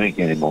days of the week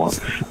anymore.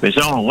 But it's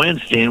on a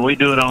Wednesday, and we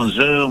do it on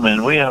Zoom,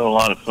 and we have a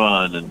lot of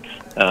fun.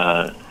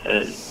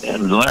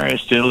 And Larry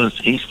still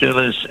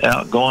is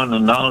outgoing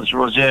and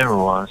knowledgeable as he ever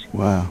was.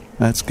 Wow,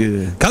 that's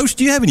good. Coach,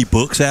 do you have any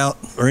books out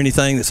or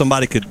anything that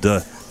somebody could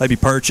maybe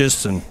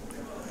purchase? And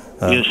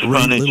it's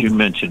funny that you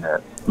mentioned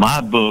that. My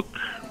book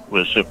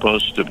was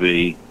supposed to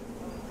be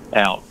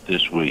out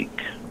this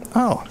week.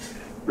 Oh.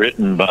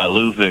 Written by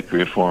Lou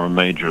Vickery, former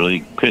Major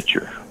League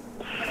pitcher.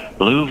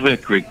 Lou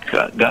Vickery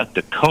got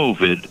the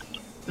COVID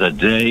the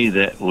day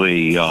that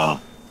we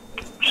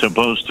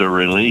supposed to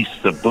release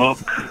the book,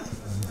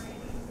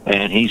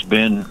 and he's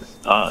been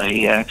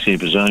he actually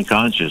was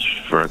unconscious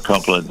for a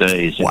couple of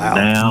days. Wow.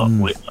 And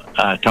now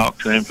I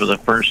talked to him for the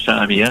first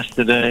time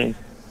yesterday,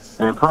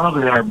 and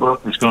probably my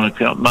book's going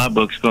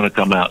to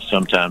come out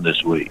sometime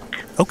this week.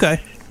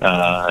 Okay.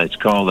 It's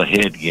called The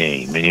Head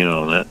Game, and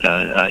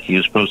he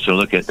was supposed to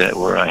look at that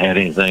where I had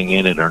anything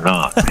in it or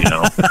not,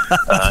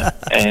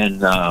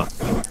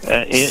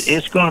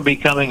 it's going to be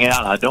coming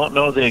out. I don't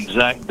know the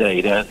exact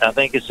date. I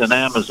think it's an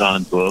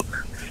Amazon book.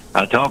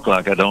 I talk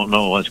like I don't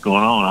know what's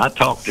going on. I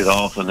talked it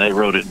off, and they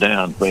wrote it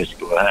down,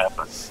 basically what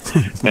happened.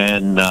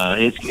 And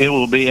it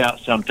will be out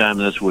sometime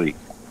this week.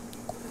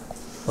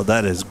 Well,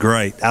 that is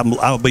great.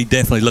 I'll be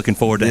definitely looking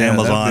forward to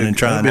Amazon and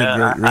trying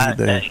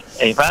to.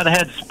 If I'd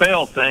had to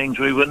spell things,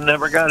 we would have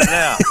never got it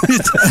out.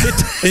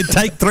 It'd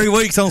take 3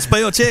 weeks on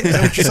spell check. Is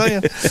that what you're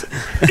saying?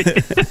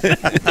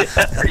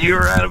 You're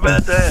right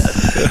about that.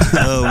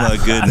 Oh my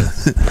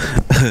goodness.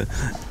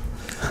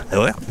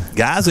 Well,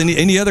 guys,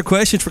 any other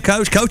questions for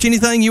Coach? Coach,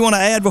 anything you want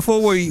to add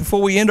before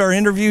we end our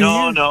interview?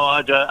 No.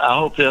 I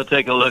hope they'll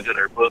take a look at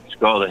our book. It's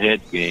called The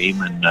Head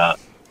Game, and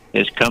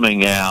it's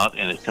coming out,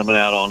 and it's coming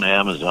out on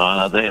Amazon.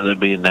 I think there'll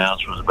be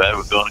announcements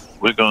about it.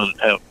 We're going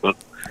to have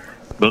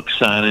book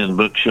signing and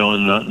book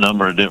showing a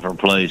number of different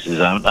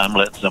places. I'm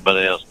letting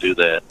somebody else do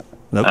that.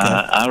 Okay.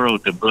 I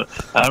wrote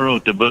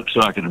the book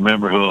so I could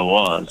remember who it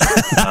was,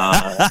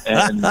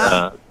 and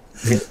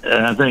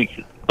I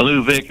think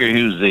Lou Vicker,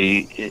 who's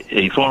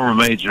a former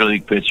major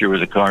league pitcher with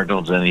the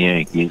Cardinals and the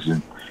Yankees,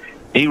 and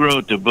he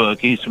wrote the book.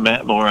 He's from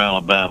Atmore,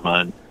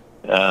 Alabama, and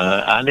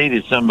I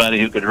needed somebody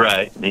who could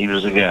write, and he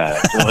was a guy.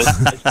 So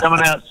it's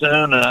coming out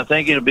soon, and I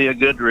think it'll be a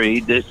good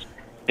read.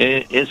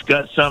 It's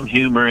got some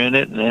humor in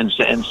it, and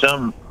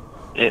some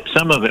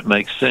of it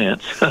makes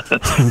sense. Got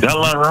a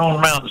lot of Roan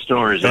Mountain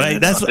stories in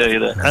it, I'll tell you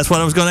that. That's what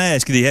I was going to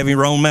ask you. Do you have any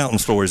Roan Mountain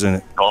stories in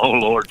it? Oh,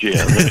 Lord,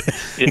 yeah.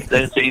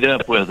 Let's eat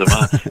up with them.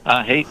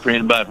 I hate for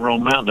anybody from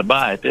Roan Mountain to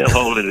buy it. They'll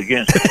hold it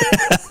against me.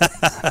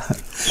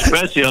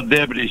 Especially on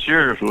deputy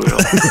sheriffs will.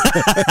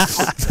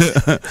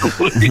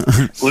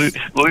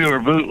 we were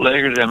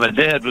bootleggers, and my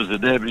dad was the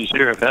deputy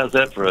sheriff. How's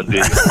that for a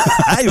deal?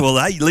 Hey, well,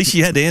 at least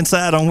you had the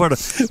inside on where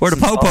the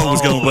popo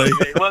was going to be.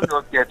 He wasn't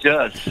going to catch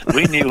us.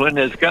 We knew when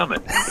it was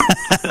coming.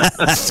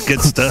 That's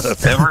good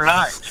stuff. Every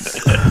night.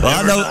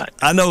 Well,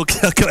 I know.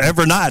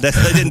 Every night. They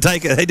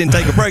didn't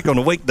take a break on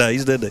the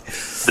weekdays, did they?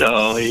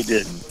 No, he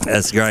didn't.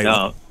 That's great.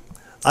 No,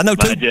 I know.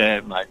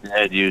 My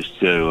dad used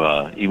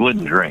to. He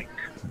wouldn't drink.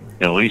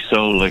 We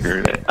sold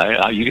liquor.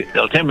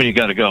 They'll tell me you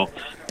got to go,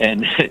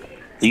 and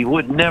he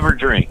would never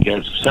drink.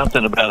 There's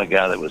something about a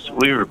guy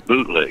we were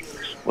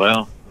bootleggers.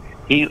 Well,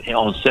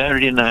 on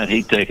Saturday night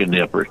he'd take a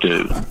nip or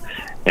two,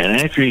 and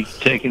after he'd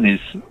taken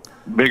his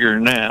bigger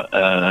nip,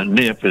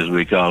 as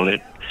we call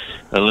it,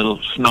 a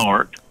little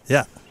snort.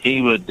 Yeah.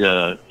 He would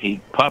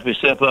he'd pop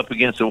himself up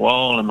against the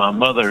wall, and my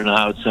mother and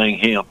I would sing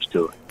hymns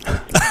to him.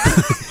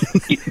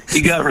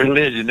 He got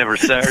religion every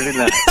Saturday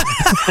night.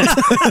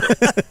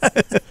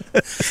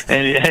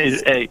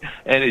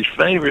 and his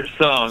favorite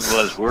song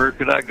was "Where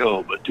Could I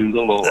Go But to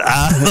the Lord."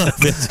 I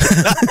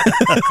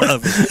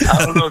love it.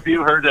 I don't know if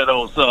you heard that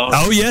old song.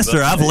 Oh yes,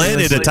 sir. I've led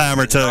it a time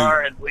or two.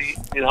 And we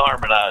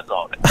harmonize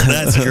on it.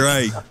 That's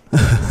great.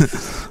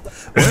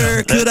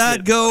 Where could I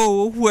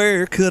go?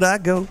 Where could I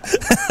go?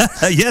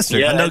 Yes, sir.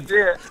 Yeah, I know. that's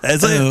it.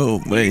 That's it. Oh,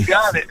 man. You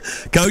got it.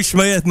 Coach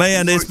Smith,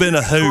 man, it's been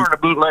a hoot. You weren't a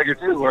bootlegger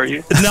too, were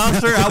you? No,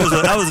 sir. I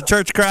was a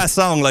Church of Christ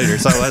song leader.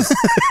 So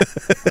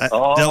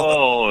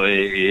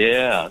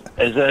yeah.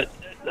 Is that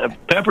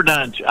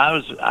Pepperdine?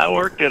 I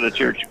worked at a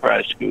Church of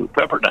Christ school,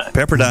 Pepperdine.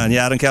 Pepperdine,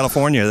 yeah, out in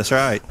California. That's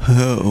right.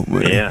 Oh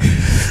man. Yeah,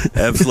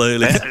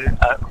 absolutely.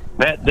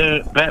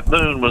 Pat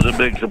Boone was a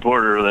big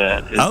supporter of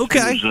that.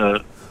 Okay.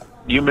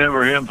 You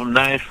remember him from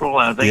Nashville?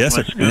 I think yes,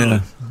 he sir.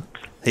 went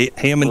Yeah.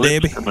 Him and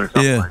Debbie.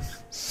 Yeah.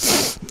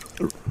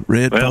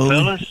 Red Well, Polo.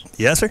 fellas.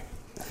 Yes, sir.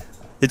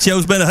 The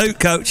show's been a hoot,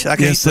 Coach. I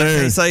can't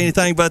say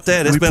anything but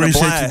that. It's been a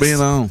blast. We appreciate you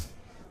being on.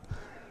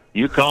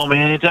 You call me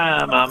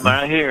anytime. I'm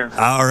right here.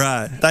 All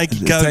right. Thank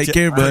you, Coach. Take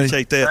care, buddy.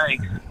 Appreciate that.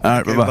 Thanks. All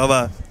right, bye-bye.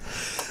 Bye-bye.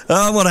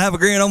 I'm going to have a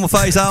grin on my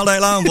face all day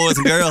long, boys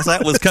and girls.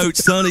 That was Coach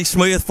Sonny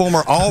Smith,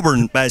 former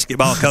Auburn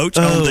basketball coach,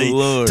 on the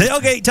Lord.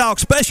 Tailgate Talk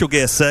special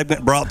guest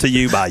segment brought to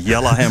you by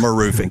Yellowhammer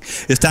Roofing.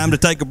 It's time to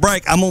take a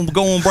break. I'm going to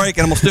go on break,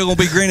 and I'm still going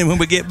to be grinning when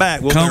we get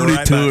back. We'll Comedy be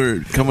right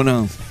tour back. coming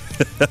on.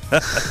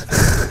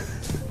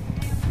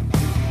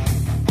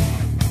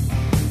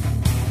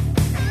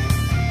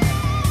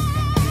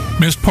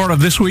 Missed part of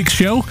this week's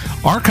show?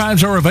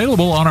 Archives are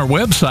available on our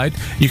website.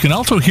 You can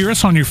also hear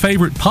us on your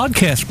favorite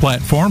podcast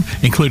platform,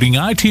 including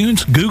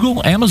iTunes,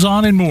 Google,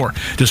 Amazon, and more.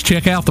 Just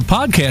check out the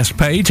podcast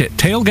page at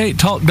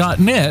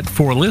tailgatetalk.net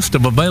for a list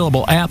of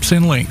available apps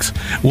and links.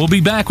 We'll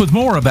be back with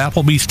more of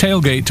Applebee's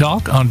Tailgate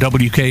Talk on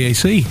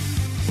WKAC.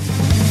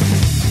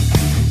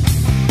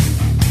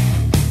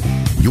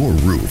 Your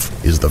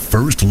roof is the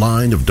first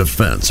line of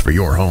defense for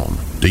your home.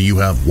 Do you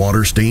have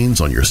water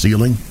stains on your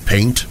ceiling,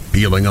 paint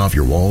peeling off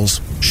your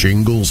walls,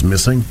 shingles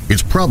missing?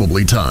 It's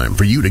probably time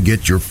for you to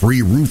get your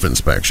free roof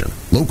inspection.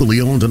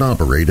 Locally owned and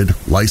operated,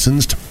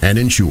 licensed, and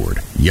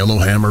insured.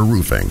 Yellowhammer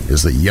Roofing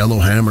is the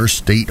Yellowhammer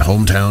State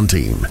hometown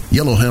team.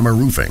 Yellowhammer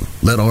Roofing.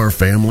 Let our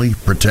family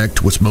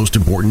protect what's most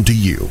important to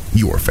you,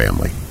 your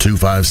family.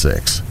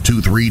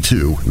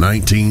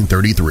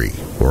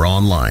 256-232-1933 or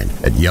online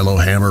at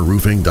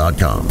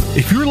yellowhammerroofing.com.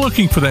 If you're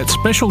looking for that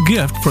special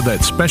gift for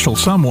that special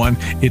someone,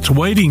 it's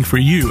waiting for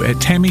you at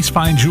Tammy's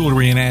Fine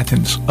Jewelry in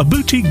Athens, a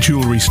boutique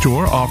jewelry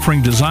store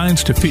offering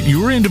designs to fit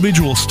your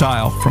individual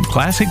style from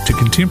classic to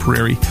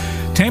contemporary.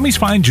 Tammy's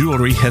Fine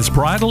Jewelry has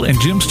bridal and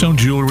gemstone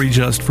jewelry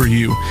just for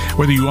you.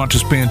 Whether you want to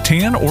spend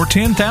 $10,000 or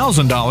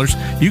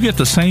 $10,000, you get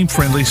the same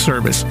friendly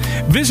service.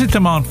 Visit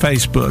them on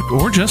Facebook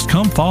or just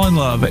come fall in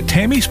love at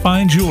Tammy's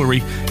Fine Jewelry,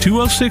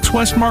 206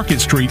 West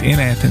Market Street in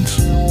Athens.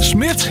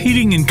 Smith's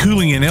Heating and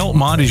Cooling in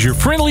Elkmont is your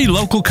friendly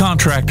local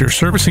contractor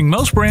servicing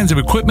most brands of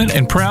equipment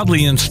and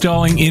proudly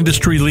installing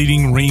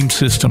industry-leading Rheem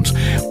systems.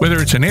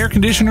 Whether it's an air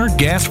conditioner,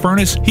 gas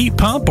furnace, heat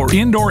pump, or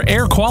indoor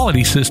air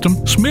quality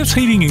system, Smith's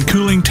Heating and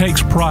Cooling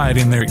takes pride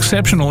in their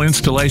exceptional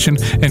installation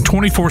and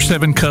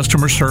 24/7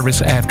 customer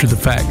service after the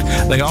fact.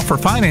 They offer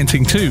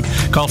financing too.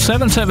 Call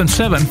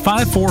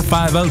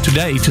 777-5450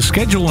 today to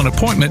schedule an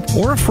appointment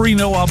or a free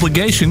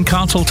no-obligation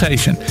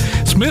consultation.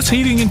 Smith's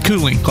Heating and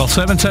Cooling. Call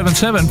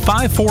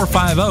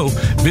 777-5450.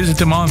 Visit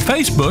them on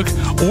Facebook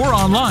or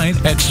online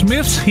at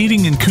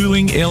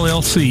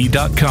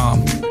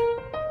smithsheatingandcoolingllc.com.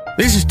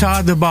 This is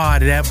Todd the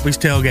Bod at Applebee's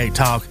Tailgate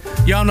Talk.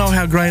 Y'all know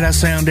how great I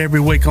sound every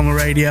week on the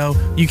radio.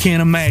 You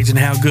can't imagine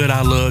how good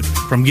I look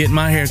from getting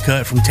my hair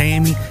cut from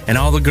Tammy and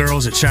all the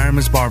girls at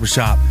Shireman's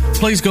Barbershop.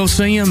 Please go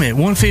see them at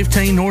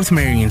 115 North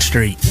Marion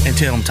Street and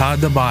tell them Todd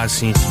the Bod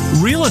sent you.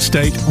 Real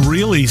estate,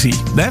 real easy.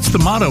 That's the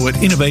motto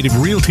at Innovative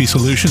Realty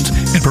Solutions,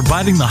 and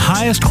providing the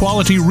highest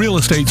quality real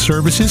estate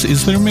services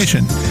is their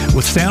mission.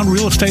 With sound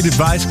real estate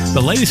advice,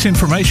 the latest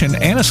information,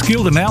 and a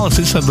skilled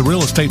analysis of the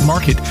real estate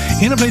market,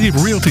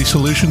 Innovative Realty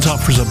Solutions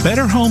offers a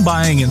better home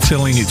buying and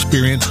selling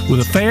experience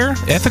with a fair,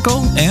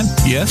 ethical, and,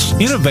 yes,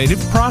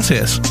 innovative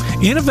process.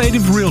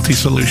 Innovative Realty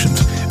Solutions.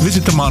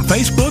 Visit them on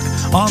Facebook,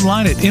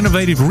 online at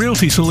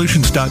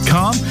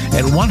innovativerealtysolutions.com,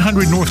 at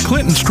 100 North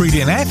Clinton Street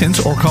in Athens,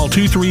 or call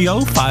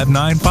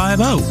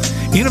 230-5950.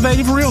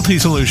 Innovative Realty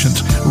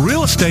Solutions.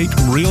 Real estate,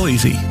 real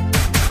easy.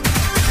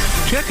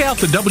 Check out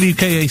the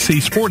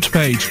WKAC sports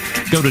page.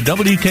 Go to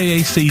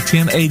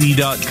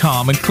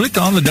WKAC1080.com and click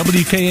on the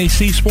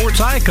WKAC sports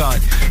icon.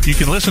 You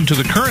can listen to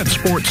the current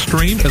sports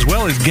stream as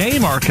well as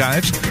game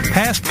archives,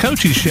 past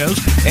coaches shows,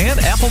 and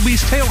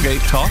Applebee's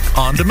Tailgate Talk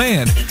on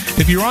demand.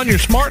 If you're on your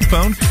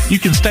smartphone, you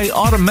can stay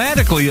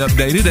automatically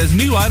updated as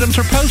new items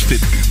are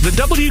posted. The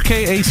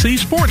WKAC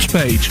sports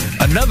page.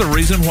 Another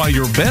reason why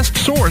your best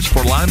source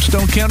for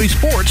Limestone County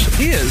sports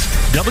is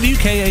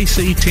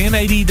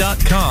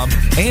WKAC1080.com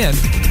and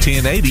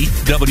 1080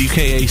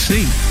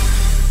 WKAC.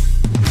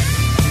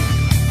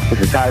 This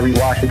is Tyree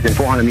Washington,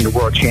 400-meter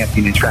world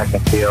champion in track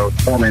and field,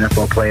 former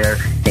NFL player,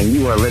 and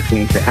you are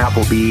listening to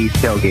Applebee's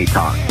Tailgate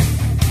Talk.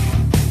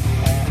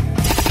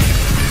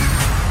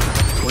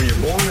 When you're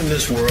born in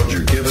this world,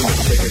 you're given a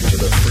ticket to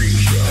the freak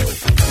show.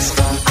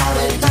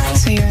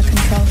 So you're a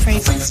control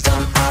freak?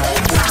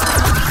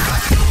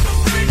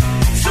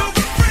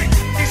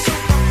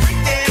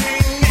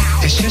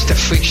 It's just a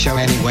freak show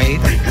anyway.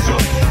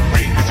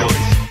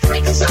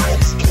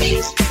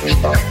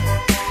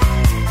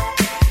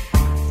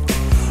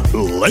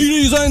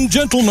 Ladies and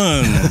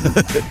gentlemen,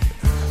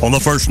 on the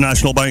First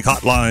National Bank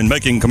Hotline,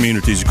 making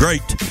communities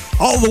great,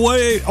 all the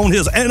way on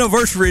his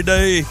anniversary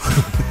day,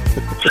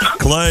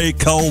 Clay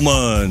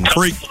Coleman,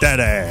 Freak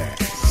Daddy.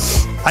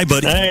 Hey,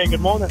 buddy. Hey,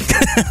 good morning.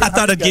 I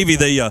thought I'd give you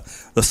the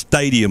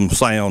stadium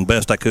sound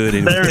best I could.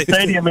 There's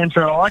stadium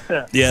intro. I like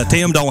that. Yeah,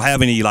 Tim don't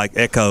have any like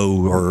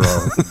echo or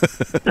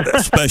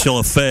special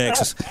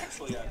effects.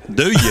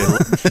 Do you?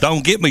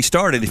 Don't get me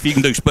started if you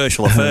can do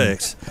special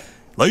effects.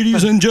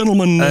 Ladies and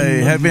gentlemen.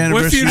 Hey, happy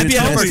anniversary.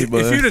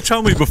 Well, if you'd have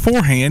told me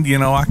beforehand,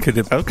 I could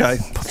have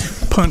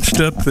punched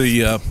up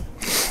the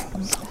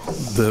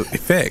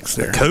effects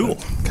there. Cool.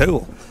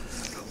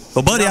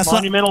 Well, buddy, I saw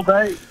monumental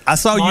day. I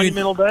saw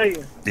monumental day.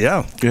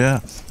 Yeah.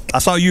 I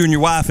saw you and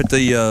your wife at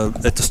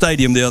the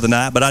stadium the other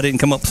night, but I didn't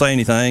come up and say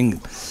anything.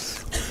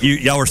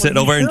 Y'all were sitting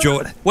over there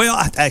enjoying. Well,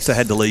 I actually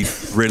had to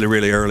leave really,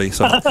 really early,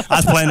 so I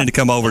was planning to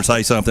come over and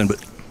say something,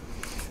 but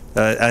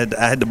I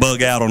had to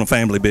bug out on a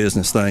family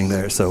business thing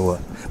there. So,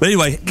 but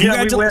anyway,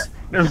 congratulations.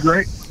 It was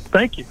great.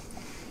 Thank you.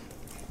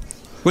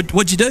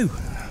 What'd you do?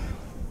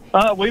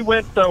 We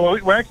went.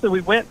 We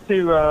went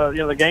to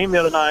the game the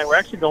other night. We're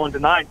actually going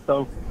tonight.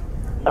 So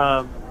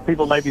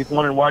people may be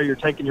wondering why you're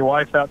taking your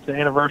wife out to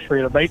anniversary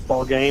at a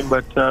baseball game,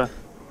 but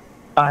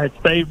I had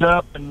saved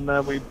up, and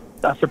I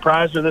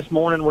surprised her this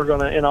morning.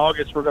 In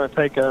August we're gonna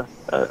take a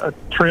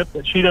trip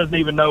that she doesn't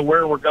even know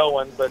where we're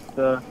going,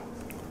 but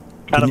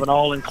kind of an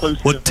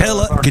all-inclusive. Well,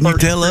 can you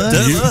tell us?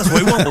 Tell us.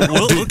 We won't.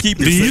 We'll keep.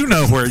 Do you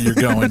know where you're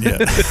going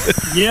yet?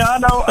 Yeah, I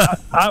know.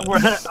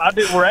 I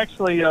did. We're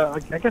actually. I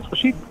guess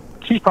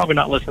she's probably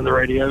not listening to the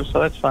radio, so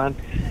that's fine.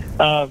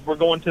 We're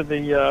going to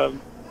the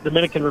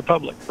Dominican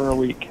Republic for a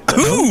week. So,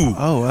 Ooh!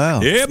 Oh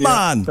wow! Yeah,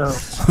 man. So,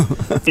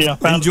 yeah,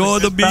 Enjoy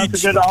the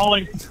beach.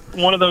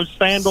 One of those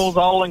sandals,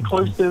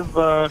 all-inclusive.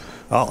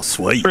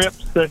 Sweet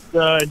trips that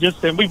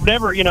and we've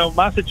never,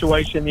 my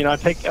situation.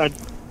 I've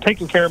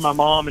taken care of my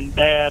mom and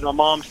dad. My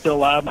mom's still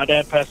alive. My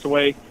dad passed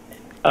away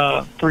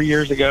 3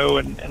 years ago,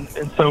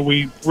 and so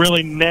we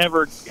really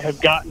never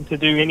have gotten to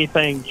do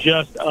anything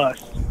just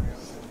us.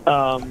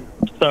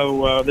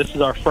 So this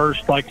is our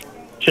first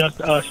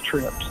just us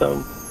trip.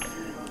 So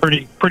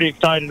pretty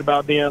excited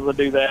about being able to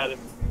do that. And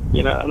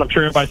and I'm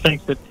sure everybody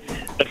thinks that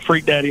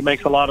Freak Daddy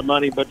makes a lot of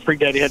money, but Freak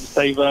Daddy had to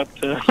save up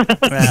to,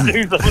 to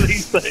do some of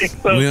these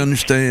things. So, we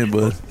understand,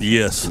 bud.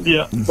 Yes.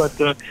 Yeah, but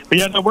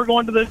yeah, no, we're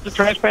going to the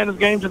Trash Pandas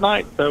game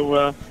tonight.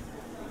 So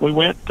we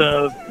went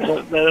the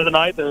other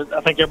night.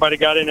 I think everybody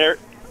got in there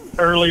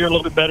earlier, a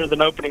little bit better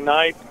than opening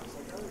night.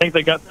 I think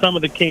they got some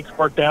of the kinks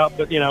worked out,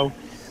 but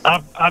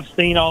I've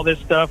seen all this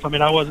stuff. I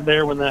mean, I wasn't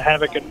there when the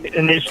Havoc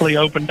initially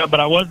opened up, but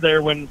I was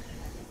there when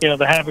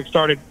the Havoc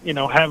started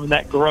having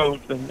that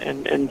growth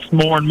and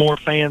more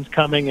fans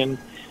coming, and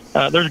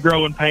there's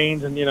growing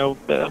pains, and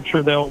I'm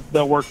sure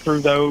they'll work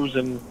through those,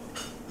 and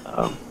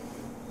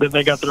that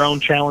they got their own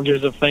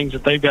challenges of things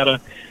that they've got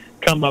to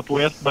come up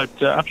with, but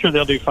I'm sure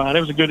they'll do fine. It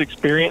was a good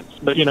experience,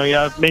 but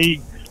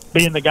me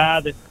being the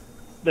guy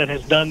that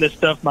has done this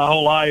stuff my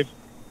whole life,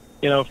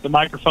 if the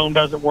microphone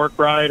doesn't work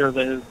right or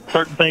the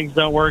certain things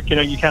don't work,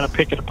 you kind of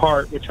pick it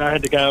apart, which I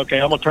had to go,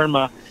 okay, I'm gonna turn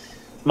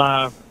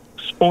my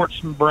sports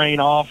brain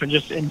off and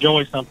just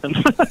enjoy something.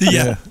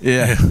 Yeah.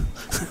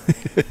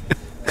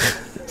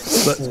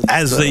 But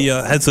has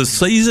the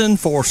season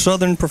for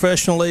Southern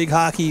Professional League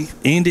hockey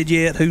ended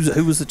yet?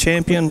 Who was the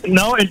champion?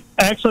 No,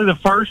 actually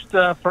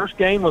the first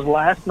game was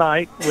last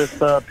night with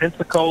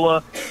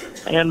Pensacola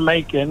and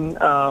Macon.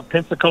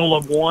 Pensacola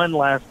won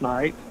last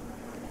night.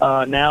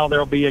 Now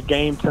there'll be a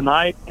game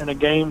tonight and a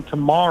game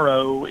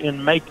tomorrow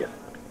in Macon.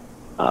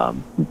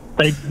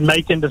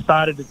 Macon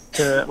decided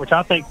to, which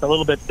I think is a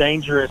little bit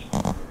dangerous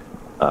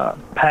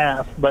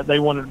path, but they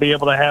wanted to be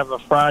able to have a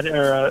Friday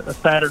or a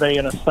Saturday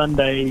and a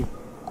Sunday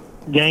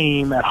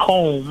game at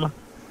home.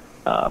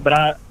 But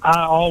I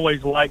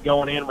always like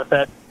going in with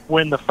that,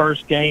 win the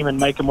first game and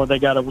make them where they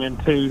got to win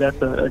two.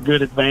 That's a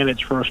good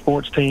advantage for a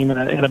sports team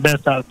and a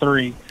best out of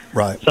three.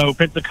 Right. So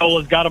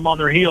Pensacola's got them on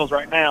their heels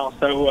right now.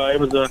 So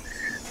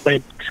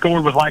they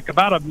scored with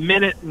about a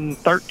minute and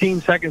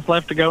 13 seconds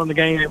left to go in the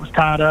game. It was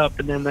tied up,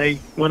 and then they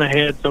went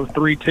ahead. So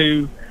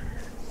 3-2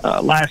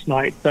 last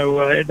night.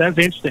 So that's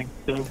interesting.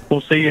 So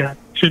we'll see.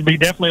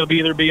 It'll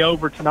either be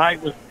over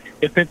tonight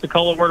if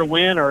Pensacola were to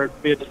win, or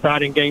it'd be a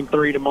deciding game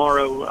 3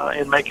 tomorrow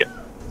in Macon.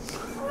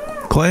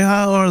 Clay,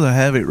 how are the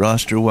Havoc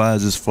roster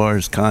wise as far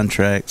as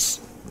contracts?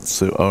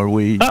 So are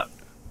we?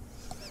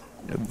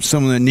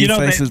 Some of the new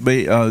faces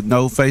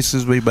no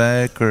faces be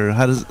back, or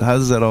how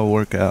does that all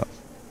work out?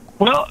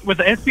 Well, with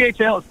the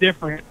SPHL, it's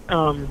different.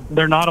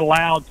 They're not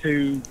allowed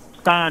to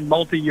sign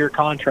multi-year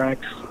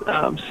contracts,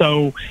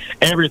 so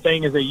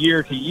everything is a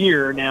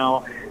year-to-year.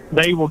 Now,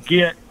 they will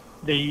get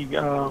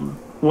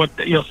what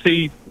you'll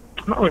see.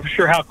 I'm not really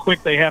sure how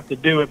quick they have to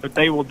do it, but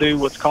they will do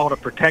what's called a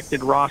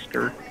protected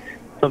roster,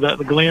 so that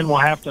the Glenn will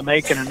have to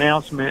make an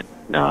announcement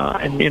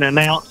and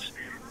announce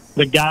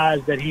the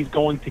guys that he's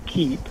going to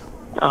keep,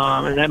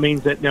 and that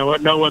means that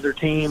no other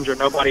teams or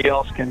nobody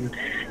else can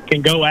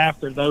go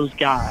after those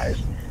guys.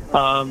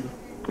 And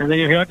then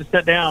he'll have to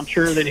sit down. I'm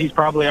sure that he's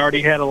probably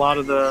already had a lot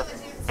of the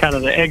kind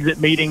of the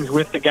exit meetings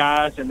with the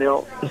guys, and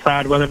they'll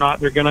decide whether or not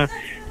they're going to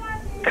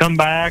come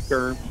back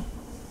or,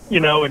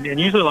 and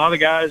usually a lot of the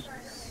guys,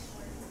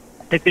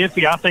 it's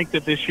iffy. I think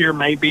that this year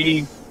may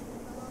be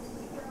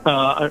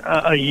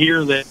a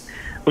year that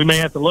we may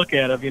have to look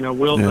at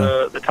will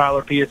the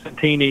Tyler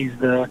Piacentinis,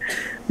 the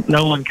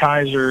Nolan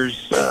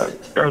Kaisers,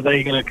 are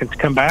they going to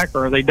come back,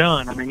 or are they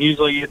done? I mean,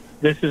 usually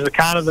this is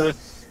kind of the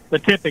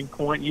tipping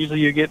point.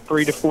 Usually you get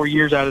 3 to 4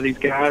 years out of these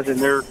guys, and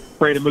they're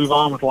ready to move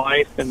on with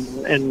life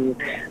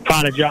and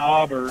find a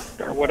job or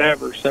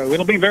whatever. So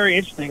it'll be very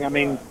interesting. I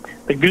mean,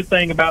 the good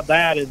thing about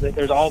that is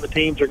that all the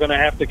teams are going to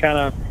have to kind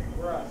of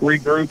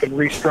regroup and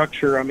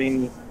restructure. I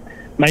mean,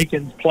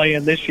 Macon's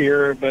playing this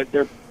year, but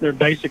they're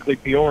basically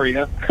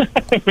Peoria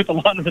with a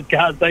lot of the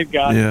guys they've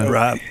got. Yeah, so,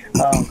 right.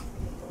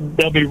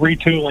 They'll be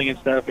retooling and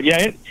stuff. But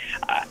yeah,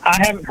 I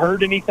haven't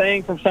heard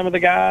anything from some of the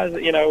guys.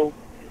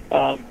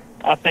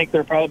 I think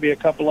there'll probably be a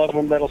couple of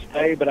them that'll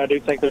stay, but I do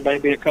think there may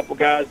be a couple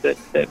guys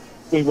that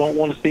we won't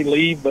want to see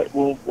leave, but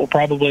we'll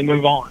probably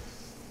move on.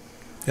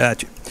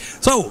 Gotcha.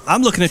 So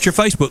I'm looking at your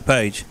Facebook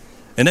page,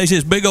 and there's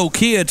this big old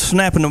kid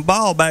snapping the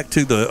ball back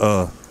to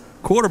the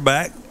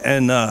quarterback,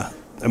 and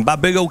by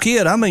big old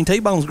kid, I mean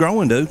T-Bone's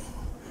growing, dude.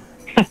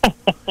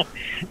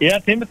 Yeah,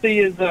 Timothy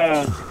is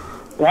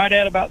right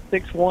at about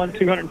 6'1",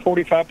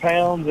 245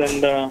 pounds,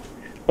 and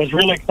was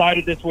really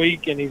excited this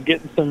week, and he's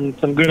getting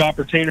some good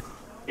opportunity.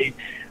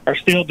 are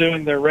still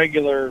doing their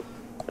regular,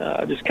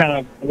 just kind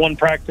of 1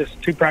 practice,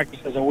 2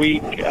 practices a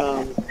week.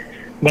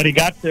 But he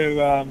got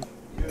to,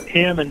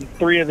 him and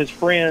 3 of his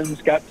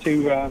friends got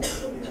to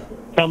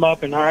come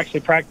up and are actually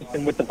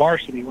practicing with the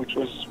varsity, which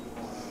was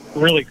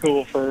really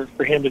cool for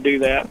him to do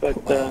that. But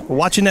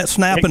watching that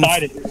snap and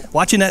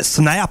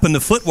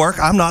the footwork,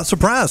 I'm not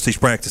surprised he's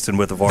practicing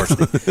with the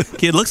varsity.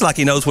 Kid looks like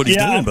he knows what he's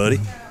doing, buddy.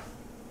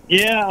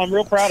 Yeah, I'm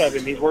real proud of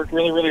him. He's worked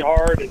really, really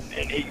hard, and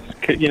he's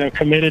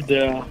committed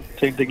to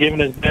giving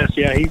his best.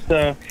 Yeah, he's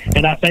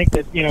and I think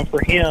that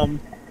for him,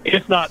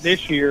 if not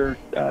this year,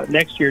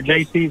 next year,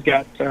 JC's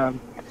got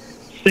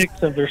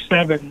 6 of their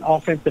 7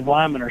 offensive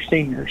linemen are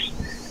seniors,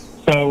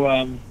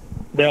 so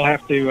they'll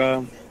have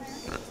to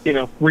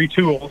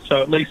retool.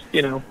 So at least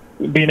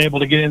being able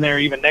to get in there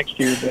even next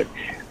year, but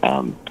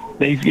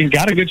he's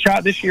got a good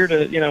shot this year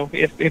to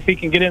if he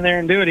can get in there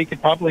and do it, he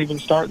could probably even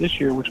start this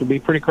year, which would be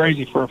pretty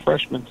crazy for a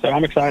freshman. So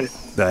I'm excited.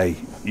 Hey,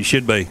 you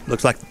should be.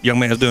 Looks like the young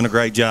man's doing a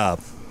great job.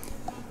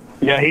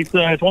 Yeah, it's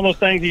one of those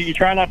things you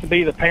try not to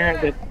be the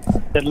parent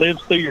that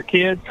lives through your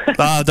kids.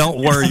 Don't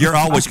worry, you're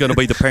always going to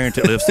be the parent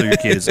that lives through your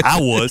kids. I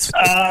was.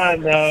 I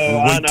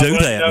know. Do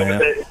that,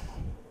 man.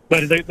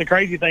 But the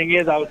crazy thing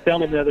is, I was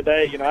telling him the other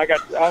day,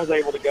 I was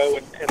able to go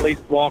and at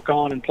least walk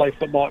on and play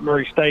football at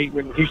Murray State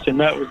when Houston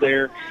Nutt was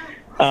there.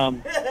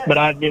 But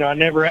I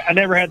never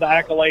had the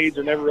accolades,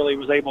 or never really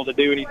was able to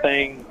do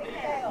anything.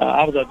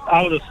 I was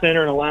a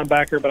center and a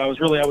linebacker, but I was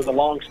a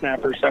long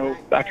snapper, so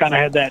I kind of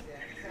had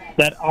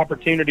that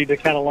opportunity to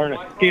kind of learn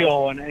a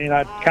skill, and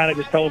I kind of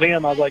just told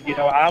him, I was like,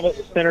 I was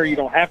a center. You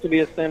don't have to be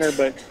a center,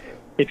 but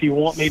if you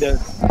want me to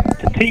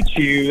teach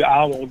you,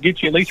 I will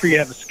get you at least where you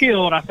have a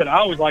skill. And I said, I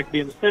always like to be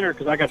in the center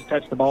because I got to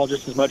touch the ball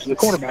just as much as the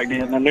quarterback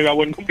did, and I knew I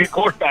wouldn't be a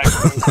quarterback.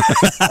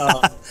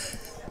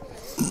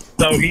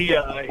 So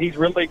he's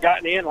really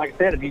gotten in, like I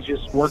said, and he's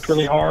just worked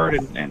really hard,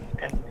 and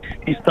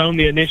he's thrown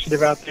the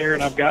initiative out there,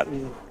 and I've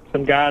gotten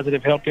some guys that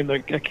have helped him. A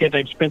kid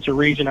named Spencer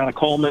Region out of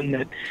Coleman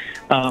that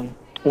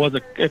was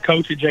a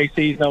coach at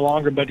JC's no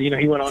longer, but he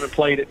went on and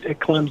played at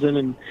Clemson,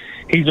 and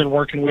he's been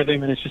working with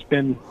him, and it's just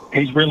been,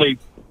 he's really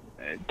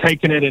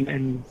taken it,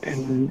 and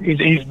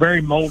he's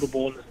very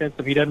moldable in the sense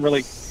that he doesn't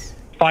really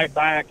fight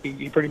back.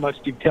 He pretty much,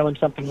 you tell him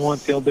something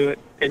once, he'll do it,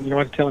 and you don't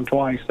have to tell him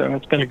twice. So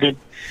it's been a good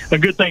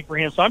thing for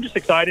him. So I'm just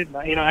excited,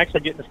 actually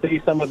getting to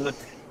see some of the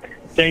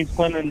James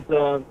Clemens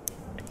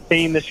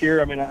team this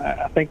year. I mean,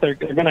 I think they're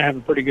going to have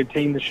a pretty good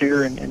team this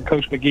year, and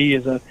Coach McGee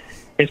is a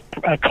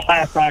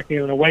class act.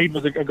 And Wade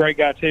was a great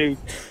guy too,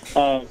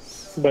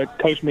 but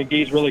Coach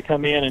McGee's really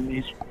come in, and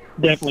he's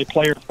definitely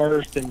player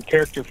first and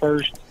character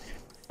first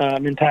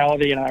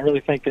mentality, and I really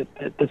think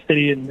that the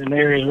city and the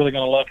area is really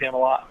going to love him a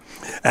lot.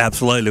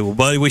 Absolutely. Well,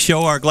 buddy, we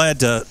sure are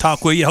glad to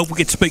talk with you. Hope we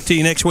get to speak to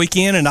you next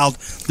weekend, and I'll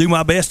do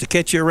my best to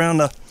catch you around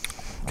the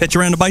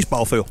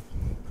baseball field.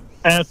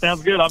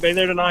 Sounds good. I'll be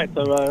there tonight.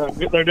 So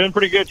they're doing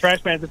pretty good,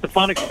 Trash Fans. It's a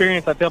fun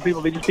experience. I tell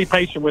people to just be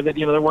patient with it.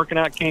 They're working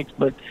out kinks,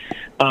 but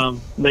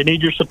they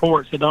need your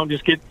support. So don't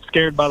just get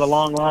scared by the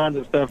long lines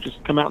and stuff.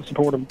 Just come out and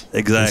support them.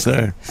 Exactly.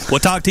 Yes, we'll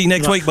talk to you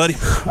next week, buddy.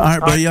 All right,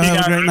 buddy. Y'all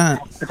have a great night.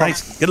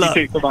 Thanks. Good luck.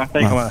 You too. Bye-bye.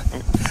 Thanks. Bye.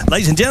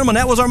 Ladies and gentlemen,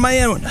 that was our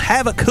man,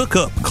 Havoc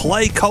Hookup,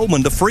 Clay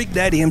Coleman, the Freak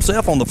Daddy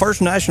himself, on the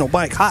First National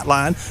Bank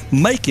Hotline,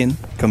 making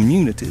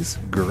communities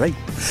great.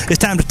 It's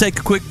time to take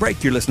a quick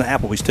break. You're listening to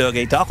Applebee's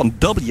Tailgate Talk on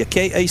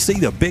WKAC,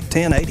 the Big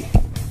 1080.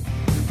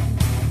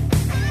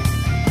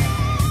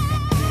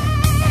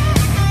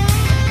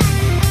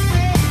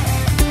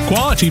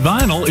 Quality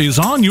Vinyl is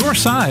on your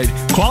side.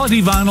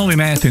 Quality Vinyl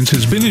in Athens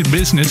has been in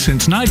business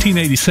since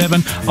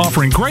 1987,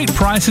 offering great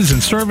prices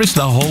and service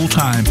the whole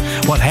time.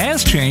 What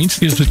has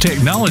changed is the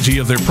technology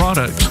of their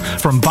products.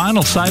 From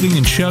vinyl siding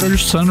and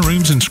shutters,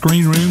 sunrooms and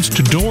screen rooms,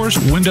 to doors,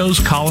 windows,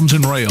 columns,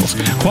 and rails.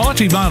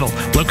 Quality Vinyl,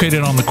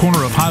 located on the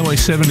corner of Highway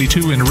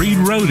 72 and Reed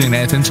Road in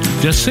Athens,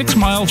 just 6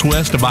 miles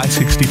west of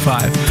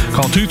I-65.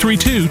 Call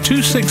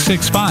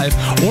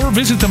 232-2665 or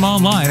visit them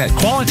online at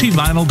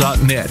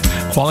qualityvinyl.net.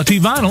 Quality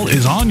Vinyl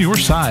is on your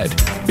side.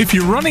 If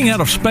you're running out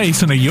of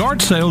space and a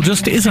yard sale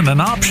just isn't an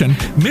option,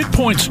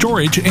 Midpoint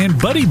Storage and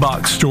Buddy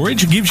Box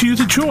Storage gives you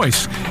the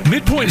choice.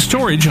 Midpoint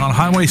Storage on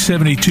Highway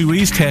 72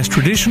 East has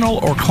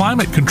traditional or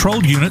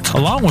climate-controlled units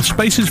along with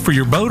spaces for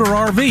your boat or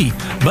RV.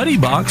 Buddy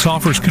Box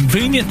offers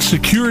convenient,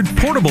 secured,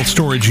 portable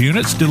storage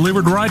units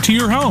delivered right to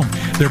your home.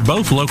 They're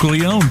both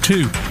locally owned,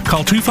 too.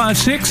 Call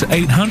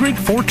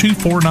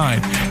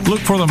 256-800-4249.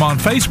 Look for them on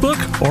Facebook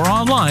or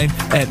online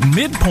at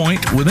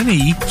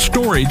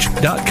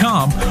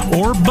midpoint.storage.com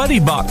or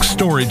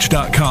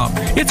buddyboxstorage.com.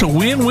 It's a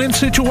win-win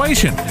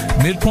situation.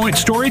 Midpoint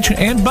Storage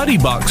and Buddy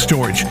Box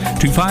Storage.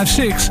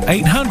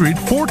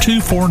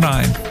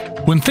 256-800-4249.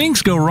 When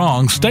things go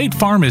wrong, State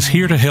Farm is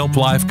here to help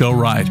life go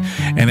right.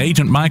 And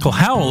Agent Michael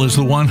Howell is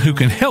the one who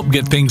can help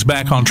get things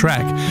back on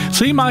track.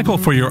 See Michael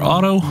for your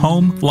auto,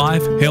 home,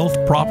 life, health,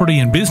 property,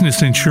 and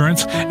business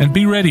insurance, and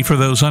be ready for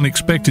those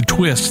unexpected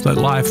twists that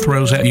life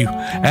throws at you.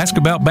 Ask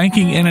about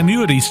banking and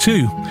annuities,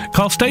 too.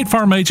 Call State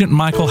Farm Agent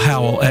Michael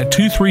Howell at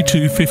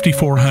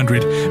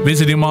 232-5400.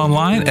 Visit him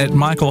online at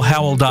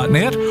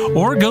michaelhowell.net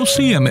or go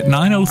see him at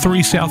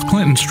 903 South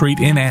Clinton Street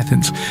in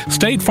Athens.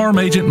 State Farm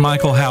Agent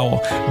Michael Howell.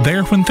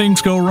 There when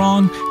things go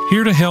wrong,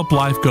 here to help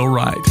life go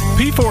right.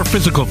 P4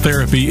 Physical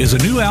Therapy is a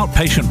new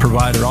outpatient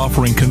provider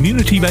offering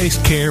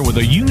community-based care with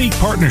a unique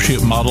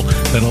partnership model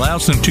that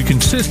allows them to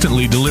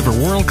consistently deliver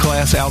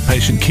world-class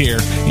outpatient care,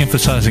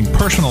 emphasizing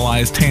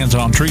personalized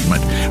hands-on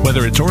treatment.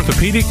 Whether it's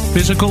orthopedic,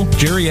 physical,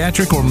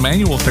 geriatric, or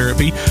manual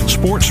therapy,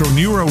 sports or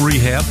neuro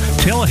rehab,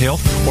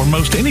 telehealth, or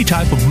most any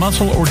type of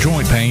muscle or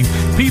joint pain,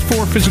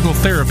 P4 Physical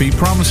Therapy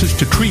promises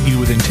to treat you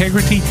with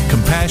integrity,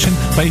 compassion,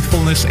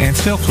 faithfulness, and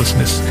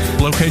selflessness.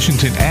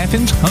 Locations in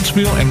Athens,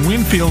 Huntsville, and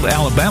Winfield,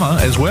 Alabama,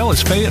 as well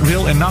as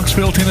Fayetteville and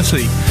Knoxville,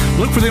 Tennessee.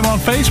 Look for them on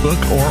Facebook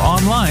or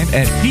online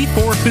at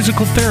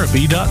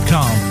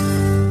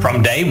p4physicaltherapy.com.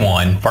 From day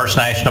one, First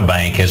National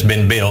Bank has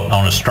been built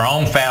on a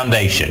strong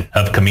foundation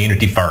of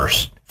community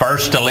first.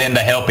 First to lend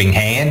a helping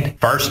hand,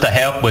 first to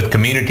help with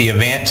community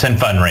events and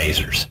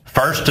fundraisers,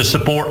 first to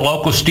support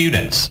local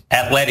students,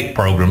 athletic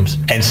programs,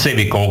 and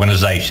civic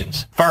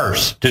organizations,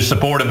 first to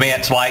support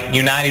events like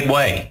United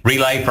Way,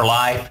 Relay for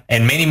Life,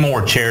 and many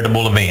more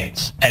charitable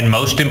events, and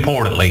most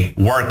importantly,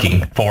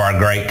 working for our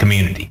great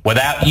community.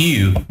 Without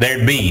you,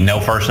 there'd be no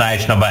First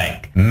National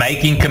Bank.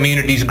 Making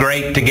communities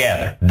great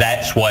together,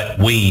 that's what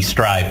we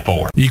strive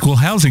for. Equal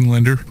housing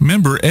lender,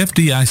 member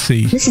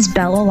FDIC. This is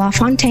Bella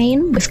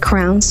LaFontaine with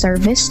Crown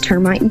Service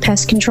Termite and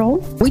Pest Control.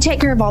 We take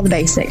care of all the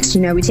basics.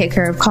 You know, we take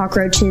care of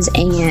cockroaches,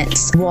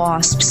 ants,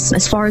 wasps.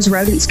 As far as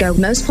rodents go,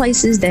 most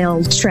places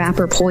they'll trap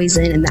or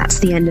poison, and that's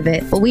the end of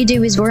it. What we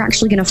do is we're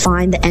actually going to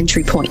find the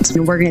entry points,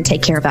 and we're going to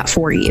take care of that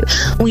for you.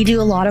 We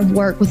do a lot of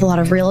work with a lot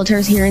of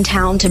realtors here in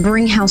town to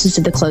bring houses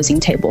to the closing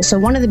table. So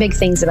one of the big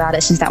things about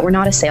us is that we're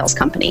not a sales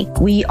company.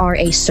 We are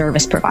a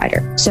service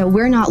provider. So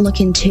we're not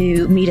looking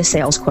to meet a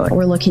sales quota.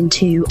 We're looking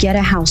to get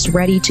a house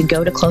ready to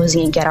go to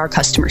closing and get our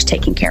customers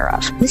taken care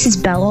of. This is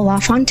Bella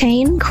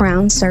LaFontaine,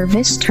 Crown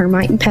Service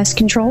Termite and Pest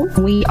Control.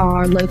 We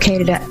are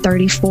located at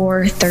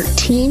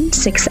 3413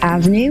 6th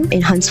Avenue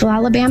in Huntsville,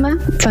 Alabama.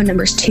 Phone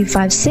number is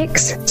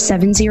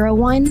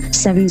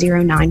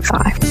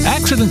 256-701-7095.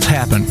 Accidents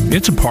happen.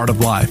 It's a part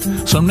of life.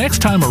 So next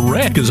time a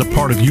wreck is a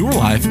part of your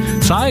life,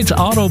 Sides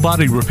Auto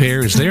Body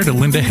Repair is there to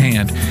lend a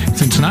hand.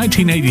 Since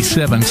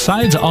 1987,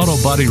 Sides Auto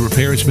Body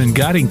Repair has been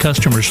guiding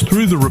customers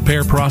through the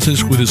repair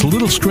process with as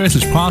little stress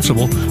as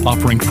possible,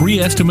 offering free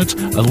estimates,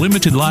 a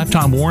limited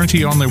lifetime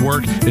warranty on their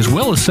work, as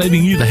well as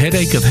saving you the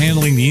headache of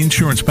handling the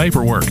insurance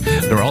paperwork.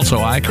 They're also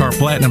ICAR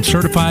Platinum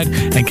certified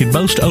and can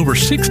boast over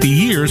 60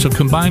 years of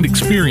combined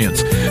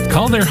experience.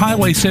 Call their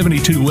Highway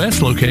 72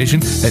 West location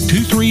at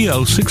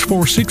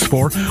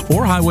 230-6464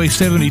 or Highway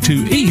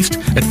 72 East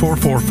at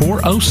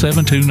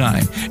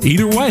 444-0729.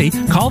 Either way,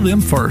 call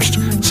them first.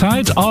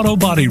 Sides Auto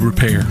Body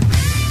Repair.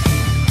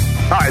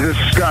 Hi, this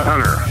is Scott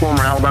Hunter,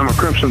 former Alabama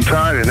Crimson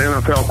Tide and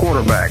NFL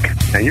quarterback,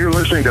 and you're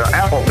listening to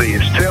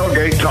Applebee's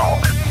Tailgate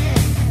Talk.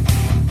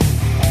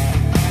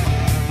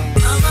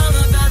 I'm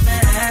all about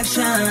that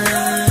action.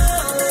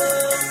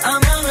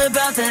 I'm all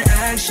about that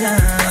action.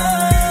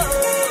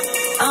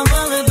 I'm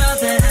all about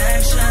that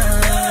action.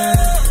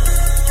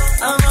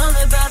 I'm all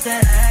about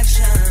that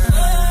action.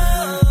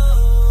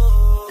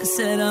 I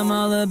said I'm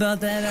all about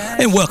that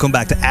action. And welcome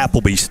back to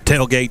Applebee's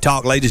Tailgate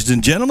Talk, ladies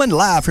and gentlemen,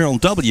 live here on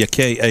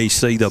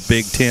WKAC, the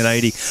Big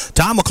 1080.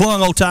 Tom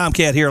McClung, old Tom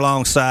Cat, here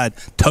alongside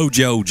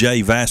Tojo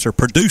J. Vassar,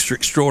 producer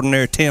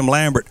extraordinaire Tim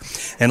Lambert.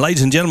 And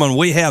ladies and gentlemen,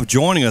 we have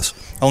joining us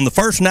on the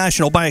First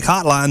National Bank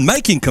hotline,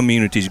 making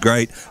communities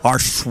great, our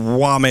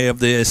Swami of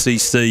the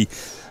SEC,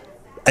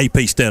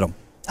 AP Stedham.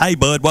 Hey,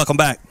 bud, welcome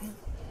back.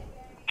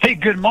 Hey,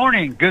 good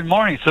morning. Good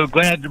morning. So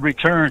glad to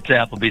return to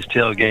Applebee's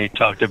Tailgate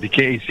Talk,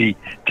 WKAC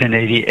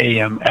 1080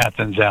 AM,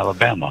 Athens,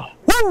 Alabama.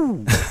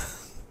 Woo!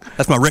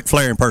 That's my Ric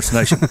Flair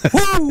impersonation.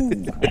 Woo!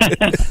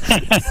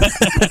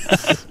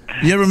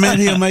 You ever met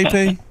him,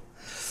 AP?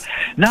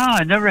 No,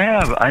 I never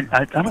have.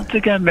 I don't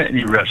think I met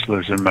any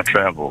wrestlers in my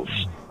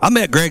travels. I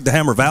met Greg the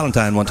Hammer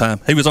Valentine one time.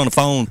 He was on the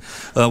phone,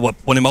 one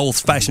of them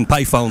old-fashioned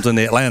payphones in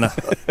the Atlanta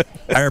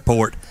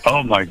airport.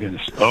 Oh, my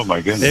goodness. Oh, my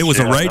goodness. It was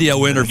a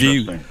radio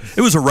interview.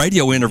 It was a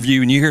radio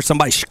interview, and you hear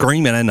somebody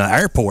screaming in the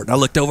airport. And I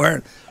looked over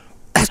there,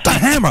 that's the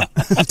Hammer.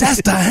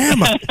 That's the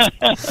Hammer.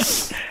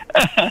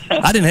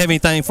 I didn't have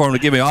anything for him to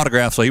give me an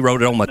autograph, so he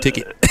wrote it on my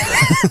ticket.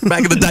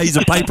 Back in the days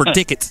of paper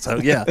tickets. So,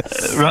 yeah.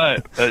 Right.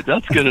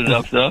 That's good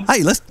enough, though.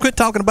 Hey, let's quit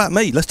talking about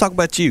me. Let's talk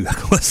about you.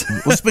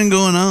 What's been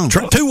going on?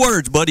 2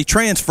 words, buddy.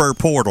 Transfer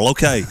portal.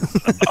 Okay.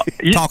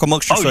 Talk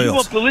amongst yourselves. Oh, you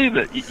won't believe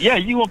it. Yeah,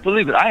 you won't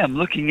believe it. I am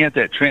looking at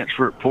that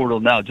transfer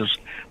portal now.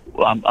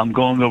 I'm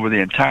going over the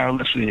entire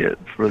list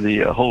for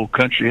the whole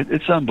country.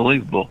 It's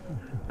unbelievable,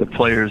 the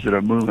players that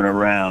are moving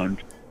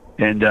around.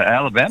 And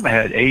Alabama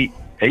had 8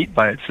 8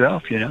 by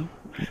itself,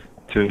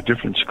 to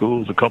different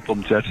schools. A couple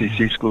of them to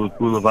SEC schools,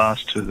 Boulevard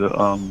to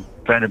the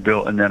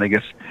Vanderbilt, and then I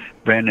guess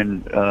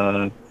Brandon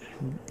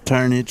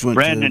Turnage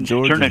went to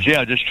Georgia.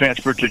 Turnage, just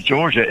transferred to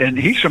Georgia, and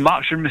he's from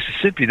Oxford,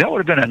 Mississippi. That would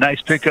have been a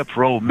nice pickup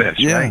for Ole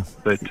Miss, right?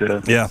 But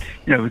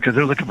because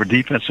they're looking for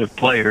defensive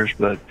players,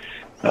 but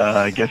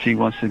I guess he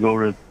wants to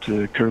go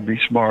to Kirby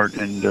Smart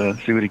and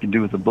see what he can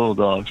do with the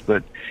Bulldogs.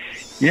 But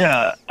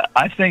yeah,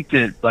 I think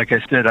that, like I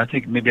said, I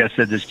think maybe I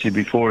said this to you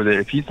before, that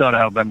if you thought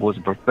Alabama was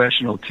a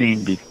professional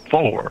team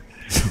before,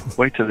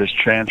 wait till this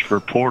transfer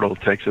portal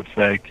takes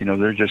effect.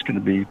 They're just going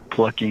to be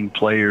plucking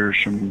players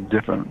from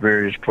different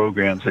various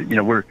programs.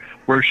 That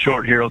we're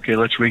short here. Okay,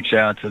 let's reach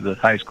out to the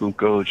high school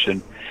coach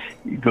and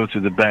go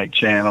through the back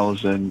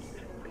channels, and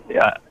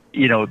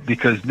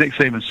because Nick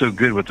Saban's so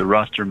good with the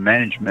roster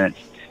management.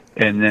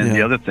 And then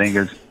the other thing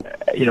is,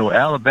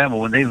 Alabama,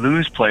 when they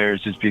lose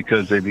players, it's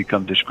because they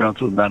become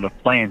disgruntled about of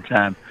playing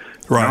time.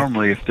 Right.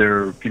 Normally, if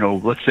they're,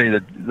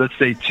 let's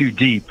say too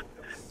deep,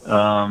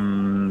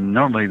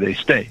 normally they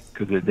stay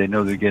because they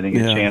know they're getting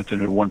a chance and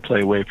they're one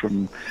play away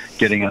from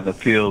getting on the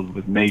field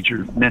with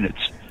major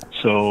minutes.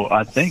 So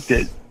I think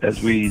that,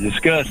 as we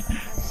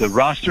discussed, the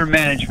roster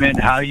management,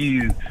 how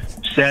you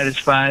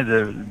satisfy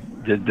the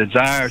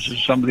desires of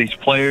some of these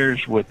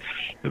players with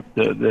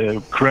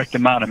the correct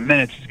amount of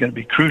minutes is going to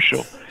be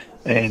crucial.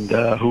 And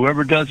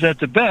whoever does that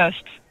the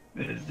best,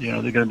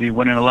 they're going to be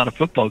winning a lot of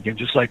football games,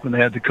 just like when they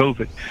had the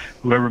COVID.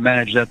 Whoever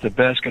managed that the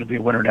best is going to be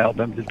a winner, and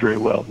Alabama did very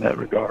well in that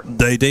regard.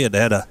 They did. They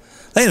had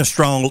a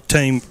strong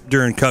team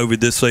during COVID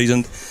this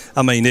season.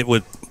 I mean,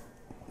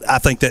 I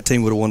think that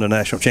team would have won the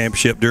national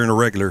championship during a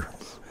regular,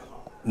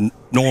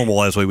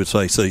 normal, as we would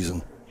say,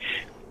 season.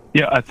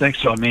 Yeah, I think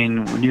so. I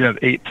mean, when you have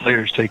 8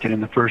 players taken in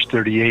the first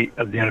 38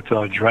 of the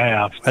NFL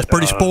draft, that's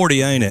pretty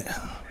sporty, ain't it?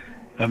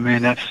 I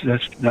mean, that's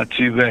not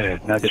too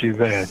bad. Not too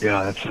bad.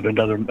 Yeah, that's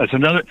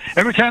another.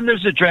 Every time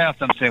there's a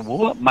draft, I'm saying, well,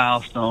 what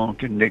milestone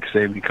can Nick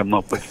Saban come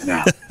up with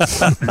now?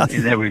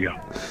 And there we go.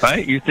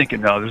 Right? You're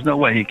thinking, no, there's no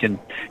way he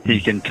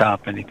can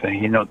top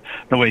anything. No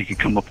way he can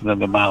come up with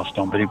another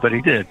milestone, but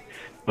he did.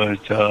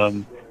 But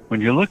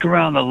when you look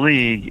around the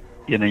league,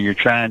 you're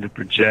trying to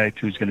project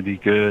who's going to be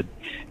good.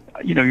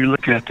 You're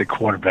looking at the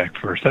quarterback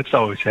first. That's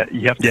always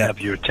you have to have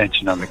your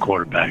attention on the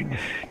quarterback,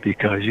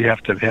 because you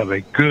have to have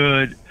a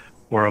good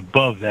or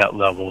above that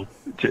level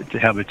to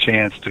have a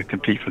chance to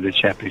compete for the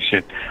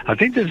championship. I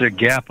think there's a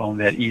gap on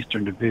that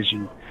Eastern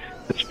Division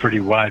that's pretty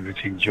wide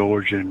between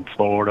Georgia and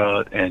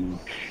Florida, and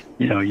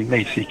you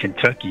may see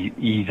Kentucky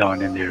ease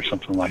on in there or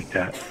something like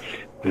that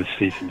this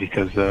season,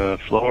 because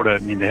Florida,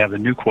 they have a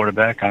new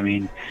quarterback.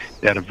 They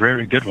had a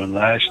very good one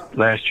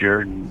last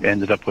year and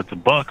ended up with the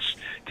Bucks,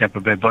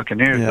 Tampa Bay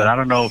Buccaneers. But I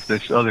don't know if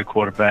this other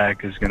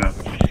quarterback is going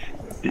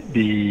to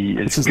be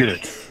as good.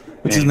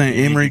 What's his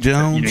name? Emory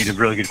Jones? You need a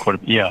really good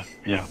quarterback.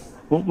 Yeah.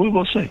 We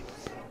will see.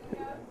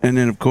 And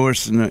then, of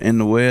course, in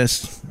the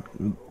West,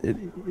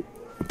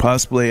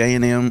 possibly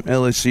A&M,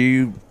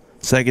 LSU,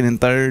 second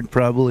and third,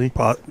 probably.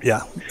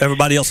 Yeah.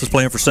 Everybody else is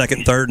playing for second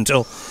and third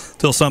until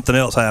something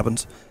else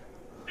happens.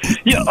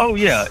 Yeah. Oh,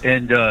 yeah.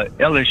 And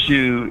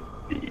LSU,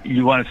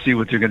 you want to see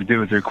what they're going to do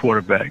with their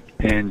quarterback.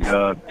 And,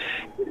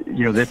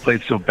 they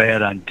played so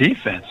bad on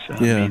defense. I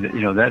mean,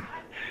 that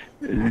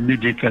the new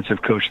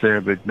defensive coach there.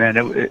 But, man,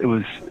 it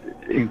was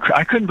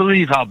I couldn't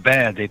believe how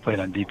bad they played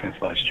on defense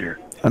last year.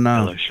 I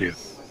know. LSU.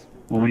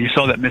 Well, when you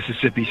saw that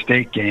Mississippi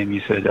State game,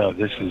 you said, oh,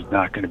 this is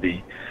not going to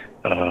be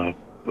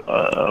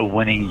a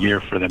winning year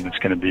for them. It's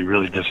going to be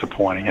really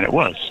disappointing. And it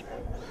was.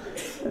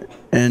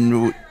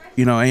 And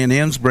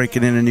A&M's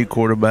breaking in a new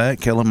quarterback.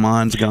 Kellen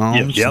Mond's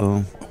gone,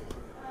 so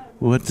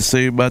we'll have to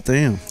see about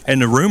them.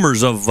 And the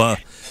rumors of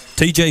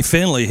T.J.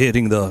 Finley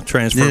hitting the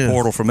transfer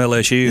portal from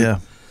LSU.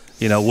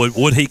 Yeah.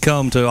 Would he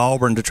come to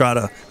Auburn to try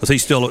to – because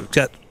he's still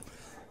got,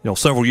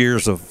 several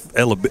years of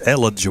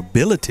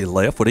eligibility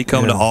left. Would he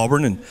come to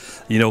Auburn and,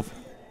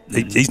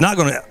 he's not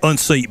going to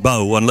unseat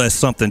Bo unless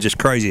something just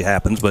crazy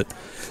happens. But,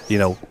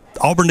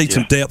 Auburn needs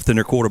some depth in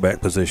their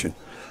quarterback position.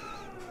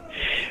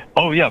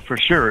 Oh, yeah, for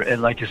sure.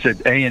 And like I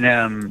said,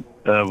 A&M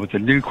with a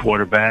new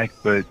quarterback,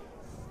 but,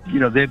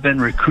 they've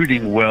been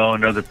recruiting well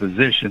in other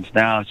positions.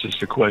 Now it's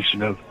just a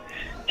question of,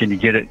 can you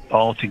get it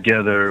all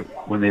together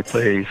when they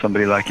play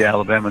somebody like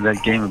Alabama?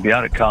 That game will be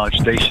out at College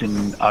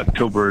Station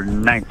October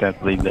 9th, I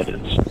believe that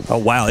is. Oh,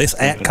 wow. It's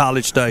at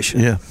College Station.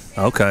 Yeah.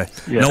 Okay.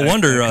 Yeah, no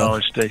wonder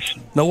College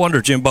Station. No wonder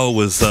Jimbo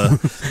was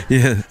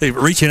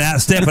reaching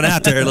out, stepping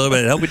out there a little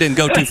bit. I hope he didn't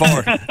go too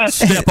far.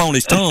 Step on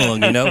his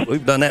tongue,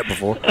 We've done that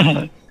before.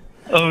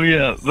 Oh,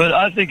 yeah. But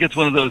I think it's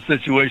one of those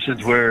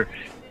situations where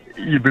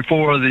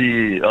before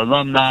the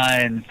alumni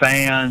and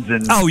fans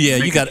and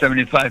you got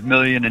 $75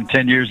 million in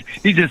 10 years,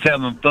 he's just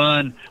having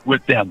fun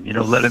with them,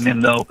 letting them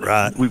know we're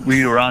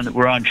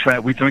on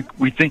track. We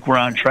think we're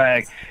on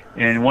track,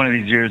 and one of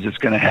these years it's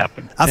going to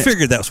happen. I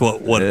figured that's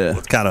what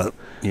kind of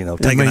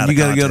taking out of you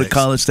got to go to context.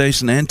 College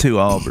Station and to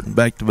Auburn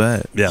back to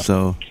back. Yeah.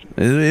 So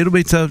it'll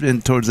be tough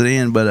towards the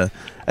end. But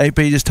AP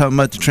just talking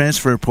about the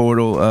transfer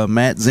portal.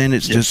 Matt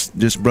Zenich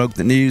just broke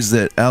the news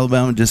that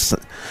Alabama just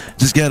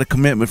got a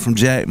commitment from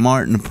Jack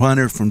Martin, a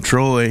punter from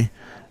Troy.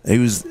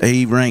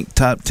 He ranked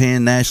top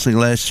 10 nationally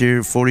last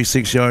year,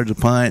 46 yards a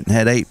punt, and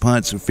had 8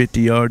 punts of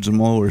 50 yards or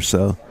more.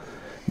 So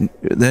he's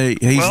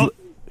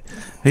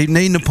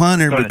needing a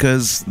punter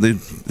because the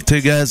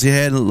two guys he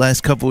had in the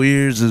last couple of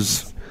years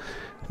has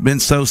been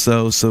so.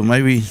 So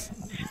maybe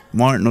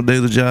Martin will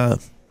do the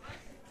job.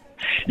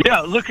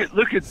 Yeah, look at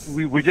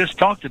we just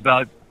talked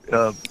about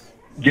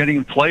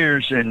getting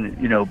players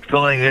and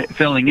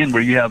filling in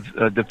where you have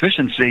a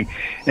deficiency,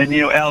 and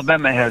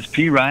Alabama has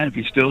P. Ryan if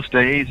he still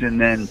stays,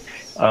 and then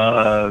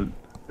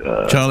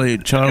Charlie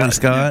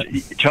Scott.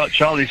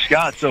 Charlie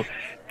Scott. So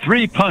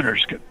 3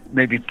 punters,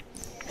 maybe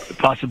the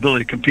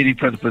possibility of competing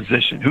for the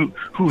position.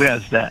 Who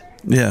has that?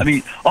 Yeah. I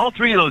mean, all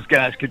 3 of those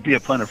guys could be a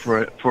punter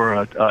for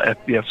a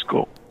FBS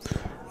school.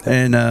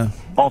 And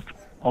all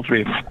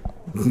 3 of them.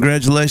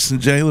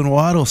 Congratulations, Jalen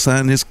Waddle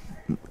signed his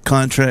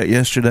contract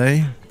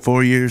yesterday.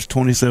 4 years,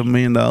 $27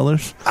 million.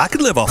 I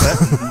could live off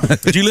that.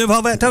 Did you live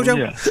off that, Tojo?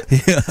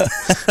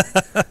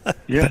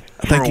 Yeah.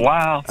 For a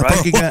while, right?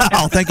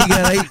 I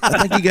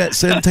think he got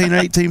 17 or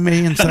 18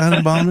 million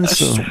signing bonus.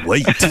 So.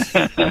 Sweet.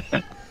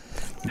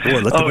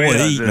 Boy, let the boy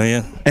eat,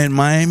 man. And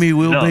Miami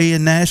will be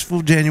in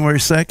Nashville January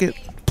 2nd.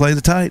 Play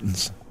the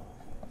Titans.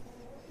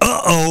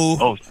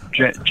 Oh,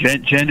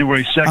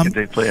 January 2nd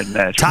they play in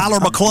Nashville. Tyler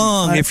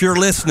McClung, if you're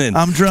listening.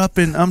 I'm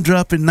dropping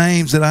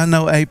names that I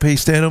know AP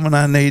Stedham, and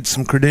I need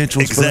some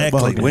credentials.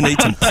 Exactly. We need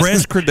some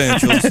press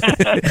credentials.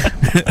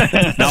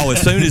 No,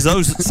 as soon as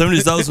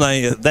those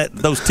names,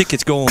 those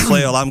tickets go on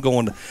sale, I'm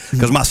going to,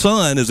 because my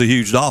son is a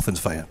huge Dolphins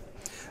fan.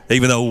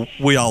 Even though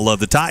we all love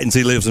the Titans,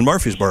 he lives in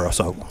Murfreesboro.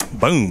 So,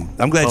 boom.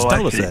 I'm glad you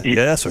told us that.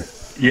 Yes, sir.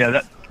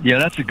 Yeah,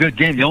 that's a good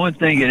game. The only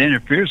thing that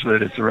interferes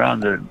with it is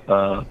around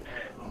the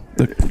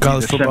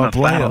college football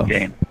playoff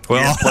game.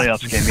 Well,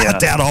 playoffs game. Yeah, I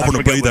doubt Auburn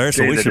will be there,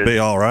 so we should be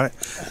all right.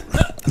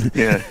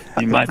 Yeah,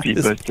 you might be,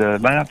 but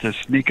might have to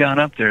sneak on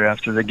up there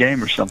after the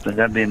game or something.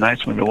 That'd be a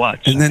nice one to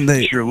watch. And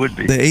then sure would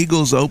be. The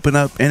Eagles open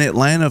up in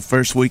Atlanta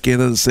first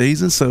weekend of the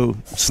season, so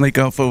sneak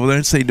off over there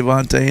and see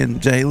Devontae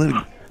and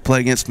Jalen play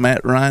against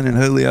Matt Ryan and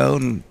Julio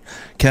and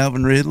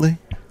Calvin Ridley.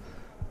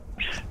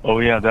 Oh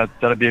yeah,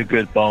 that'll be a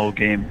good ball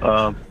game.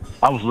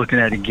 I was looking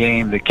at a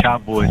game. The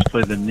Cowboys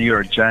play the New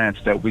York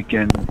Giants that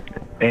weekend.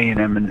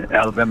 A&M and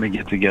Alabama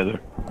get together.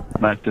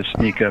 Might have to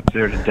sneak up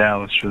there to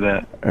Dallas for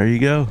that. There you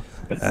go.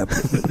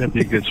 That'd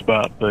be a good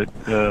spot. But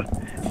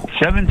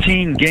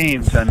 17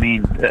 games, I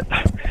mean,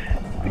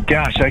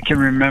 gosh, I can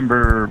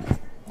remember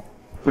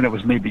when it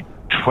was maybe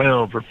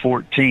 12 or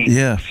 14.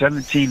 Yeah.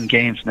 17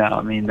 games now.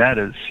 I mean,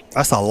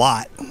 that's a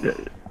lot.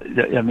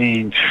 I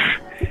mean,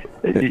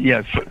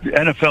 yeah,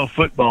 NFL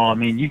football, I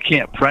mean, you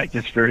can't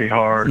practice very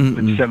hard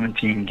with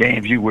 17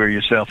 games. You wear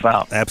yourself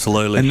out.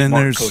 Absolutely. And then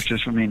there's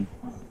coaches, I mean,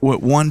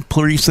 one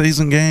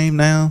preseason game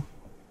now?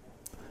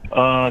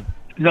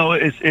 No,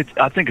 it's.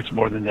 I think it's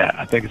more than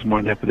that. But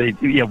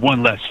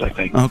one less. I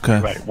think. Okay.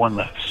 Right, one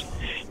less.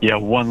 Yeah,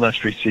 one less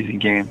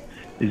preseason game.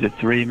 Is it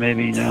 3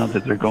 maybe now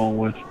that they're going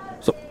with?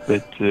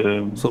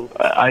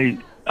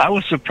 I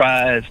was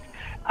surprised.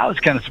 I was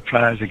kind of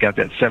surprised they got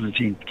that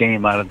 17th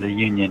game out of the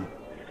Union.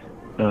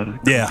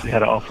 They had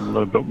to offer a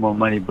little bit more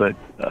money, but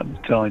I'm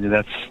telling you,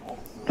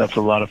 that's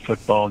a lot of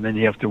football. And then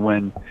you have to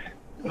win.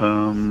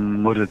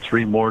 What are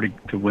 3 more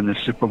to win the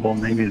Super Bowl?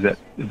 Maybe is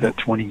that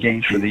 20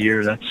 games for the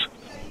year?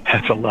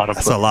 That's a lot of.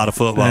 That's a lot of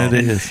football.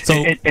 It is. So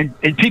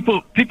and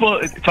people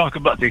talk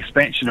about the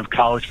expansion of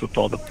college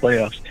football, the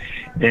playoffs,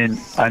 and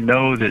I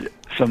know that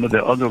some of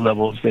the other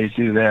levels they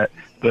do that,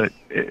 but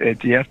at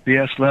the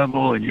FBS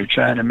level, and you're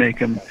trying to make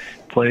them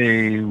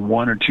play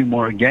 1 or 2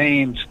 more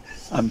games.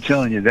 I'm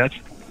telling you,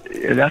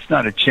 that's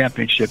not a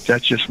championship.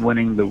 That's just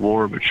winning the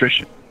war of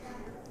attrition.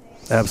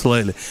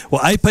 Absolutely.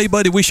 Well, AP,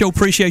 buddy, we sure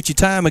appreciate your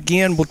time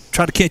again. We'll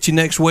try to catch you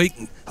next week.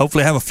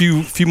 Hopefully have a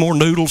few more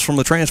noodles from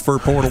the transfer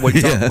portal we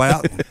can talk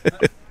about.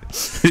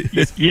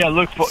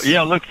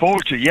 Look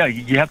forward to it. Yeah,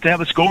 you have to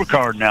have a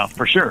scorecard now,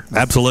 for sure.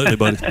 Absolutely,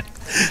 buddy.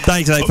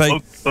 Thanks,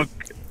 AP.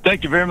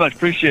 Thank you very much.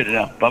 Appreciate it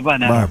now. Bye-bye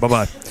now.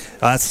 Bye-bye.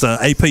 That's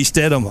AP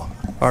Stedham,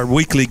 our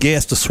weekly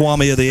guest, the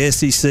Swami of the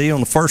SEC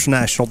on the First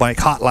National Bank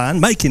Hotline,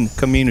 making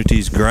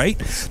communities great.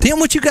 Tim,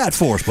 what you got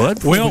for us,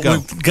 bud? Well,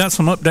 we've got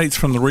some updates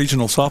from the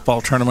regional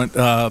softball tournament.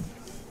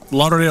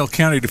 Lauderdale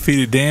County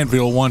defeated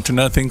Danville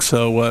 1-0,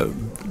 so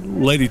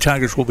Lady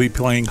Tigers will be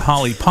playing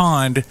Holly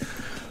Pond,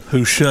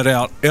 who shut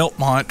out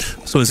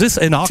Elkmont. So is this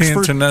in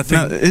Oxford? 10-0.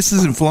 No, this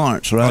is in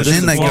Florence, right?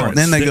 Then they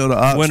go to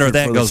Oxford. Winner of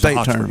that for goes the state to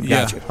Oxford. tournament.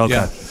 Gotcha.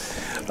 Okay.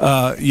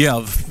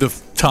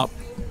 The top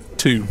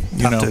 2,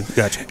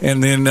 Gotcha.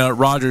 And then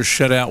Rogers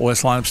shut out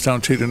West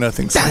Limestone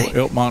 2-0. So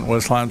Elkmont,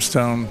 West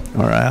Limestone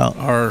are out.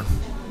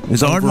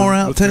 Is Ardmore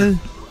out too?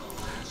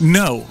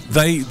 No,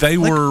 they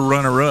were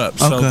runner-up,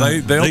 so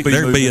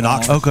they'll be in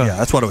Oxford. Okay, yeah,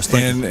 that's what I was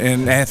thinking.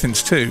 And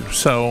Athens too.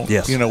 So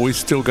yes. We've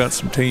still got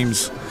some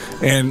teams,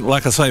 and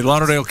like I say,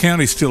 Lauderdale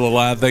County's still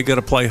alive. They got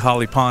to play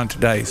Holly Pond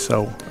today,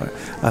 so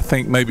I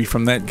think maybe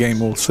from that game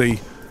we'll see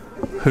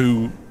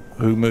who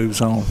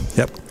moves on.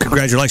 Yep.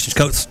 Congratulations,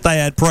 Coach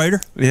Thad Prater.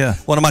 Yeah,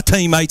 one of my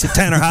teammates at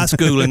Tanner High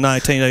School in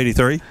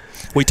 1983.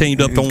 We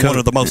teamed up on one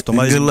of the most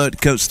amazing. Good luck to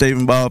Coach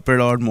Stephen Ball up there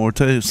at Ardmore,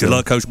 too. So. Good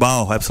luck, Coach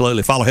Ball.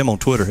 Absolutely. Follow him on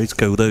Twitter. He's a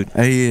cool dude.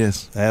 He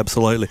is.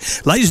 Absolutely.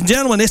 Ladies and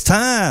gentlemen, it's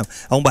time.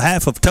 On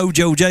behalf of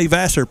Tojo J.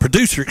 Vassar,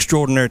 producer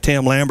extraordinaire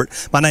Tim Lambert,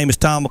 my name is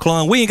Tom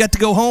McClung. We ain't got to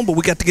go home, but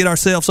we got to get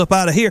ourselves up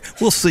out of here.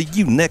 We'll see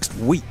you next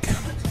week.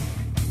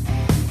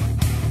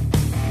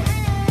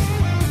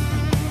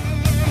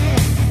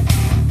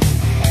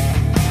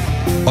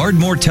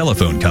 Ardmore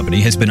Telephone Company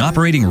has been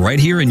operating right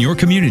here in your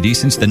community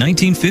since the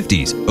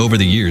 1950s. Over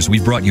the years,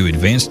 we've brought you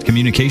advanced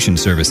communication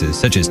services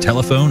such as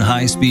telephone,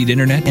 high-speed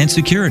internet, and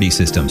security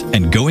systems.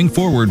 And going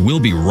forward, we'll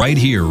be right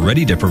here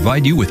ready to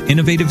provide you with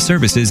innovative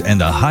services and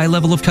the high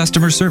level of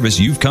customer service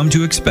you've come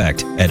to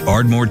expect. At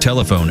Ardmore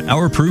Telephone,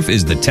 our proof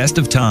is the test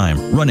of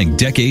time, running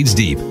decades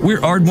deep.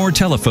 We're Ardmore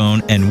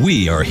Telephone, and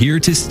we are here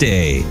to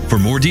stay. For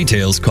more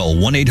details, call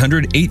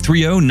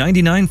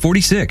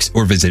 1-800-830-9946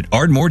 or visit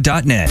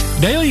ardmore.net.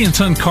 Daly &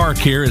 Son Car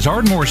Care is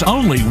Ardmore's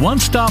only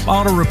one-stop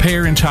auto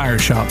repair and tire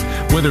shop.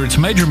 Whether it's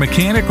major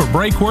mechanic or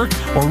brake work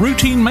or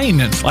routine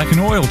maintenance like an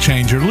oil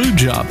change or lube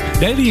job,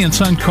 Daly &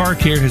 Son Car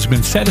Care has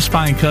been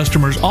satisfying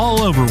customers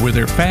all over with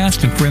their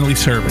fast and friendly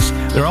service.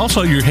 They're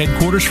also your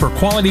headquarters for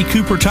quality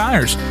Cooper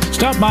tires.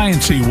 Stop by and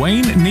see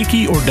Wayne,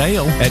 Nikki, or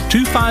Dale at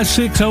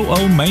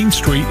 25600 Main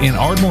Street in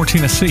Ardmore,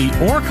 Tennessee,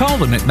 or call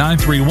them at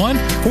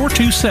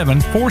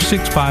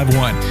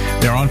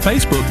 931-427-4651. They're on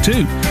Facebook,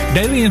 too.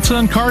 Daly &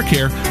 Son Car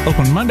Care,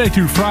 open Monday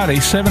through Friday,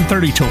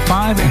 7:30 till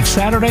 5, and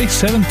Saturday,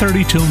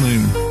 7:30 till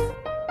noon.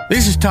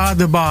 This is Todd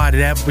the Bod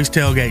at Applebee's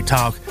Tailgate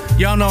Talk.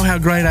 Y'all know how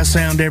great I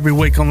sound every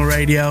week on the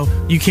radio.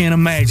 You can't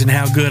imagine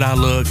how good I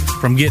look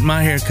from getting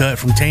my hair cut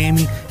from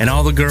Tammy and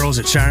all the girls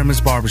at Shireman's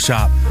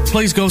Barbershop.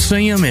 Please go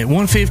see them at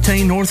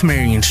 115 North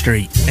Marion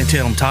Street and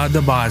tell them Todd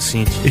the Bod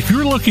sent you. If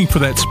you're looking for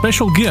that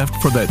special gift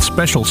for that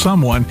special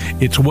someone,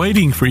 it's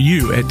waiting for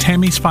you at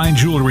Tammy's Fine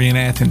Jewelry in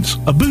Athens,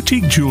 a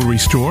boutique jewelry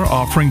store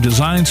offering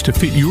designs to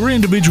fit your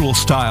individual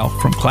style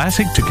from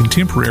classic to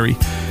contemporary.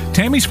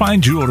 Tammy's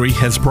Fine Jewelry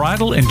has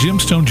bridal and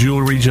gemstone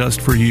jewelry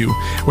just for you.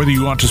 Whether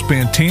you want to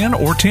spend $10,000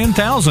 or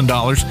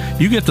 $10,000,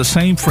 you get the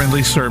same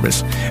friendly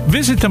service.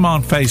 Visit them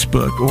on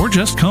Facebook or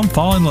just come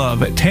fall in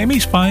love at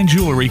Tammy's Fine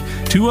Jewelry,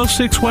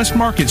 206 West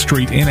Market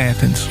Street in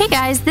Athens. Hey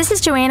guys, this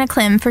is Joanna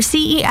Clem for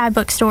CEI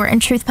Bookstore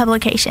and Truth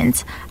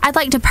Publications. I'd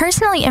like to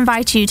personally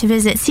invite you to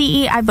visit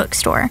CEI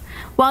Bookstore.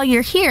 While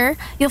you're here,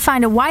 you'll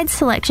find a wide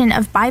selection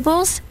of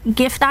Bibles,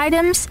 gift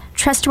items,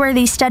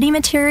 trustworthy study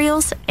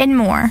materials, and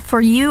more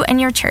for you and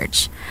your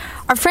church.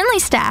 Our friendly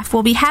staff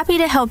will be happy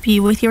to help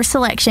you with your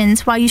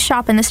selections while you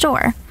shop in the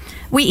store.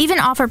 We even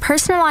offer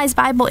personalized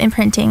Bible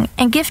imprinting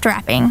and gift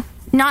wrapping.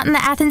 Not in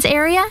the Athens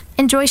area?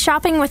 Enjoy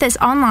shopping with us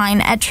online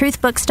at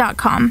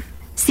truthbooks.com.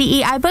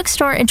 CEI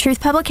Bookstore and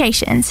Truth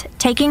Publications,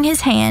 taking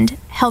his hand,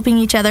 helping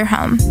each other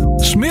home.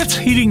 Smith's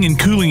Heating and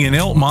Cooling in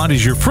Elkmont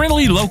is your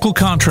friendly local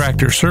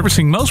contractor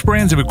servicing most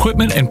brands of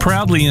equipment and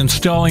proudly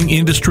installing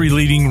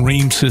industry-leading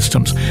Rheem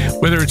systems.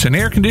 Whether it's an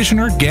air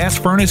conditioner, gas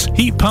furnace,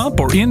 heat pump,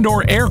 or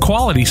indoor air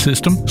quality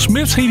system,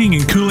 Smith's Heating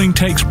and Cooling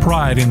takes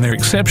pride in their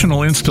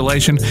exceptional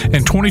installation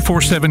and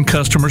 24/7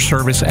 customer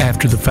service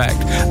after the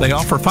fact. They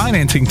offer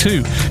financing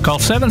too. Call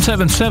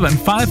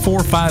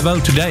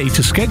 777-5450 today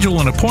to schedule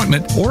an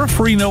appointment or a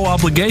free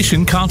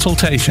no-obligation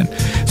consultation.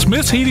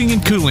 Smith's Heating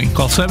and Cooling.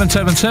 Call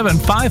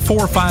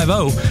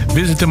 777-5450.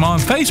 Visit them on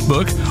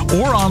Facebook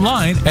or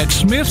online at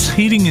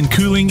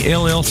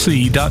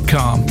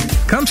smithsheatingandcoolingllc.com.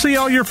 Come see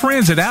all your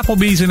friends at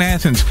Applebee's in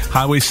Athens,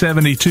 Highway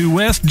 72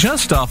 West,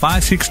 just off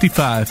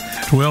I-65.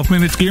 12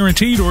 minutes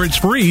guaranteed or it's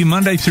free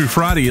Monday through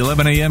Friday,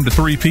 11 a.m. to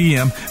 3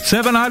 p.m.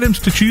 7 items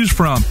to choose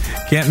from.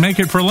 Can't make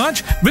it for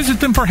lunch? Visit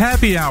them for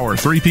happy hour,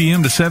 3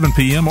 p.m. to 7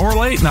 p.m. or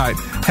late night.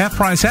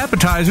 Half-price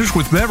appetizers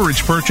with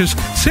beverage purchase,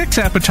 6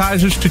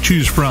 appetizers to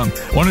choose from.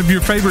 One of your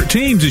favorite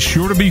teams is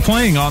sure to be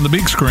playing on the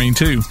big screen,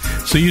 too.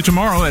 See you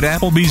tomorrow at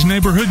Applebee's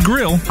Neighborhood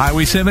Grill,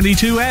 Highway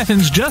 72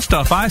 Athens, just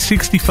off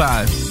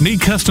I-65.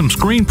 Need custom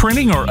screen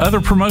printing or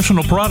other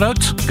promotional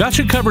products? Got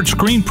You Covered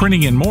Screen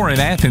Printing and More in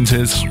Athens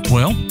is,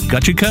 well,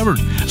 got you covered.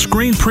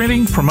 Screen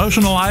printing,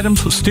 promotional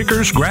items,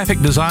 stickers,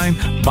 graphic design,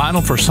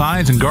 vinyl for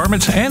signs and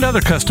garments, and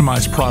other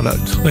customized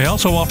products. They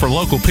also offer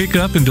local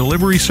pickup and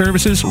delivery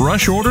services,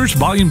 rush orders,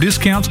 volume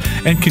discounts,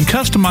 and can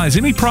customize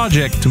any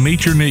project to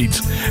meet your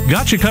needs.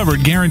 Got You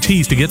Covered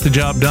guarantees to get the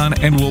job done done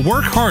and will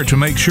work hard to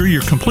make sure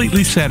you're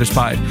completely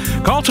satisfied.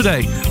 Call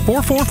today,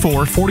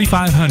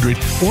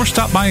 444-4500, or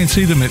stop by and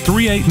see them at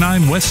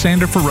 389 West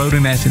Sandifer Road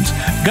in Athens.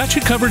 Got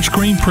you covered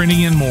screen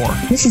printing and more.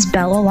 This is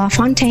Bella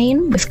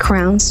LaFontaine with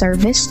Crown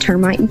Service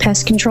Termite and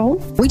Pest Control.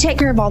 We take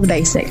care of all the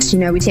basics.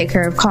 We take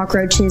care of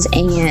cockroaches,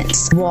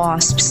 ants,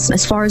 wasps.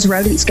 As far as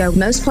rodents go,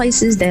 most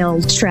places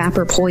they'll trap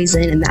or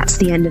poison, and that's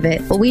the end of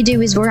it. What we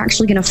do is we're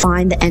actually going to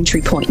find the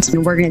entry points,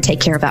 and we're going to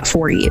take care of that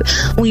for you.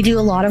 We do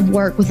a lot of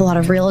work with a lot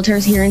of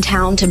realtors here in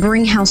town to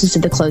bring houses to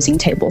the closing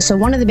table. So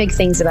one of the big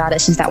things about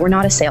us is that we're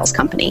not a sales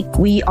company.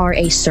 We are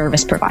a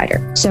service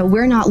provider. So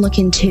we're not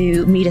looking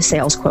to meet a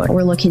sales quota.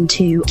 We're looking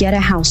to get a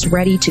house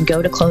ready to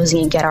go to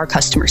closing and get our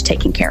customers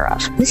taken care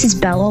of. This is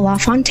Bella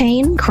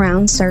LaFontaine,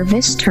 Crown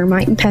Service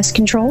Termite and Pest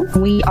Control.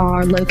 We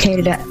are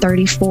located at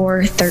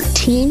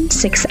 3413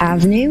 6th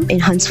Avenue in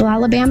Huntsville,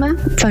 Alabama.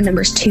 Phone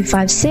number is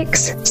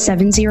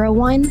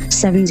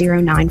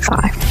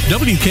 256-701-7095.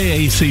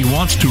 WKAC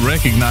wants to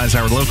recognize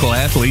our local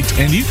athletes,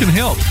 and you can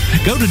help.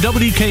 Go to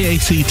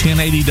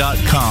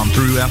WKAC1080.com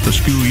throughout the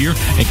school year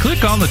and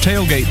click on the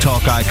Tailgate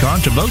Talk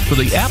icon to vote for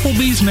the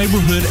Applebee's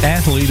Neighborhood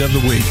Athlete of the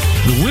Week.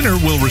 The winner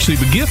will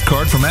receive a gift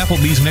card from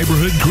Applebee's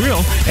Neighborhood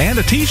Grill and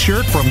a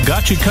t-shirt from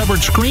Got You Covered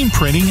Screen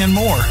Printing and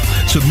more.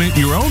 Submit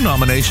your own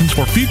nominations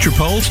for future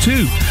polls,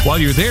 too. While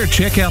you're there,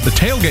 check out the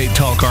Tailgate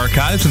Talk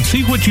archives and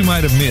see what you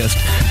might have missed.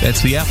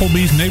 That's the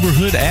Applebee's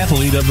Neighborhood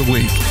Athlete of the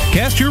Week.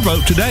 Cast your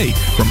vote today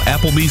from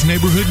Applebee's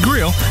Neighborhood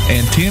Grill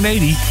and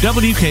 1080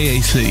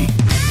 WKAC.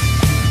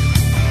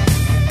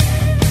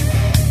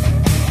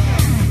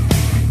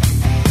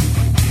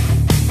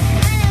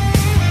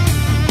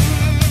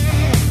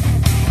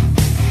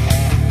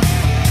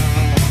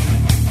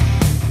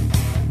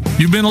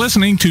 You've been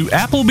listening to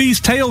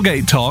Applebee's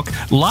Tailgate Talk,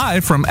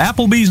 live from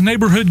Applebee's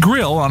Neighborhood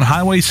Grill on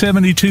Highway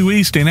 72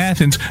 East in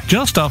Athens,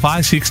 just off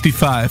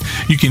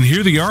I-65. You can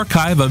hear the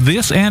archive of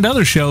this and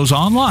other shows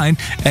online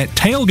at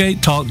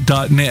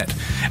tailgatetalk.net.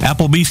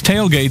 Applebee's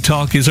Tailgate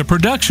Talk is a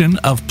production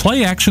of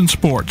Play Action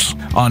Sports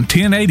on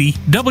 1080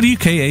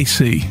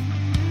 WKAC.